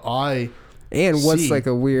what I And what's see- like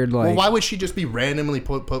a weird like? well, why would she just be randomly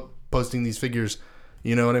posting these figures?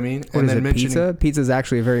 You know what I mean? What is it, pizza? Pizza's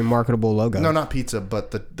actually a very marketable logo. No, not pizza,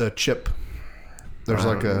 but the chip. There's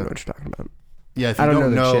I like don't know a what you're talking about. yeah. If you I don't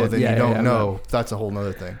don't know the know, chip. then Yeah, you don't yeah, know. That's a whole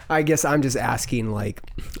nother thing. I guess I'm just asking. Like,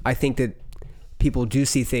 I think that people do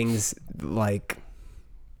see things like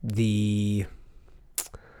the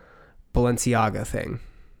Balenciaga thing,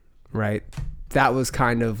 right? That was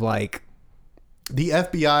kind of like The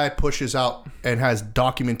FBI pushes out and has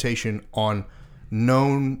documentation on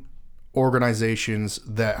known organizations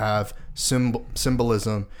that have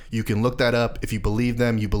symbolism. You can look that up. If you believe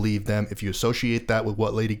them, you believe them. If you associate that with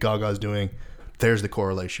what Lady Gaga is doing, there's the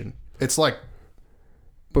correlation. It's like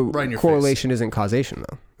but right in your correlation isn't causation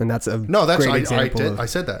though, and that's a no, that's great I example did of- I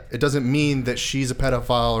said that. It doesn't mean that she's a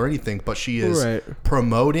pedophile or anything, but she is Right.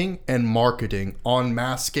 promoting and marketing on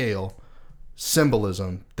mass scale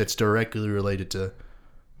symbolism that's directly related to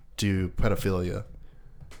pedophilia.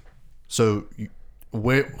 So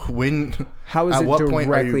when How is at it what point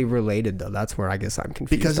are directly you, related though? That's where I guess I'm confused.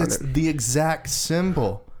 because on it's it. the exact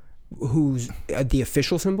symbol. Who's the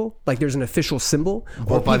official symbol? Like there's an official symbol,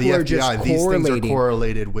 Well, or by the people are just FBI, these things are correlating.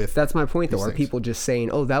 correlated with. That's my point, though. these Are things. people just saying,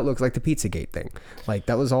 "Oh, that looks like the Pizzagate thing"? Like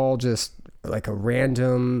that was all just like a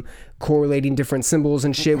random correlating different symbols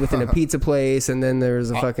and shit within a pizza place, and then there's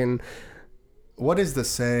a fucking. What is the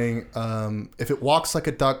saying? If it walks like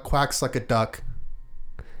a duck, quacks like a duck.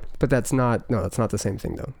 But that's not. No, that's not the same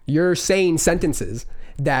thing, though. You're saying sentences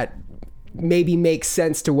that maybe make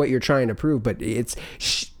sense to what you're trying to prove, but it's.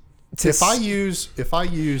 If I use,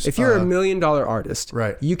 if you're a $1 million artist,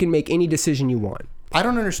 right. you can make any decision you want. I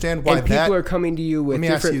don't understand why And people that. are coming to you with Let me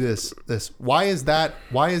different. ask you this: why is that?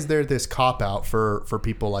 Why is there this cop out for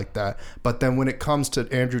people like that? But then when it comes to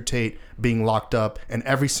Andrew Tate being locked up, and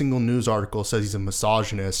every single news article says he's a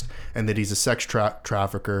misogynist and that he's a sex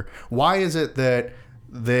trafficker, why is it that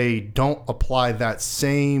they don't apply that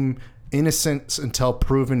same innocence until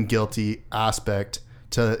proven guilty aspect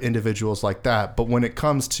to individuals like that? But when it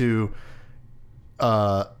comes to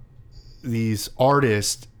these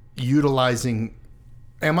artists utilizing,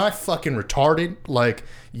 am I fucking retarded? Like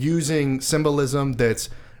using symbolism that's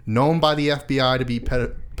known by the FBI to be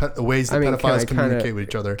ways that pedophiles communicate with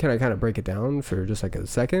each other. Can I kind of break it down for just like a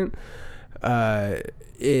second?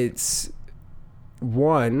 It's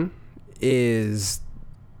one is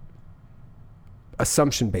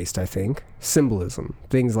assumption based, I think. Symbolism.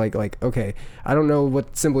 Things like, okay, I don't know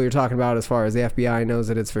what symbol you're talking about as far as the FBI knows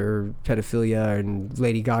that it's for pedophilia, and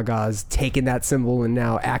Lady Gaga's taken that symbol and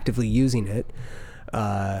now actively using it.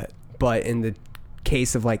 But in the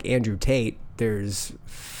case of like Andrew Tate, there's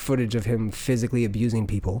footage of him physically abusing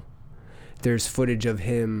people. There's footage of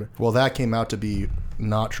him. Well, that came out to be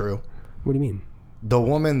not true. What do you mean? The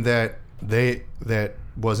woman that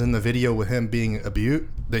was in the video with him being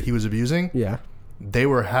that he was abusing, Yeah. they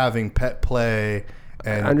were having pet play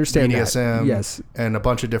and I understand that. BDSM, Yes. and a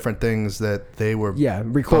bunch of different things that they were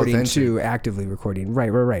recording both into. too, actively recording.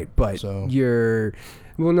 Right. But So- you're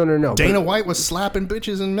no. Dana but, White was slapping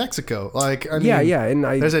bitches in Mexico. Like, I mean, yeah, and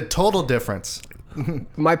there's a total difference.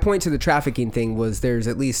 my point to the trafficking thing was there's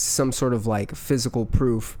at least some sort of like physical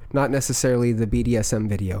proof, not necessarily the BDSM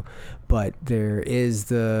video, but there is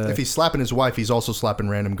the. If he's slapping his wife, he's also slapping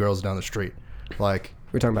random girls down the street. Like,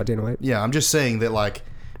 we're talking about Dana White. yeah, I'm just saying that, like,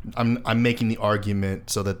 I'm making the argument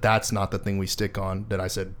so that that's not the thing we stick on. That I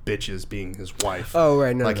said bitches being his wife. Oh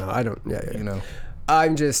right, no, Like, I don't. Yeah. You know,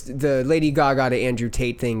 I'm just the Lady Gaga to Andrew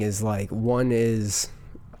Tate thing is like one is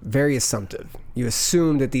very assumptive. You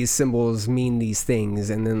assume that these symbols mean these things,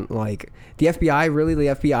 and then like the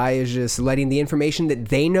FBI is just letting the information that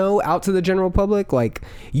they know out to the general public. Like,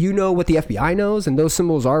 you know what the FBI knows, and those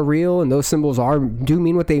symbols are real, and those symbols do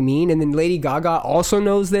mean what they mean. And then Lady Gaga also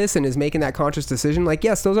knows this and is making that conscious decision. Like,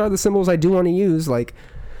 yes, those are the symbols I do want to use. Like,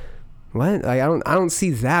 what? Like, I don't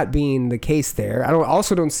see that being the case there. I don't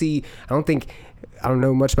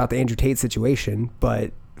know much about the Andrew Tate situation,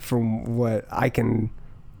 but from what I can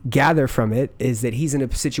gather from it is that he's in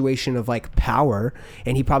a situation of like power,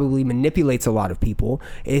 and he probably manipulates a lot of people.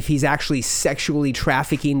 If he's actually sexually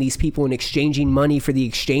trafficking these people and exchanging money for the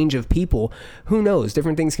exchange of people, who knows?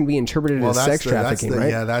 Different things can be interpreted as sex trafficking, right?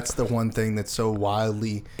 Yeah, that's the one thing that's so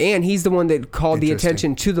wildly. And he's the one that called the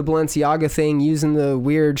attention to the Balenciaga thing, using the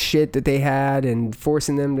weird shit that they had and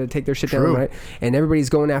forcing them to take their shit down, right? And everybody's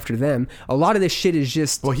going after them. A lot of this shit is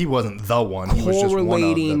just Well, he wasn't the one. He was just one of the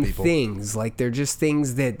correlating people. things. Like, they're just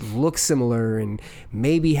things that look similar and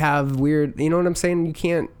maybe have weird, you know what I'm saying? You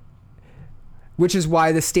can't, which is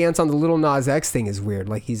why the stance on the Lil Nas X thing is weird.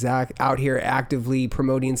 Like, he's out here actively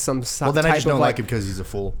promoting some Well, then type I just don't of like him because he's a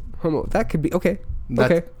fool. homo. That could be okay.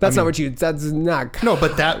 That's That's not what you. That's not. No,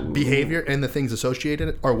 but that behavior and the things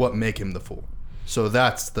associated are what make him the fool. So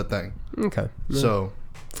that's the thing. Okay. So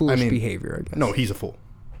Foolish behavior, I guess. No, he's a fool.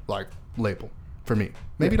 Like, label for me.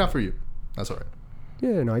 Maybe not for you. That's all right.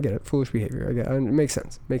 Yeah, no, I get it. Foolish behavior. I get it. It makes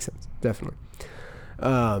sense. Makes sense. Definitely.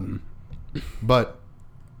 But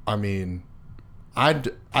I mean, I'm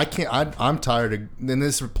tired of, and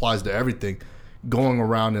this applies to everything, going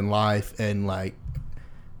around in life and like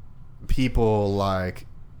people like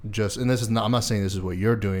just, and this is not, I'm not saying this is what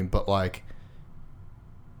you're doing, but like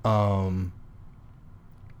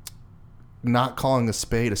not calling a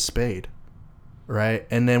spade, right?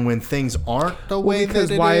 And then when things aren't the way because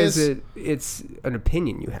that it why is it? It's an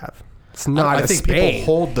opinion you have. It's not I a think spade. people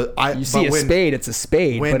hold the. You see a spade, it's a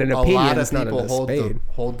spade, when but an a opinion lot of is not people a spade.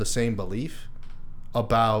 hold the same belief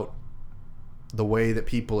about the way that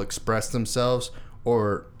people express themselves,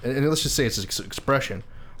 or and let's just say it's expression,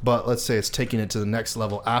 but let's say it's taking it to the next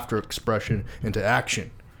level after expression into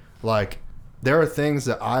action. Like, there are things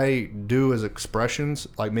that I do as expressions,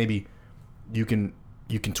 like maybe you can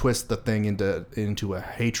twist the thing into a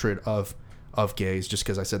hatred of gays just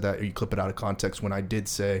because I said that, or you clip it out of context when I did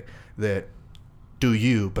say that, do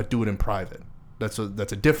you, but do it in private. That's a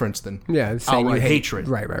difference than saying outright you hate hatred.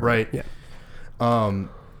 Right. Yeah.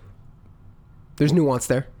 There's nuance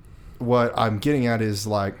there. What I'm getting at is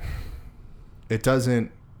like, it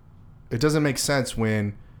doesn't make sense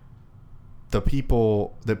when the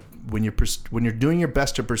people that when you're doing your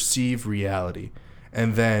best to perceive reality,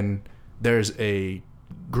 and then there's a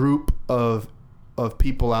group of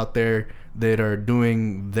people out there that are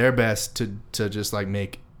doing their best to just like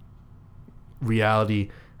make reality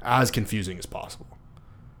as confusing as possible.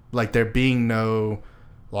 Like, there being no,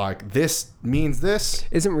 like, this means this.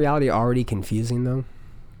 Isn't reality already confusing though?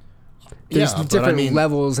 There's Yeah, different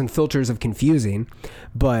levels and filters of confusing,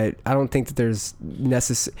 but I don't think that there's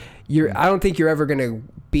I don't think you're ever going to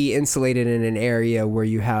be insulated in an area where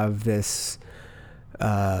you have this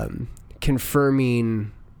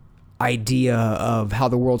confirming idea of how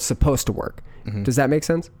the world's supposed to work. Mm-hmm. Does that make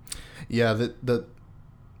sense? Yeah,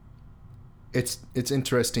 it's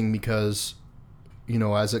interesting because, you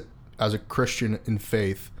know, as a Christian in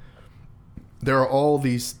faith, there are all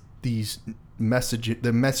these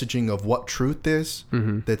messaging of what truth is,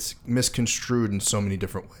 mm-hmm. that's misconstrued in so many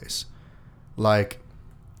different ways. Like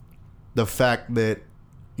the fact that,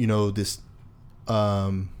 you know, this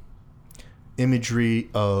imagery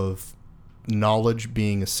of knowledge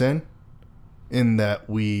being a sin, in that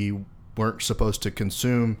we weren't supposed to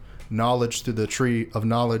consume knowledge through the tree of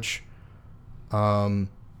knowledge, and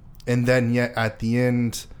then yet at the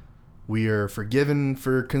end we are forgiven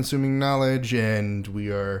for consuming knowledge, and we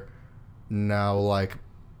are now, like,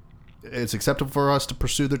 it's acceptable for us to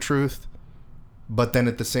pursue the truth, but then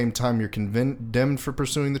at the same time you're condemned for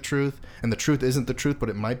pursuing the truth, and the truth isn't the truth, but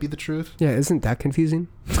it might be the truth. Yeah, isn't that confusing?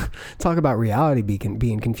 Talk about reality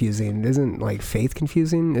being confusing. Isn't, like, faith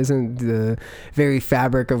confusing? Isn't the very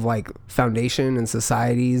fabric of, like, foundation and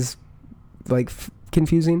societies, like,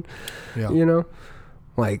 confusing? Yeah. You know?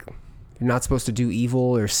 Like, you're not supposed to do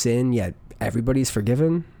evil or sin, yet everybody's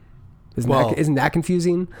forgiven? Isn't that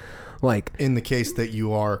confusing? Like, in the case that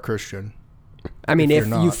you are a Christian. I mean, if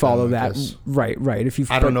not, you follow then I that, guess, right. If you,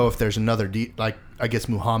 I don't know if there's another like, I guess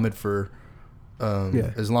Muhammad for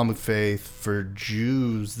Islamic faith, for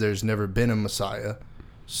Jews, there's never been a Messiah,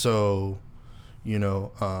 so, you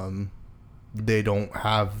know, they don't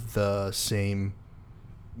have the same,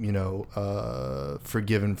 you know,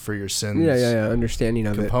 forgiven for your sins. Yeah. Understanding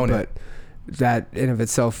of component. It, but that in of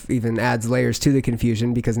itself even adds layers to the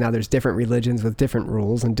confusion, because now there's different religions with different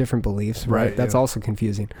rules and different beliefs, right? That's also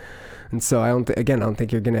confusing. And so I don't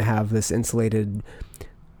think you're going to have this insulated,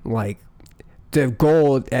 like, the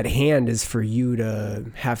goal at hand is for you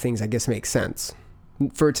to have things, I guess, make sense.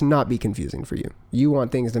 for it to not be confusing for you. You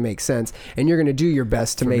want things to make sense, and you're going to do your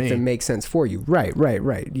best to make them make sense for you. Right.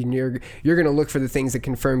 And you're going to look for the things that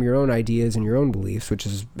confirm your own ideas and your own beliefs,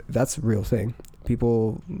 that's a real thing.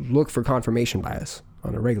 People look for confirmation bias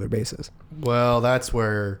on a regular basis. Well, that's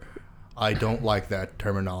where I don't like that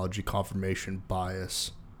terminology, confirmation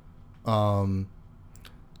bias,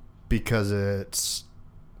 because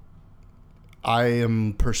I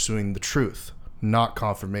am pursuing the truth, not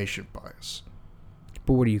confirmation bias.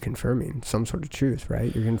 But what are you confirming? Some sort of truth,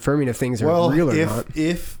 right? You're confirming if things are real or not.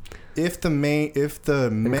 If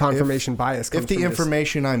the confirmation bias comes if the from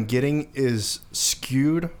information I'm getting is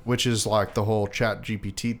skewed, which is like the whole Chat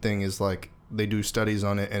GPT thing, is like they do studies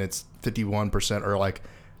on it and it's 51% or like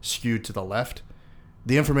skewed to the left,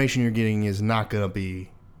 the information you're getting is not going to be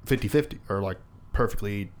 50-50 or like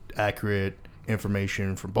perfectly accurate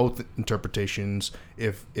information from both interpretations,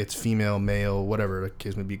 if it's female, male, whatever the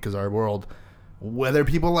case may be, because our world, whether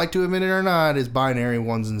people like to admit it or not, is binary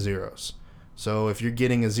ones and zeros. So if you're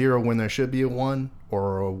getting a 0 when there should be a 1,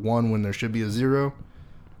 or a 1 when there should be a 0,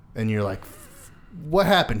 and you're like, what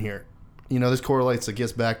happened here? You know, this correlates, it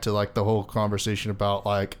gets back to like the whole conversation about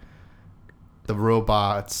like the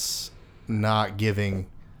robots not giving,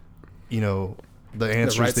 you know, the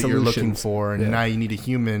answers right that you're looking solutions. for, and Yeah. now you need a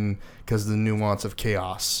human because of the nuance of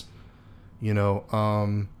chaos. You know,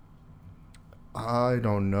 I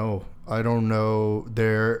don't know.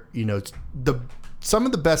 There, you know, some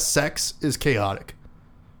of the best sex is chaotic.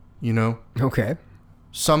 You know, Okay.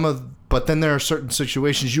 but then there are certain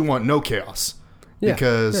situations you want no chaos. Yeah.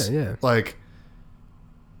 Because Yeah. like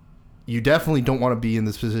you definitely don't want to be in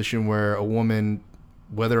this position where a woman,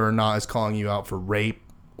 whether or not is calling you out for rape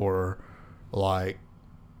or like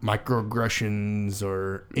microaggressions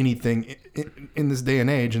or anything in this day and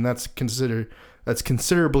age, and that's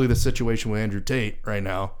considerably the situation with Andrew Tate right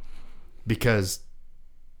now, because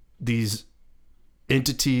these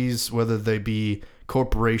entities, whether they be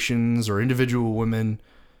corporations or individual women,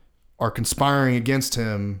 are conspiring against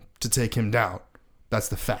him to take him down. That's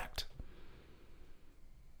the fact.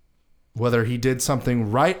 Whether he did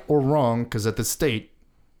something right or wrong, because at the state,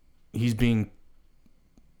 he's being,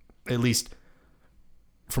 at least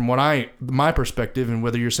from my perspective, and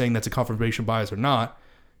whether you're saying that's a confirmation bias or not,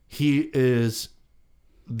 he is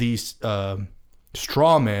the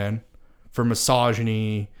straw man for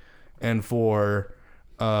misogyny and for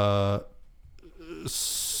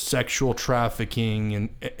sexual trafficking,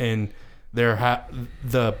 and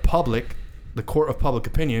the court of public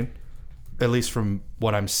opinion, at least from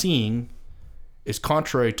what I'm seeing, is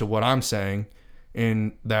contrary to what I'm saying,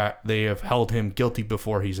 in that they have held him guilty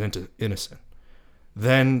before he's innocent.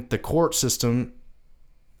 Then the court system,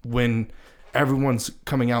 when everyone's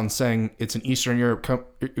coming out and saying it's an Eastern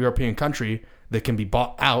European country that can be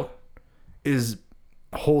bought out, is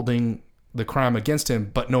holding the crime against him,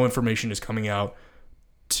 but no information is coming out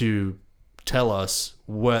to tell us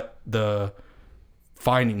what the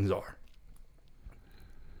findings are.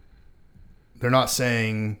 They're not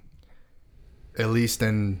saying, at least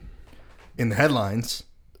in the headlines,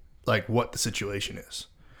 like what the situation is.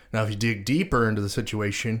 Now, if you dig deeper into the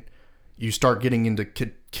situation, you start getting into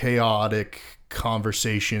chaotic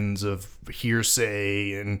conversations of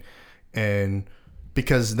hearsay and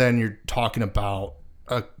because then you're talking about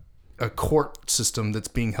a court system that's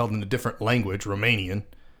being held in a different language, Romanian,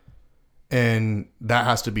 and that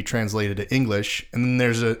has to be translated to English, and then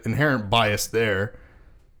there's an inherent bias there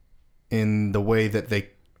in the way that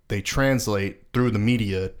they translate through the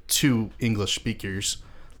media to English speakers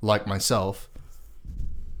like myself.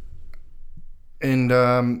 And,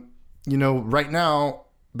 you know, right now,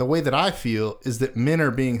 the way that I feel is that men are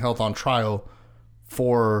being held on trial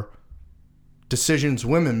for decisions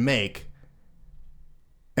women make.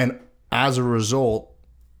 And as a result,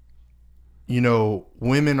 you know,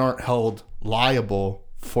 women aren't held liable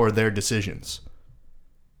for their decisions.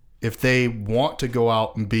 If they want to go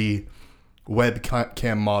out and be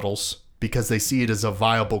webcam models because they see it as a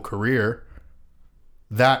viable career,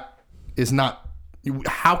 that is not.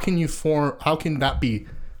 How can that be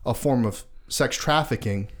a form of sex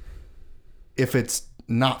trafficking if it's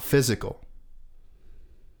not physical?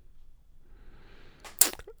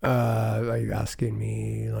 Are you asking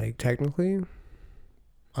me like technically?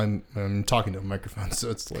 I'm talking to a microphone, so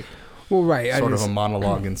it's like Well, right. sort of a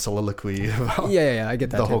monologue and soliloquy about Yeah, I get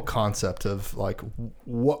that. the too. whole concept of like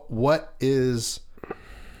what is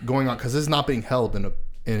going on, because it's not being held in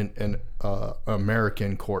an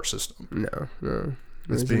American court system. No.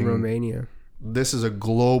 It's It's in Romania. This is a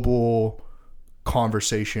global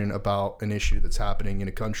conversation about an issue that's happening in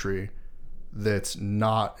a country that's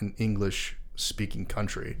not an English speaking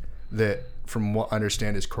country, that from what I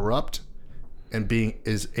understand, is corrupt and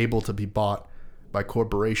is able to be bought by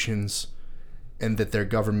corporations, and that their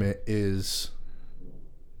government is,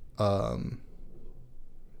 what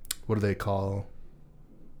do they call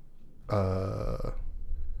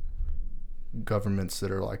governments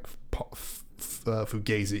that are like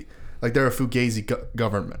fugazi? Like they're a fugazi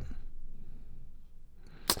government.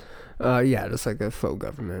 Yeah, just like a faux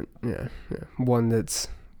government. Yeah. One that's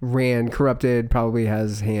ran, corrupted, probably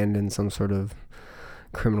has hand in some sort of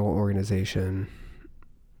criminal organization.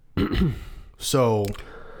 So,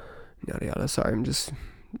 Yada yada. Sorry, I'm just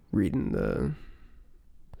reading the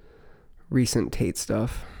recent Tate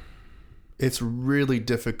stuff. it's really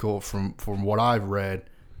difficult from what I've read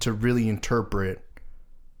to really interpret,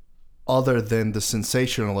 other than the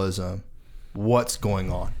sensationalism, what's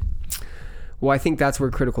going on. Well, I think that's where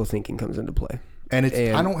critical thinking comes into play. And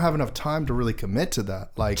I don't have enough time to really commit to that.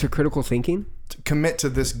 Like, To critical thinking? to commit to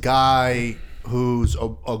this guy who's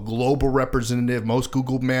a global representative, most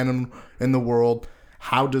Googled man in the world.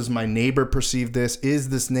 How does my neighbor perceive this? Is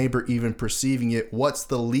this neighbor even perceiving it? What's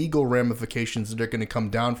the legal ramifications that are going to come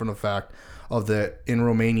down from the fact of that in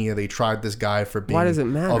Romania they tried this guy for being Why does it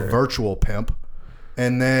matter? a virtual pimp?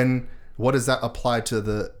 And then what does that apply to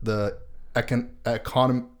the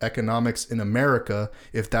economics in America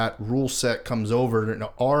if that rule set comes over in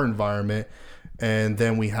our environment? And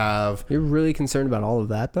then we have... You're really concerned about all of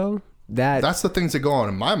that, though? That's the things that go on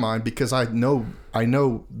in my mind, because I know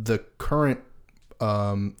the current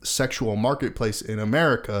sexual marketplace in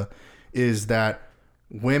America is that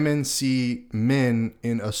women see men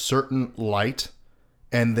in a certain light,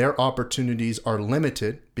 and their opportunities are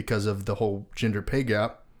limited because of the whole gender pay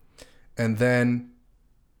gap. And then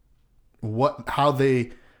how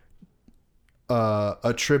they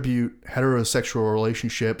attribute heterosexual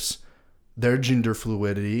relationships, their gender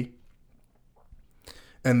fluidity,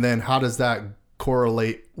 and then how does that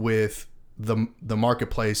correlate with the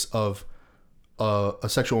marketplace of a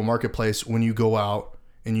sexual marketplace when you go out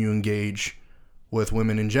and you engage with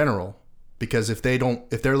women in general? Because if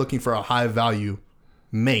they're looking for a high value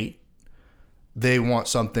mate, they want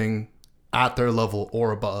something at their level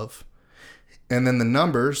or above. And then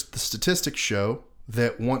the statistics show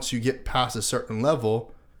that once you get past a certain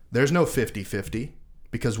level, there's no 50-50,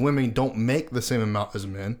 because women don't make the same amount as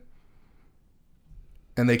men.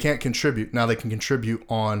 And they can't contribute. Now they can contribute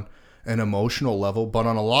on an emotional level, but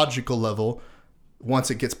on a logical level,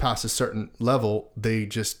 once it gets past a certain level, they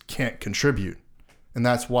just can't contribute. And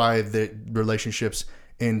that's why the relationships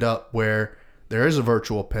end up where there is a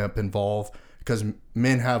virtual pimp involved, because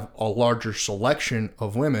men have a larger selection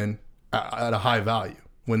of women at a high value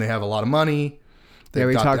when they have a lot of money. Yeah,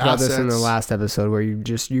 we talked about this in the assets. last episode, where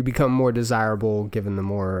you become more desirable given the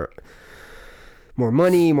more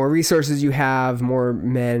money, more resources you have. More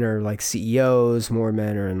men are like CEOs, more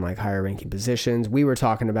men are in like higher ranking positions. We were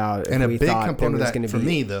talking about, And a we big thought component of there that was for gonna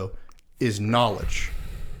be, me, though, is knowledge.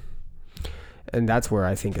 and that's where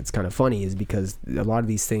I think it's kind of funny, is because a lot of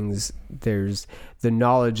these things, the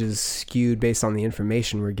knowledge is skewed based on the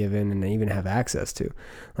information we're given and even have access to.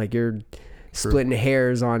 Like, you're splitting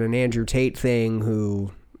hairs on an Andrew Tate thing,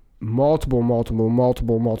 who multiple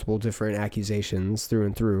different accusations through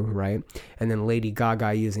and through, right? And then Lady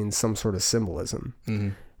Gaga using some sort of symbolism.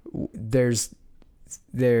 Mm-hmm. There's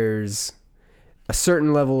a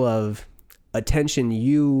certain level of attention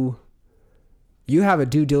you have a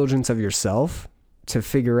due diligence of yourself to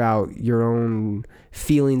figure out your own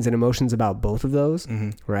feelings and emotions about both of those,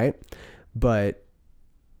 right? But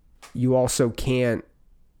you also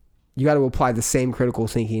you got to apply the same critical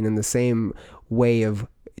thinking and the same way of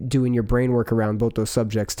doing your brain work around both those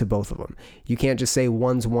subjects to both of them. You can't just say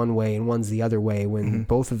one's one way and one's the other way when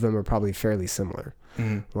both of them are probably fairly similar.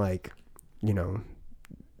 Like, again,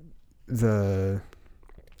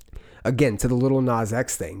 to the Lil Nas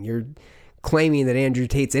X thing, you're claiming that Andrew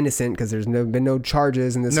Tate's innocent because there's been no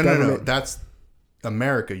charges in this government. No. That's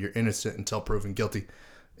America. You're innocent until proven guilty.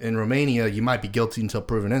 In Romania, you might be guilty until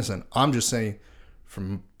proven innocent. I'm just saying,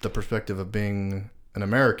 from the perspective of being an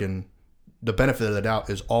American, the benefit of the doubt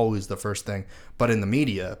is always the first thing. But in the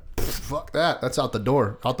media, fuck that. That's out the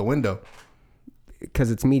door, out the window. Because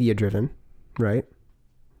it's media driven, right?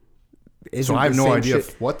 So I have no idea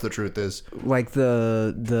what the truth is. Like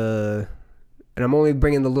the and I'm only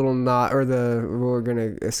bringing the Little Nas, we're going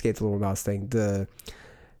to escape the Little Nas thing, the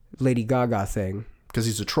Lady Gaga thing. Because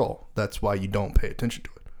he's a troll. That's why you don't pay attention to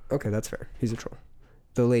it. Okay, that's fair. He's a troll.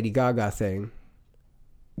 The Lady Gaga thing,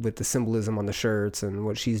 with the symbolism on the shirts and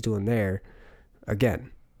what she's doing there,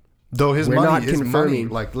 again. Though his We're money, not confirming.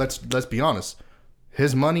 like let's be honest,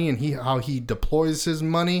 his money and how he deploys his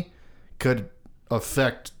money could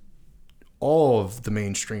affect all of the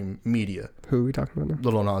mainstream media. Who are we talking about now?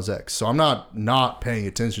 Lil Nas X. So I'm not paying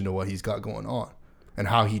attention to what he's got going on and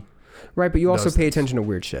how he. Right, but you also Those pay things. attention to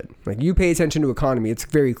weird shit. Like, you pay attention to economy. It's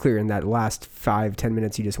very clear in that last 5-10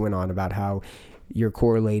 minutes you just went on about how you're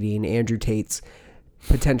correlating Andrew Tate's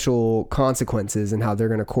potential consequences and how they're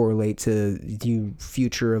going to correlate to the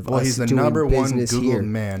future of Well, us he's the doing number one business Googled here.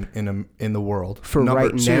 man in the world For Number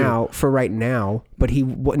right two- now, but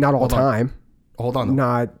not all Hold on. time. Hold on.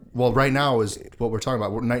 Not Well, right now is what we're talking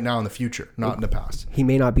about. We're right now in the future, not in the past. he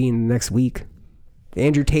may not be in the next week.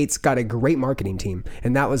 Andrew Tate's got a great marketing team,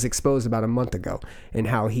 and that was exposed about a month ago. And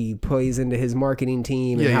how he plays into his marketing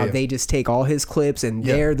team, and Yeah, how yeah. they just take all his clips, and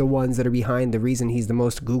Yeah. they're the ones that are behind the reason he's the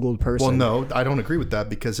most Googled person. Well, no, I don't agree with that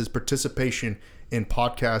because his participation in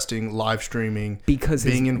podcasting, live streaming, because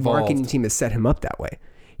his being involved. marketing team has set him up that way.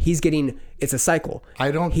 It's a cycle. I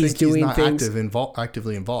don't He's think doing he's not things.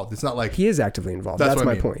 actively involved. It's not like He is actively involved. that's That's what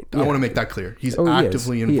my I mean. point. I Yeah. want to make that clear. He's Oh, he is.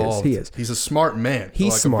 actively He is. involved. He is. He's a smart man.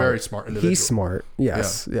 He's like smart. A very smart individual. He's smart.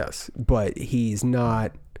 Yes, yes. But he's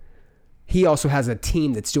not. He also has a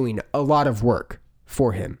team that's doing a lot of work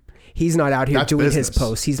for him. He's not out here That's doing his business.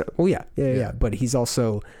 posts. He's yeah. But he's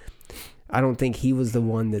also. I don't think he was the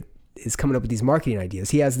one that is coming up with these marketing ideas.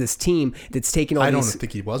 He has this team that's taking all I don't these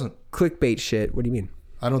think he wasn't. clickbait shit. What do you mean?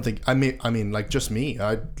 I don't think. I mean, like just me.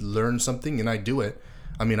 I learn something and I do it.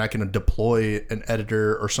 I mean, I can deploy an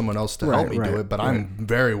editor or someone else to help me do it, but I'm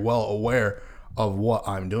very well aware of what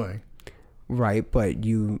I'm doing. Right, but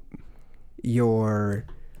you're.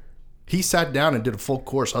 He sat down and did a full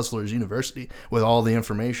course, Hustlers University, with all the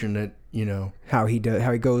information that How he goes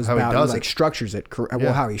How he about does and, like it. structures it. Well,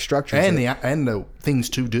 Yeah. how he structures and it. the things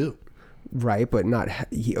to do. Right, but not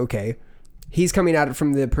okay. He's coming at it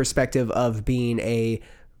from the perspective of being a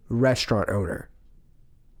restaurant owner,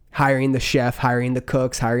 hiring the chef, hiring the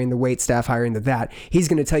cooks, hiring the wait staff, hiring the that. He's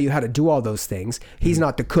going to tell you how to do all those things. He's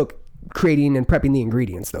not the cook creating and prepping the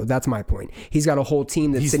ingredients, though. That's my point. He's got a whole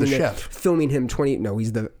team that's He's sitting the there chef. filming him. No,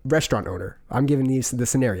 he's the restaurant owner. I'm giving you the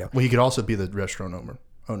scenario. Well, he could also be the restaurant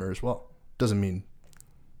owner as well. Doesn't mean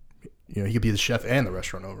he could be the chef and the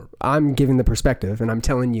restaurant owner. I'm giving the perspective, and I'm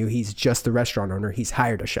telling you, he's just the restaurant owner. He's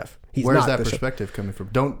hired a chef. He's Where's not that the chef. perspective coming from?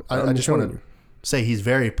 I I'm just telling want to you. say he's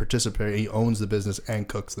very participatory. He owns the business and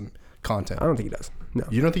cooks the content. I don't think he does. No,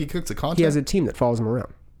 You don't think he cooks the content? he has a team that follows him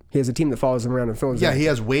around. He has a team that follows him around and films. Yeah, him. he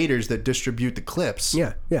has waiters that distribute the clips.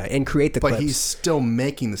 Yeah, and create the But clips. he's still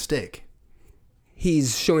making the steak.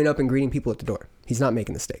 He's showing up and greeting people at the door. He's not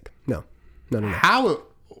making the steak. No. How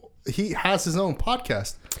he has his own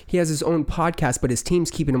podcast. He has his own podcast, but his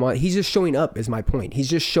team's keeping him on. He's just showing up is my point. He's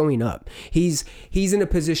just showing up. He's in a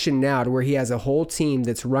position now to where he has a whole team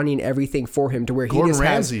that's running everything for him to where Gordon he just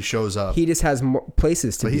Ramsay shows up. he just has more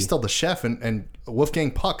places to But be. he's still the chef, and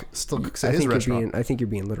Wolfgang Puck still cooks at his restaurant. I think you're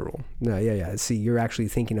being literal. No, yeah. See, you're actually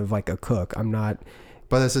thinking of like a cook. I'm not.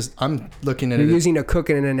 But it's just, I'm looking at You're it. using a cook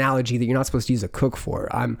in an analogy that you're not supposed to use a cook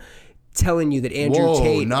for. I'm telling you that Andrew Whoa,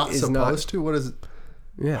 Tate not is supposed to? What is it?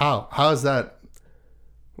 Yeah. How is that?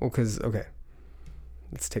 Well, okay.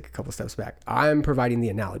 Let's take a couple steps back. I'm providing the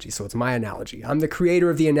analogy, so it's my analogy. I'm the creator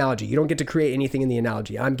of the analogy. You don't get to create anything in the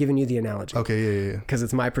analogy. I'm giving you the analogy. Okay, yeah. Because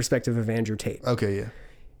it's my perspective of Andrew Tate. Okay, yeah.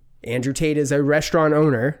 Andrew Tate is a restaurant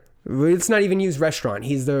owner. Let's not even use restaurant.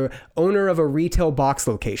 He's the owner of a retail box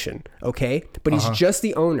location, okay? But he's just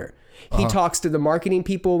the owner. He talks to the marketing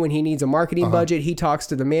people when he needs a marketing budget. He talks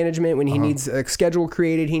to the management when he needs a schedule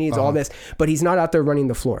created. He needs all this, but he's not out there running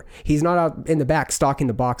the floor. He's not out in the back stocking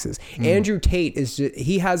the boxes. Andrew Tate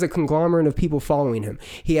he has a conglomerate of people following him.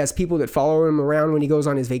 He has people that follow him around when he goes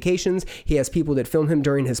on his vacations. He has people that film him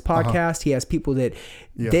during his podcast. He has people that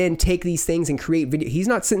then take these things and create video. He's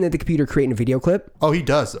not sitting at the computer creating a video clip. Oh, he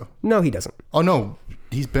does though. No, he doesn't. Oh no,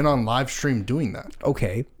 he's been on live stream doing that.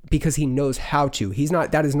 Okay, because he knows how to.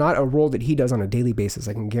 That is not a role that he does on a daily basis,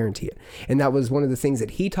 I can guarantee it. And that was one of the things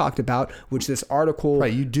that he talked about, which this article...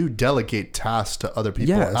 Right, you do delegate tasks to other people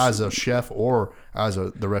Yes. as a chef or as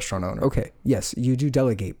the restaurant owner. Okay, yes, you do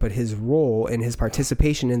delegate, but his role and his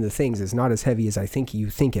participation in the things is not as heavy as I think you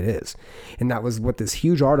think it is. And that was what this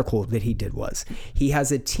huge article that he did was. He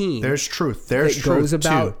has a team... There's truth. There's that truth goes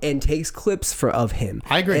about too. and takes clips of him.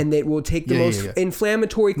 I agree. And that will take the Yeah, most yeah.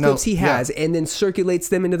 inflammatory clips he has and then circulates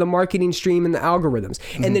them into the marketing stream and the algorithms.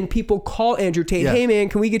 And then people call Andrew Tate, Yeah. hey man,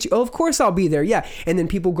 can we get you? Oh, of course I'll be there. Yeah. And then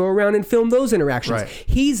people go around and film those interactions. Right.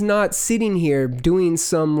 He's not sitting here doing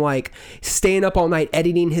some like staying up all night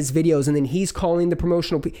editing his videos and then he's calling the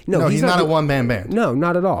promotional people. No, he's not a one-man band. No,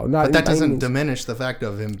 not at all. Not But that by any doesn't means. diminish the fact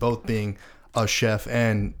of him both being a chef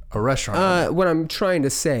and a restaurant owner. What I'm trying to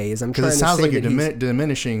say is I'm trying Because to it sounds say like you're that he's-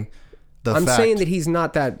 diminishing the I'm fact. saying that he's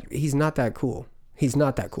not that cool. He's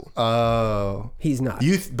not that cool. Oh, He's not.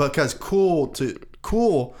 because cool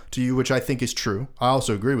to you, which I think is true. I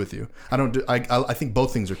also agree with you. I think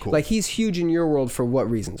both things are cool. Like, he's huge in your world for what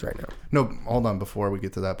reasons right now? No, hold on. Before we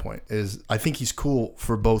get to that point, I think he's cool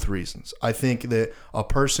for both reasons. I think that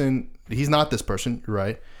he's not this person,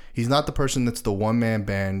 right? He's not the person that's the one-man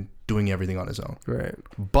band doing everything on his own. Right.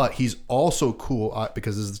 But he's also cool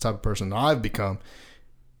because this is the type of person I've become,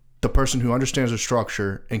 the person who understands the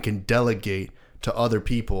structure and can delegate to other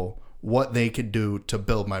people what they could do to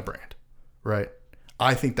build my brand, right?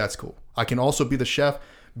 I think that's cool. I can also be the chef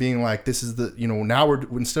being like, this is the, now we're,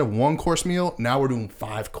 instead of 1-course meal, now we're doing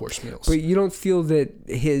 5-course meals. But you don't feel that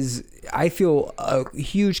I feel a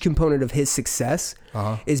huge component of his success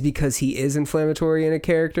is because he is inflammatory in a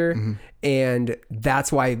character. Mm-hmm. And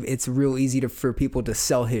that's why it's real easy for people to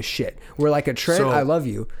sell his shit. Where like a Trent, I love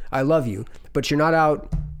you, but you're not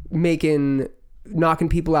out knocking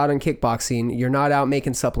people out on kickboxing. You're not out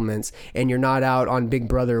making supplements, and you're not out on Big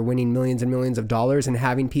Brother winning millions and millions of dollars and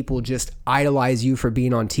having people just idolize you for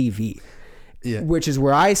being on TV. Yeah. Which is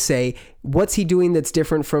where I say, what's he doing that's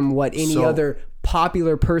different from what any other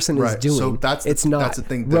popular person is doing? So it's not. That's the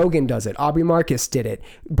thing. Rogan does it. Aubrey Marcus did it.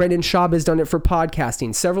 Brendan Schaub has done it for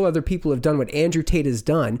podcasting. Several other people have done what Andrew Tate has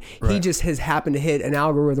done. Right. He just has happened to hit an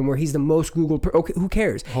algorithm where he's the most Googled. Okay, who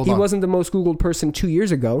cares? He wasn't the most Googled person 2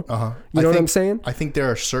 years ago. You know what I'm saying? I think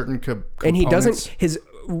there are certain components. And he doesn't. His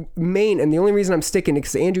main, and the only reason I'm sticking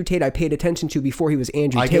because Andrew Tate I paid attention to before he was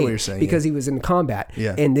Andrew Tate. I get what you're saying, because he was in combat.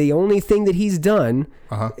 Yeah. And the only thing that he's done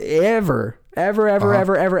ever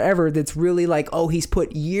that's really like, oh, he's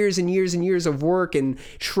put years and years and years of work and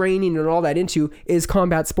training and all that into is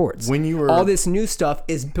combat sports. All this new stuff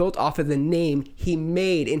is built off of the name he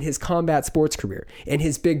made in his combat sports career and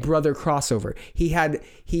his Big Brother crossover. He had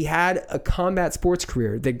a combat sports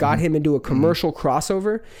career that got him into a commercial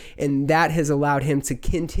crossover, and that has allowed him to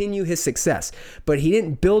continue his success. But he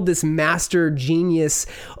didn't build this master genius,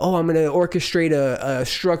 I'm going to orchestrate a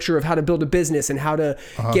structure of how to build a business and how to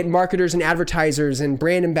get marketers and advertisers and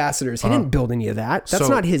brand ambassadors. He didn't build any of that. That's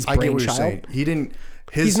not his brainchild. He didn't.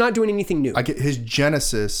 He's not doing anything new. I get his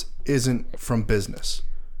genesis isn't from business,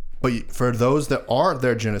 but for those that are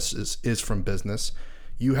their genesis is from business,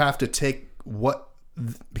 you have to take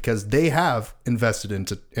because they have invested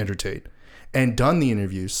into Andrew Tate and done the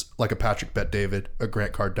interviews like a Patrick Bet-David, a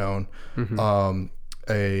Grant Cardone,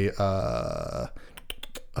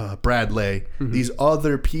 Brad Lay, these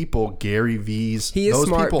other people, Gary V's, those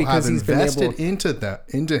people have invested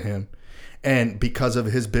into him, and because of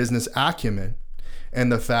his business acumen and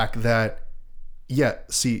the fact that,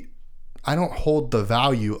 I don't hold the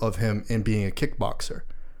value of him in being a kickboxer.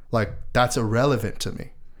 Like, that's irrelevant to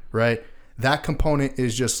me, right? That component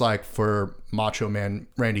is just like for Macho Man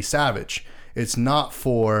Randy Savage. It's not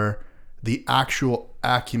for the actual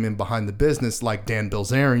acumen behind the business, like Dan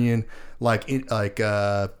Bilzerian, I'm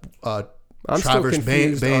Travis still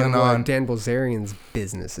confused on what Bayonon. Dan Bilzerian's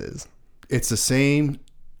business is. It's the same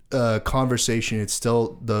conversation. It's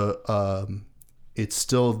still the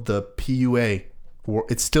PUA.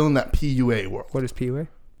 It's still in that PUA world. What is PUA?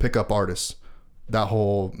 Pickup artists. That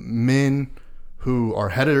whole men who are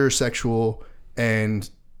heterosexual and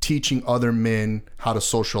teaching other men how to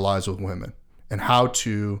socialize with women and how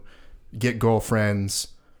to get girlfriends,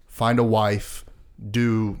 find a wife,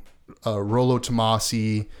 do Rollo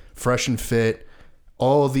Tomasi, Fresh and Fit,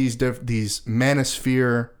 all of these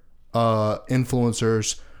manosphere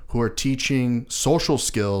influencers who are teaching social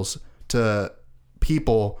skills to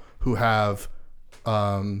people who have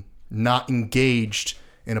not engaged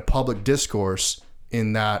in a public discourse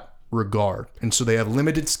in that regard. And so they have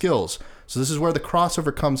limited skills. So this is where the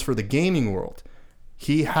crossover comes for the gaming world.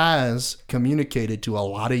 He has communicated to a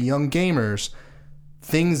lot of young gamers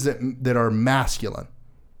things that are masculine.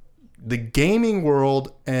 The gaming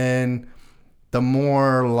world and the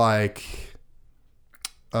more like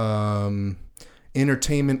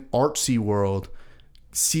entertainment artsy world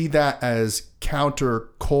see that as counter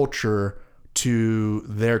culture to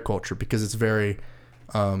their culture because it's very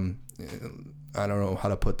I don't know how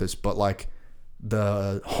to put this, but like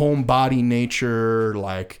the homebody nature,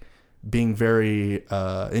 like being very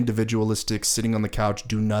individualistic, sitting on the couch,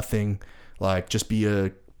 do nothing, like just be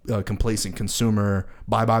a complacent consumer,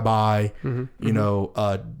 buy.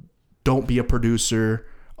 Don't be a producer.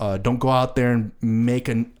 Don't go out there and make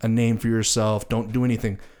a name for yourself. Don't do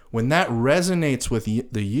anything. When that resonates with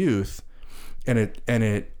the youth, and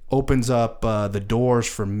it opens up the doors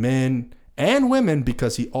for men and women,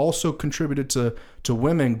 because he also contributed to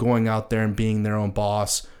women going out there and being their own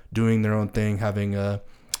boss, doing their own thing, having their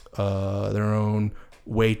own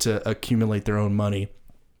way to accumulate their own money.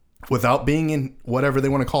 without being in whatever they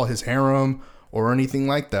want to call his harem or anything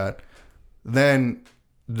like that, then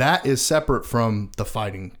that is separate from the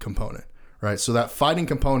fighting component, right? So that fighting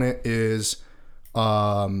component is,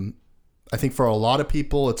 I think for a lot of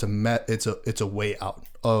people, it's a way out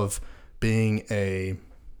of being a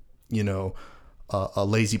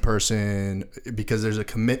lazy person, because there's a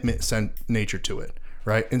commitment nature to it,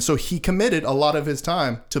 right? And so he committed a lot of his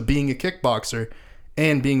time to being a kickboxer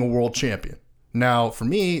and being a world champion. Now, for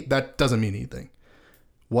me, that doesn't mean anything.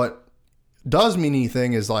 What does mean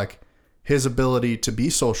anything is like his ability to be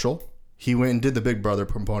social. He went and did the Big Brother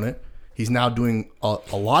component. He's now doing a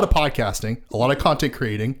lot of podcasting, a lot of content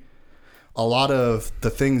creating, a lot of the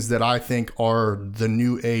things that I think are the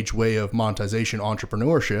new age way of monetization,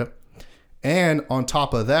 entrepreneurship. And on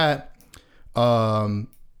top of that,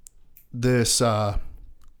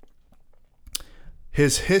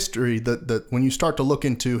 his history, that when you start to look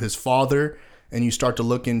into his father and you start to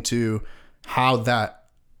look into how that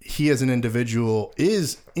he as an individual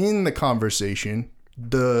is in the conversation,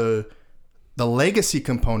 the legacy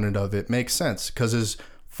component of it makes sense, because his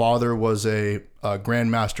father was a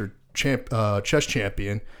grandmaster chess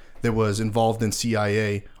champion that was involved in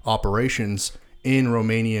CIA operations in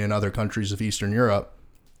Romania and other countries of Eastern Europe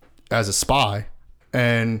as a spy,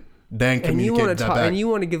 and then communicated that back. And you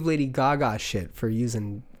want to give Lady Gaga shit for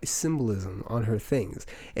using symbolism on her things.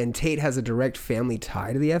 And Tate has a direct family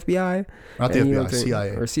tie to the FBI. Not the FBI,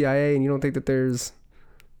 CIA. Or CIA, and you don't think that there's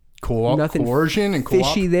nothing coercion and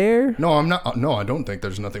fishy there? No, I'm not. No, I don't think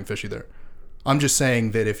there's nothing fishy there. I'm just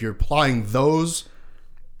saying that if you're applying those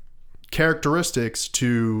characteristics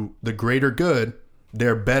to the greater good,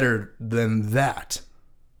 they're better than that.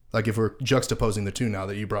 Like if we're juxtaposing the two now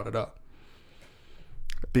that you brought it up.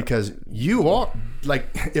 Because you are, like,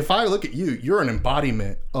 if I look at you, you're an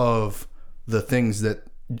embodiment of the things that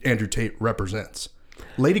Andrew Tate represents.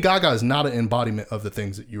 Lady Gaga is not an embodiment of the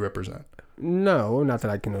things that you represent. No, not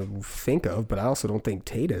that I can think of, but I also don't think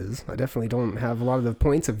Tate is. I definitely don't have a lot of the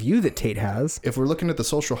points of view that Tate has. If we're looking at the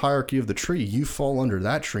social hierarchy of the tree, you fall under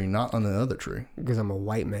that tree, not on the other tree. Because I'm a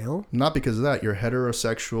white male? Not because of that. You're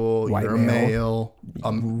heterosexual, you're a male.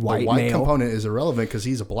 The white component is irrelevant because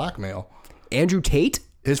he's a black male. Andrew Tate?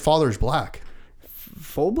 His father's black.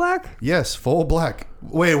 Full black? Yes, full black.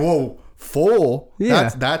 Wait, whoa, full?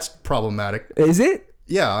 Yeah. That's problematic. Is it?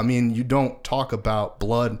 Yeah, I mean, you don't talk about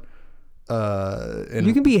blood.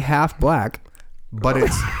 You can be half black. But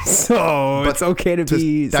it's... so it's okay to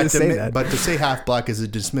say that. But to say half black is a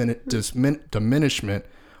diminishment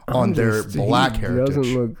on their black heritage. He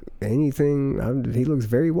doesn't look anything... he looks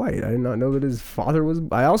very white. I did not know that his father was...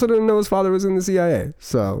 I also didn't know his father was in the CIA.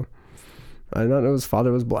 So... I did not know his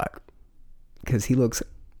father was black, because he looks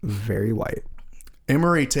very white.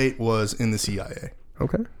 Emory Tate was in the CIA.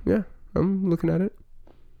 Okay, yeah, I'm looking at it.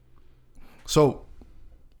 So,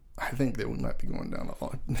 I think that we might be going down a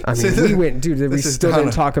lot. I mean, we still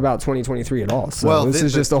didn't talk about 2023 at all. So this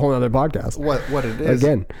is just a whole other podcast. What it is.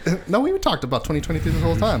 Again. No, we talked about 2023 the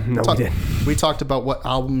whole time. No, we didn't. We talked about what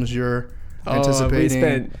albums you're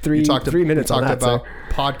anticipating. We spent three minutes on that. We talked about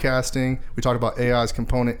podcasting. We talked about AI's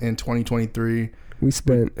component in 2023. We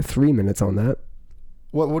spent 3 minutes on that.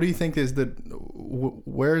 What do you think is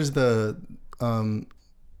where's the I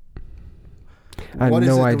have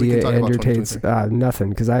no idea. Andrew Tate's nothing,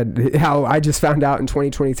 because I just found out in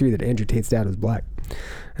 2023 that Andrew Tate's dad was black,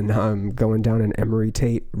 and now I'm going down an Emory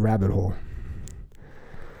Tate rabbit hole.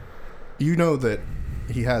 You know that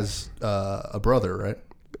he has a brother, right?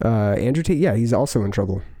 Andrew Tate, yeah, he's also in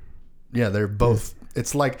trouble. Yeah, they're both.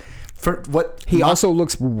 It's like for what he also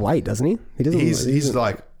looks white, doesn't he? He doesn't. He's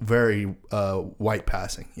like very white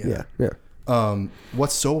passing. Yeah.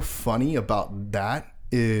 What's so funny about that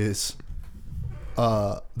is,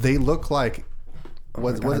 they look like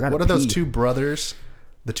what are those two brothers?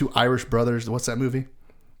 The two Irish brothers. What's that movie?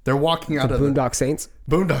 They're walking out of Boondock Saints.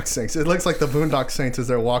 Boondock Saints. It looks like the Boondock Saints as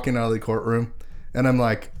they're walking out of the courtroom, and I'm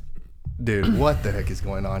like, dude, what the heck is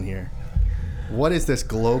going on here? What is this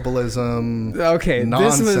globalism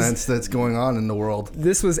nonsense that's going on in the world?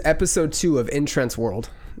 This was episode 2 of In Trent's World.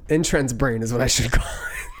 In Trent's brain is what I should call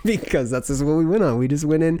it, because that's just what we went on. We just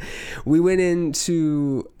went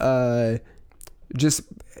into just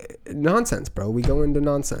nonsense, bro. We go into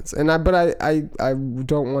nonsense, and I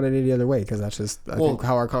don't want it any other way, because that's just I think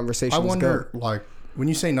how our conversations go. I wonder, like, when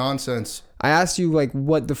you say nonsense, I asked you like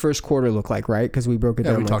what the first quarter looked like, right? Because we broke it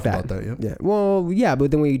down like that. Yeah, we talked about that. Yeah. Well, yeah,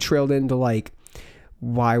 but then we trailed into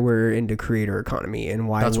why we're into creator economy and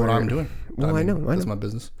why that's what I'm doing. Well, I know. That's my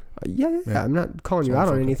business. Yeah, I'm not calling you That's out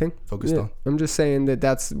what on I'm anything. focused on. I'm just saying that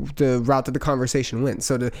that's the route that the conversation went.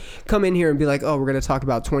 So to come in here and be like, oh, we're going to talk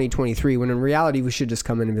about 2023, when in reality we should just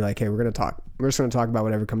come in and be like, hey, we're going to talk. We're just going to talk about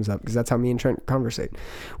whatever comes up, because that's how me and Trent conversate.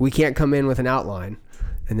 We can't come in with an outline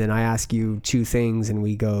and then I ask you 2 things and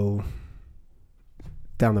we go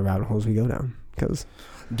down the rabbit holes we go down. Because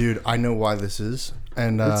Dude, I know why this is,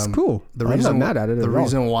 and it's cool. The I'm reason not mad at it. The at all.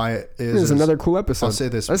 reason why it This is another cool episode. I'll say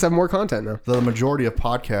this: I just have more content now. the majority of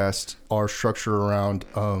podcasts are structured around,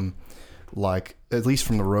 like, at least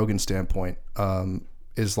from the Rogan standpoint,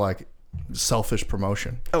 is like selfish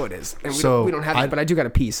promotion. Oh, it is. And So, we don't have it, but I do got a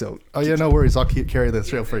pee. So Oh yeah, no worries. I'll carry the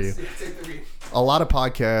trail for you. A lot of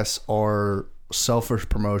podcasts are selfish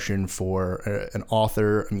promotion for an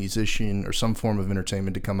author, a musician, or some form of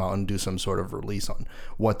entertainment to come out and do some sort of release on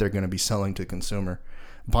what they're going to be selling to consumer.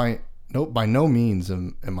 By no means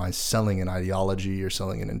am I selling an ideology or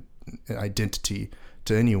selling an identity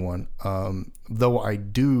to anyone. Though I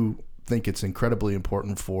do think it's incredibly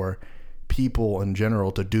important for people in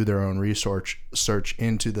general to do their own search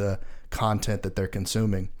into the content that they're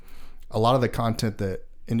consuming. A lot of the content that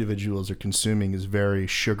individuals are consuming is very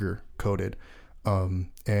sugar coated,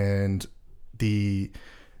 and the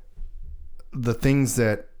things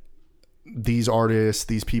that these artists,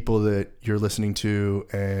 these people that you're listening to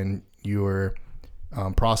and you're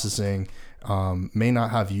processing, may not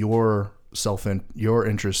have your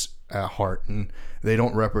interests at heart, and they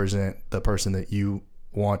don't represent the person that you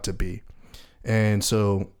want to be. And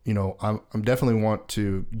so, I'm definitely want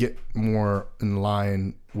to get more in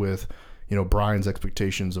line with, Brian's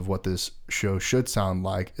expectations of what this show should sound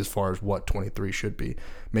like as far as what 23 should be.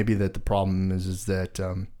 Maybe that the problem is that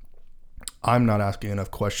I'm not asking enough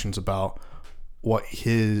questions about what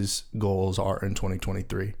his goals are in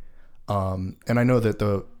 2023. And I know that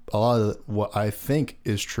a lot of what I think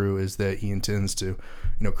is true is that he intends to,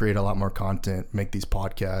 create a lot more content, make these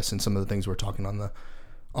podcasts, and some of the things we're talking on the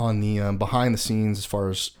behind the scenes as far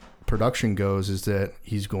as production goes is that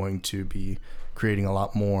he's going to be creating a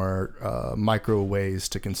lot more micro ways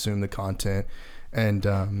to consume the content and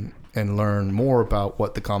learn more about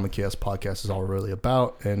what the Common Chaos podcast is all really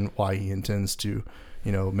about and why he intends to,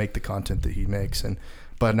 make the content that he makes.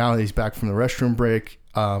 But now that he's back from the restroom break,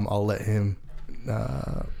 I'll let him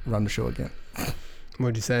run the show again.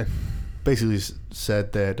 What'd you say? Basically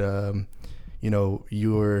said that,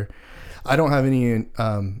 I don't have any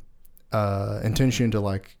intention to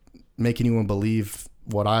like make anyone believe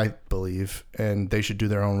what I believe, and they should do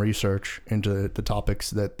their own research into the topics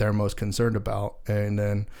that they're most concerned about. And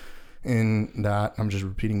then in that, I'm just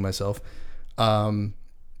repeating myself,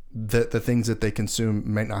 the things that they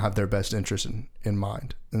consume might not have their best interest in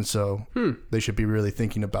mind. And so they should be really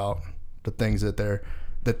thinking about the things that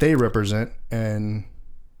they represent and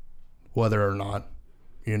whether or not,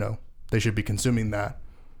 they should be consuming that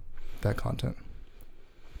content.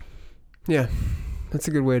 Yeah, that's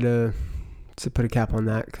a good way to put a cap on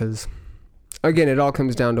that, because again, it all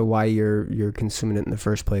comes down to why you're consuming it in the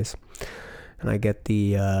first place. And I get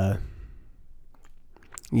the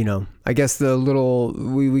I guess the little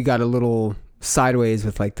we got a little sideways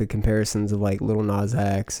with like the comparisons of like Lil Nas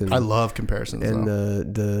X, and I love comparisons and though.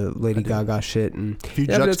 the Lady Gaga shit. And If you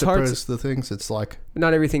but it's hard juxtapose the things, it's like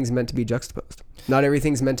not everything's meant to be juxtaposed. Not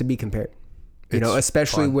everything's meant to be compared.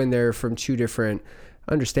 Especially fun. when they're from two different.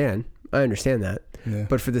 I understand that. Yeah.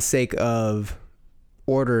 But for the sake of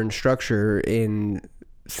order and structure in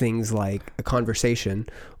things like a conversation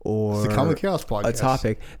or It's the Common Chaos podcast. a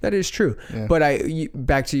topic, that is true. Yeah. But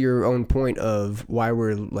back to your own point of why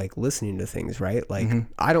we're like listening to things, right? Like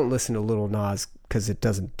I don't listen to Lil Nas because it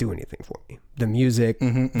doesn't do anything for me. The music,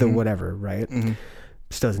 the whatever, right?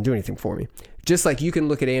 Just doesn't do anything for me. Just like you can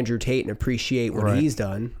look at Andrew Tate and appreciate what he's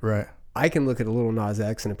done. Right. I can look at a Lil Nas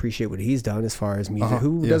X and appreciate what he's done as far as music.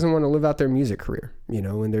 Who doesn't want to live out their music career,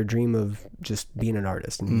 and their dream of just being an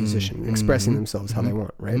artist and a musician, expressing themselves how they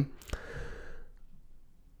want, right?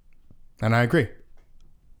 And I agree.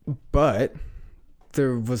 But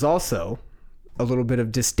there was also a little bit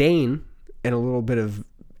of disdain and a little bit of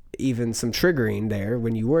even some triggering there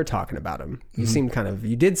when you were talking about him. You did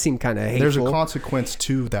seem kind of hateful. There's a consequence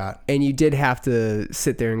to that. And you did have to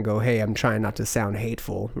sit there and go, hey, I'm trying not to sound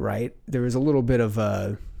hateful, right? There was a little bit of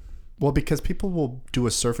a... Well, because people will do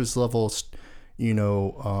a surface level,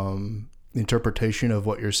 interpretation of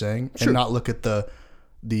what you're saying and not look at the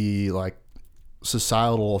like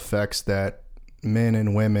societal effects that men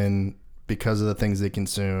and women, because of the things they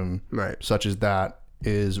consume, right, such as that,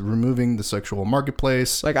 is removing the sexual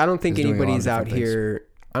marketplace. Like, I don't think anybody's out things. here.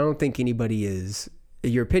 I don't think anybody is.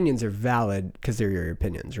 Your opinions are valid because they're your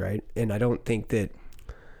opinions, right? And I don't think that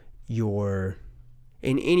your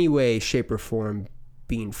in any way, shape, or form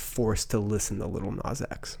being forced to listen to Lil Nas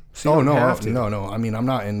X. So you Oh don't no, have to. no. I mean, I'm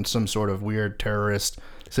not in some sort of weird terrorist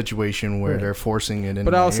situation where they're forcing it in.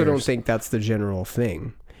 But I my also don't ears. think that's the general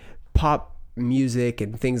thing. Pop music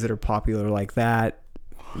and things that are popular like that,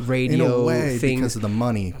 in radio a way things. because of the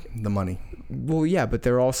money. Well, yeah, but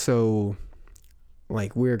they're also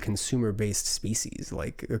like we're a consumer-based species,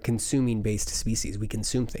 like a consuming-based species. We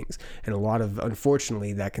consume things, and a lot of,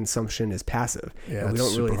 unfortunately, that consumption is passive. Yeah, and we it's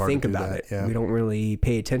don't really super hard to think do about that, it. yeah. We don't really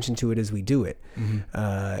pay attention to it as we do it.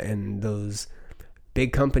 And those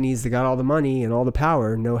big companies that got all the money and all the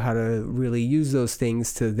power know how to really use those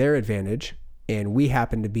things to their advantage, and we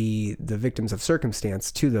happen to be the victims of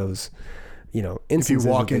circumstance to those, If you instances.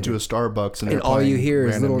 walk that they into do. a Starbucks and, And they're all you playing hear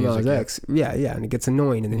is random Lil Nas music, X. Yeah, and it gets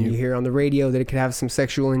annoying. And then you hear on the radio that it could have some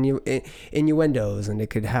sexual innuendos, and it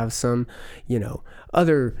could have some,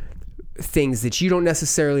 other things that you don't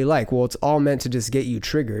necessarily like. Well, it's all meant to just get you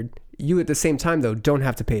triggered. You at the same time though don't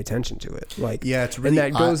have to pay attention to it. Like, Yeah, it's really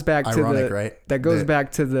and that goes back to ironic, the right? that goes That-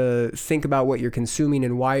 back to the think about what you're consuming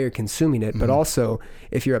and why you're consuming it. But also,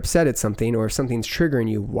 if you're upset at something or if something's triggering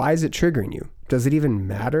you, why is it triggering you? Does it even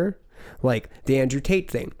matter? Like the Andrew Tate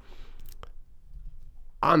thing.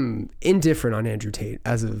 I'm indifferent on Andrew Tate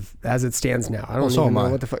as it stands now. I don't so even am know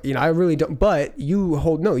I. what the fuck. I really don't. But you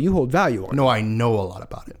hold value on. No, I know a lot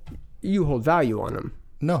about it. You hold value on him.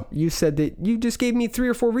 No. You said that you just gave me 3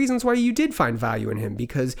 or 4 reasons why you did find value in him,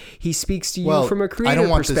 because he speaks to you Well, from a I creative don't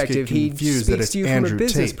want perspective. this to get He confused speaks that it's to you Andrew from a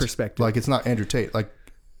business Tate. perspective. Like, it's not Andrew Tate. Like,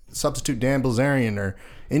 substitute Dan Bilzerian or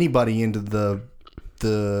anybody into the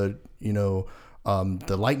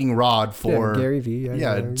lightning rod for Gary Vee.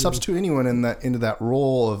 Gary Vee. substitute anyone into that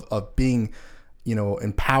role of being,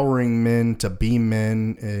 empowering men to be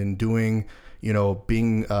men and doing,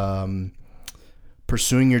 being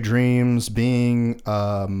pursuing your dreams, being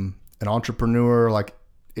an entrepreneur. Like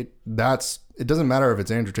it doesn't matter if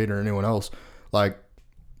it's Andrew Tate or anyone else. Like,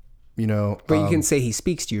 But you can say he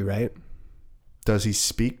speaks to you, right? does he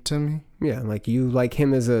speak to me? Yeah, like you like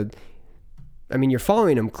him as you're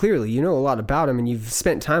following him clearly. You know a lot about him and you've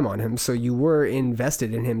spent time on him, so you were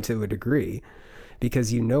invested in him to a degree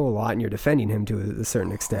because you know a lot and you're defending him to a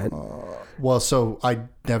certain extent. Well, so I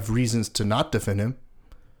have reasons to not defend him.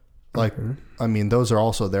 Like, those are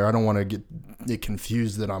also there. I don't want to get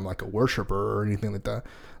confused that I'm like a worshiper or anything like that.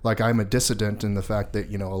 Like, I'm a dissident in the fact that,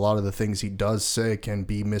 a lot of the things he does say can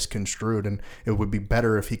be misconstrued, and it would be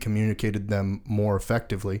better if he communicated them more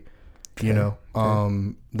effectively.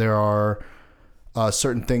 There are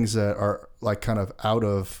certain things that are like kind of out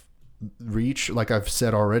of reach. Like I've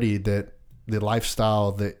said already, that the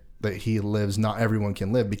lifestyle that he lives, not everyone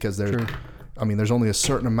can live, because there's only a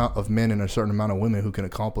certain amount of men and a certain amount of women who can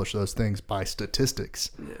accomplish those things by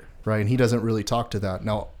statistics, right? And he doesn't really talk to that.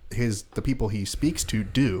 Now, the people he speaks to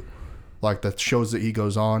do, like the shows that he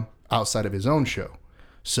goes on outside of his own show.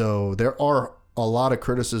 So there are a lot of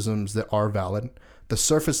criticisms that are valid. The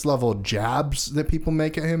surface level jabs that people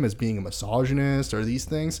make at him as being a misogynist or these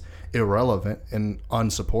things, irrelevant and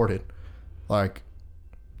unsupported. Like,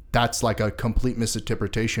 that's like a complete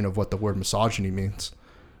misinterpretation of what the word misogyny means.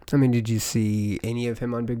 Did you see any of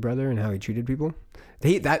him on Big Brother and how he treated people?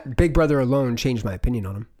 That Big Brother alone changed my opinion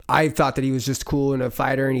on him. I thought that he was just cool and a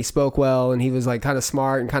fighter and he spoke well and he was like kind of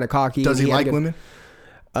smart and kind of cocky. Does he like women?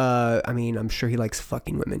 I'm sure he likes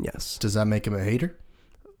fucking women, yes. Does that make him a hater?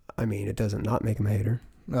 It doesn't not make him a hater.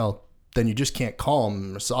 Well, then you just can't call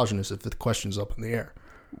him misogynist if the question's up in the air.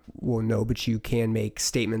 Well, no, but you can make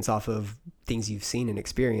statements off of things you've seen and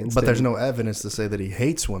experienced. But there's no evidence to say that he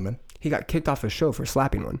hates women. He got kicked off a show for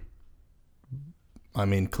slapping one.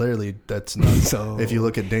 Clearly that's not. So if you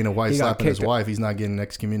look at Dana White he got slapping his kicked- wife, he's not getting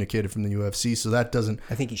excommunicated from the UFC. So that doesn't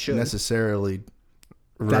I think he should. necessarily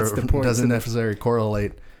That's the point. doesn't necessarily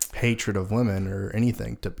correlate hatred of women or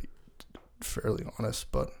anything, to be fairly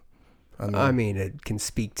honest. But it can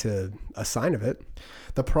speak to a sign of it.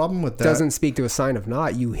 the problem with that Doesn't speak to a sign of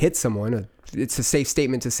not. You hit someone. It's a safe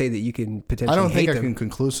statement to say that you can potentially I don't think hate I them. can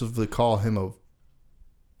conclusively call him a.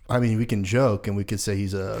 We can joke and we could say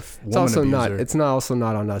he's a It's woman also abuser. not. It's not also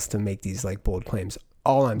not on us to make these like bold claims.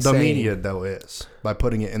 All I'm The saying. media, though, is by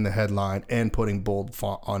putting it in the headline and putting bold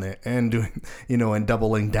font on it and doing, and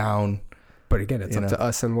doubling down. But again, it's up to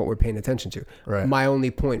us and what we're paying attention to. Right. My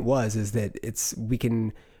only point is that we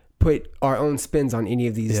can put our own spins on any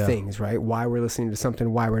of these things, right? Why we're listening to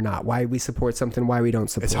something, why we're not, why we support something, why we don't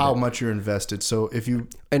support It's how it. much you're invested. So if you,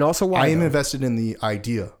 And also why I am though. invested in the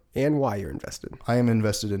idea. And why you're invested. I am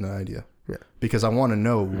invested in the idea. Yeah. Because I want to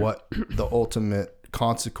know what the ultimate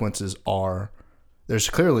consequences are. There's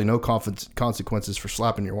clearly no consequences for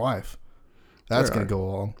slapping your wife. That's There going to are. go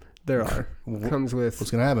along. There are. Comes with,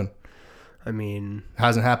 What's going to happen? I mean,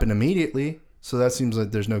 Hasn't happened immediately, so that seems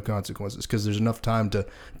like there's no consequences because there's enough time to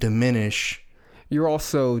diminish you're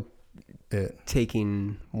also it.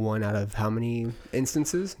 taking one out of how many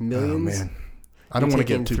instances? Oh, Millions? man. I don't You're want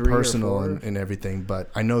to taking get too 3 or personal 4? and everything, but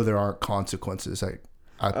I know there aren't consequences.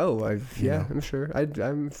 Yeah, I'm sure.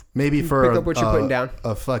 I'm Maybe for pick up what you're putting down.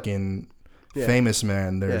 a fucking Yeah. famous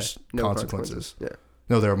man, there's No consequences. Yeah.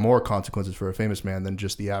 No, there are more consequences for a famous man than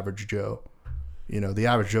just the average Joe. You know, the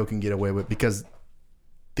average Joe can get away with because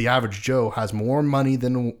the average Joe has more money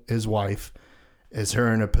than his wife, is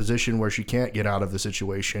her in a position where she can't get out of the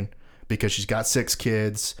situation because she's got 6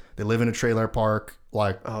 kids. They live in a trailer park.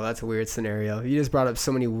 Like, Oh, that's a weird scenario. You just brought up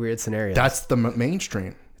so many weird scenarios. that's the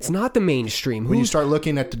mainstream. It's not the mainstream. When you start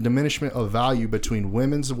looking at the diminishment of value between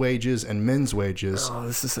women's wages and men's wages, Oh,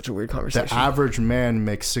 this is such a weird the conversation. average man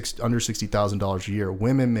makes under $60,000 a year.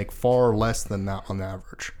 Women make far less than that on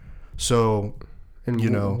average. So, and you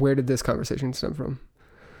know, where did this conversation stem from?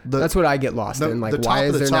 the, That's what I get lost the- in. Like, the top why of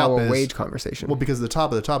is the there now top a is- wage conversation? well, because the top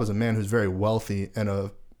of the top is a man who's very wealthy and a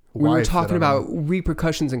we were wife that talking I about know.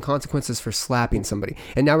 repercussions and consequences for slapping somebody,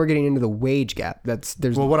 and now we're getting into the wage gap.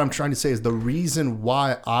 There's Well, what I'm trying to say is the reason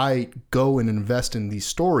why I go and invest in these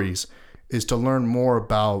stories is to learn more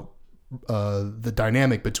about the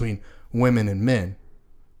dynamic between women and men.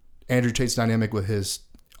 Andrew Tate's dynamic with his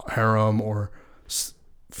harem or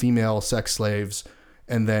female sex slaves,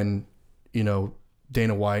 and then, you know,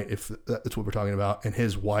 Dana White, if that's what we're talking about, and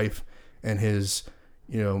his wife and his,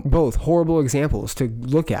 you know, both horrible examples to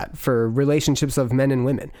look at for relationships of men and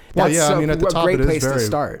women. Well, yeah, I mean, at the top great it is place to very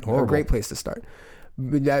start. horrible. A great place to start.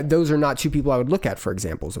 But those are not 2 people I would look at for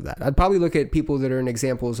examples of that. I'd probably look at people that are in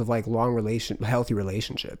examples of like healthy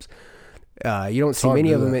relationships. You don't see hard to many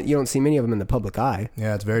do of them. that. You don't see many of them in the public eye.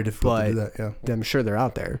 yeah, it's very difficult to do But that. Yeah. I'm sure they're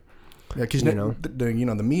out there. Yeah, because You know?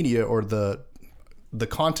 the media or the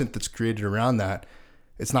content that's created around that,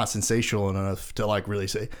 it's not sensational enough to like really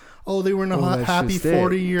say, oh, they were in a Well, that's happy just it,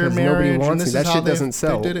 40-year 'cause marriage, nobody and wants this it. is That how shit doesn't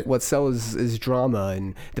sell. they did it. What sells is drama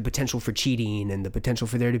and the potential for cheating and the potential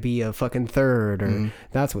for there to be a fucking third. Or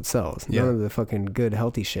that's what sells. Mm-hmm. Yeah. None of the fucking good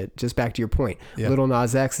healthy shit. Just back to your point. Yeah. Little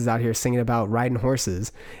Nas X is out here singing about riding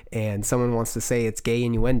horses, and someone wants to say it's gay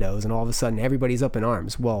innuendos, and all of a sudden everybody's up in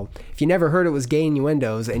arms. Well, if you never heard it was gay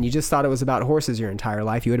innuendos and you just thought it was about horses your entire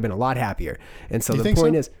life, you would have been a lot happier. And so You the think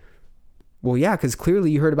point so? is, well, yeah, because clearly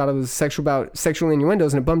you heard about it was sexual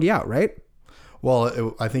innuendos, and it bummed you out, right?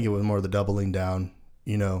 Well, I think it was more the doubling down,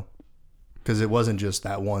 you know, because it wasn't just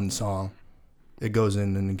that one song. It goes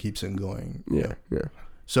in and it keeps it going. Yeah.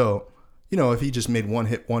 So, you know, if he just made one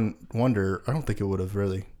hit wonder, I don't think it would have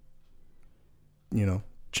really, you know,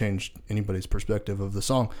 changed anybody's perspective of the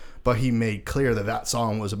song. But he made clear that that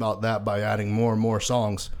song was about that by adding more and more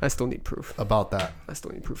songs I still need proof. about that. I still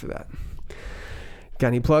need proof of that. Got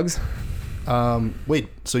any plugs? Wait,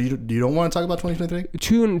 so you don't want to talk about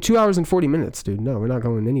 2023? 2 hours and 40 minutes, dude. No, we're not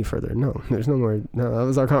going any further. No, there's no more. No, that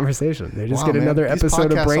was our conversation. They just Wow, get man. another These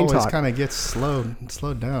episode of podcasts Brain always Talk. kind of gets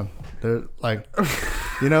slowed down. They're like,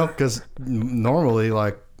 you know, because normally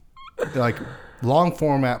like long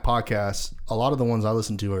format podcasts, a lot of the ones I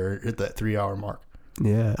listen to are at that 3-hour mark.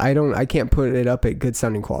 Yeah, I can't put it up at good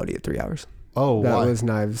sounding quality at 3 hours. Oh, That why? was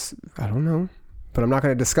Knives. I don't know, but I'm not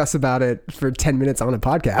going to discuss about it for 10 minutes on a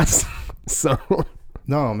podcast. So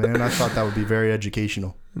No, man, I thought that would be very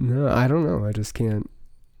educational. no, I don't know. I just can't.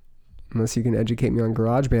 Unless you can educate me on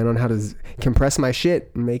GarageBand on how to compress my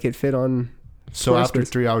shit and make it fit on. So after Squarespace.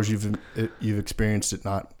 3 hours, you've experienced it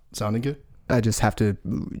not sounding good. I just have to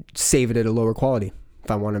save it at a lower quality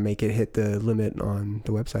if I want to make it hit the limit on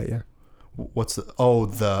the website. Yeah. What's the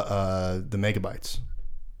megabytes?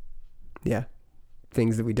 Yeah.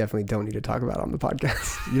 Things that we definitely don't need to talk about on the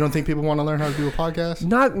podcast. You don't think people want to learn how to do a podcast?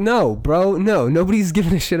 No, bro. No, nobody's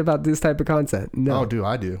giving a shit about this type of content. No. Oh, do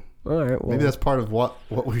I do? All right. Well, Maybe that's part of what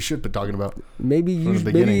we should be talking about. maybe the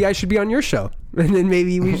beginning. maybe I should be on your show, and then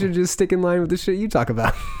maybe we should just stick in line with the shit you talk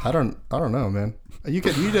about. I don't know, man. You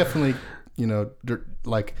definitely, you know,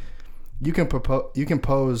 like you can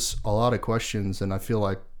pose a lot of questions, and I feel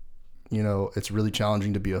like, you know, it's really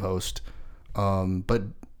challenging to be a host. But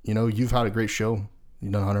you know, you've had a great show.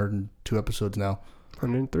 You've done 102 episodes now.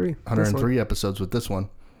 103. 103 episodes with this one,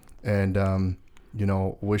 and you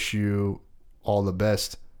know, wish you all the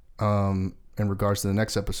best in regards to the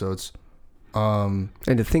next episodes. And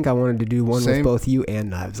to think I wanted to do one Same. with both you and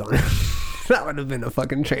Knives on it. That would have been a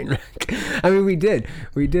fucking train wreck. I mean, we did,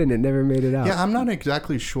 and it never made it out. Yeah, I'm not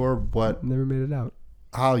exactly sure Never made it out.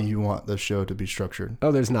 how you want the show to be structured.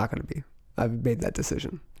 Oh, there's not going to be. I've made that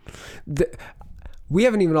decision. We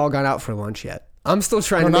haven't even all gone out for lunch yet. I'm still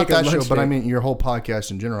trying No, to not make a that show, lunch but I meat. mean your whole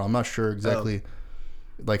podcast in general. I'm not sure exactly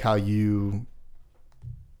like how you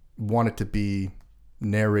want it to be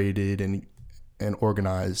narrated and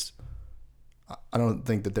organized. I don't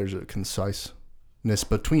think that there's a conciseness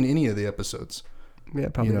between any of the episodes. Yeah,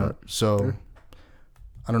 probably not. So Yeah.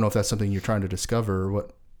 I don't know if that's something you're trying to discover or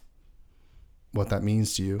what that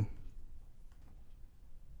means to you.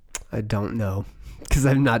 I don't know because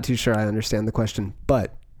I'm not too sure I understand the question,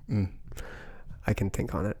 but I can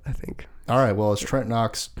think on it, I think. All right. Well, it's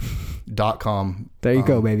TrentKnox.com. There you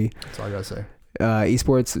go, baby. That's all I gotta say.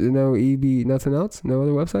 Esports, no EB, nothing else? No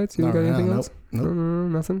other websites? You got anything else? Nope. No,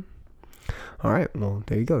 nothing? All right. Well,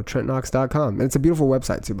 there you go. TrentKnox.com. And it's a beautiful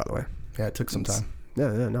website too, by the way. Yeah, it took some time. No,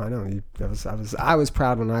 I know. I was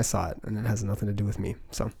proud when I saw it, and it has nothing to do with me.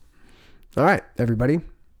 So, all right, everybody.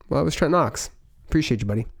 Well, it was Trent Knox. Appreciate you,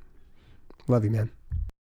 buddy. Love you, man.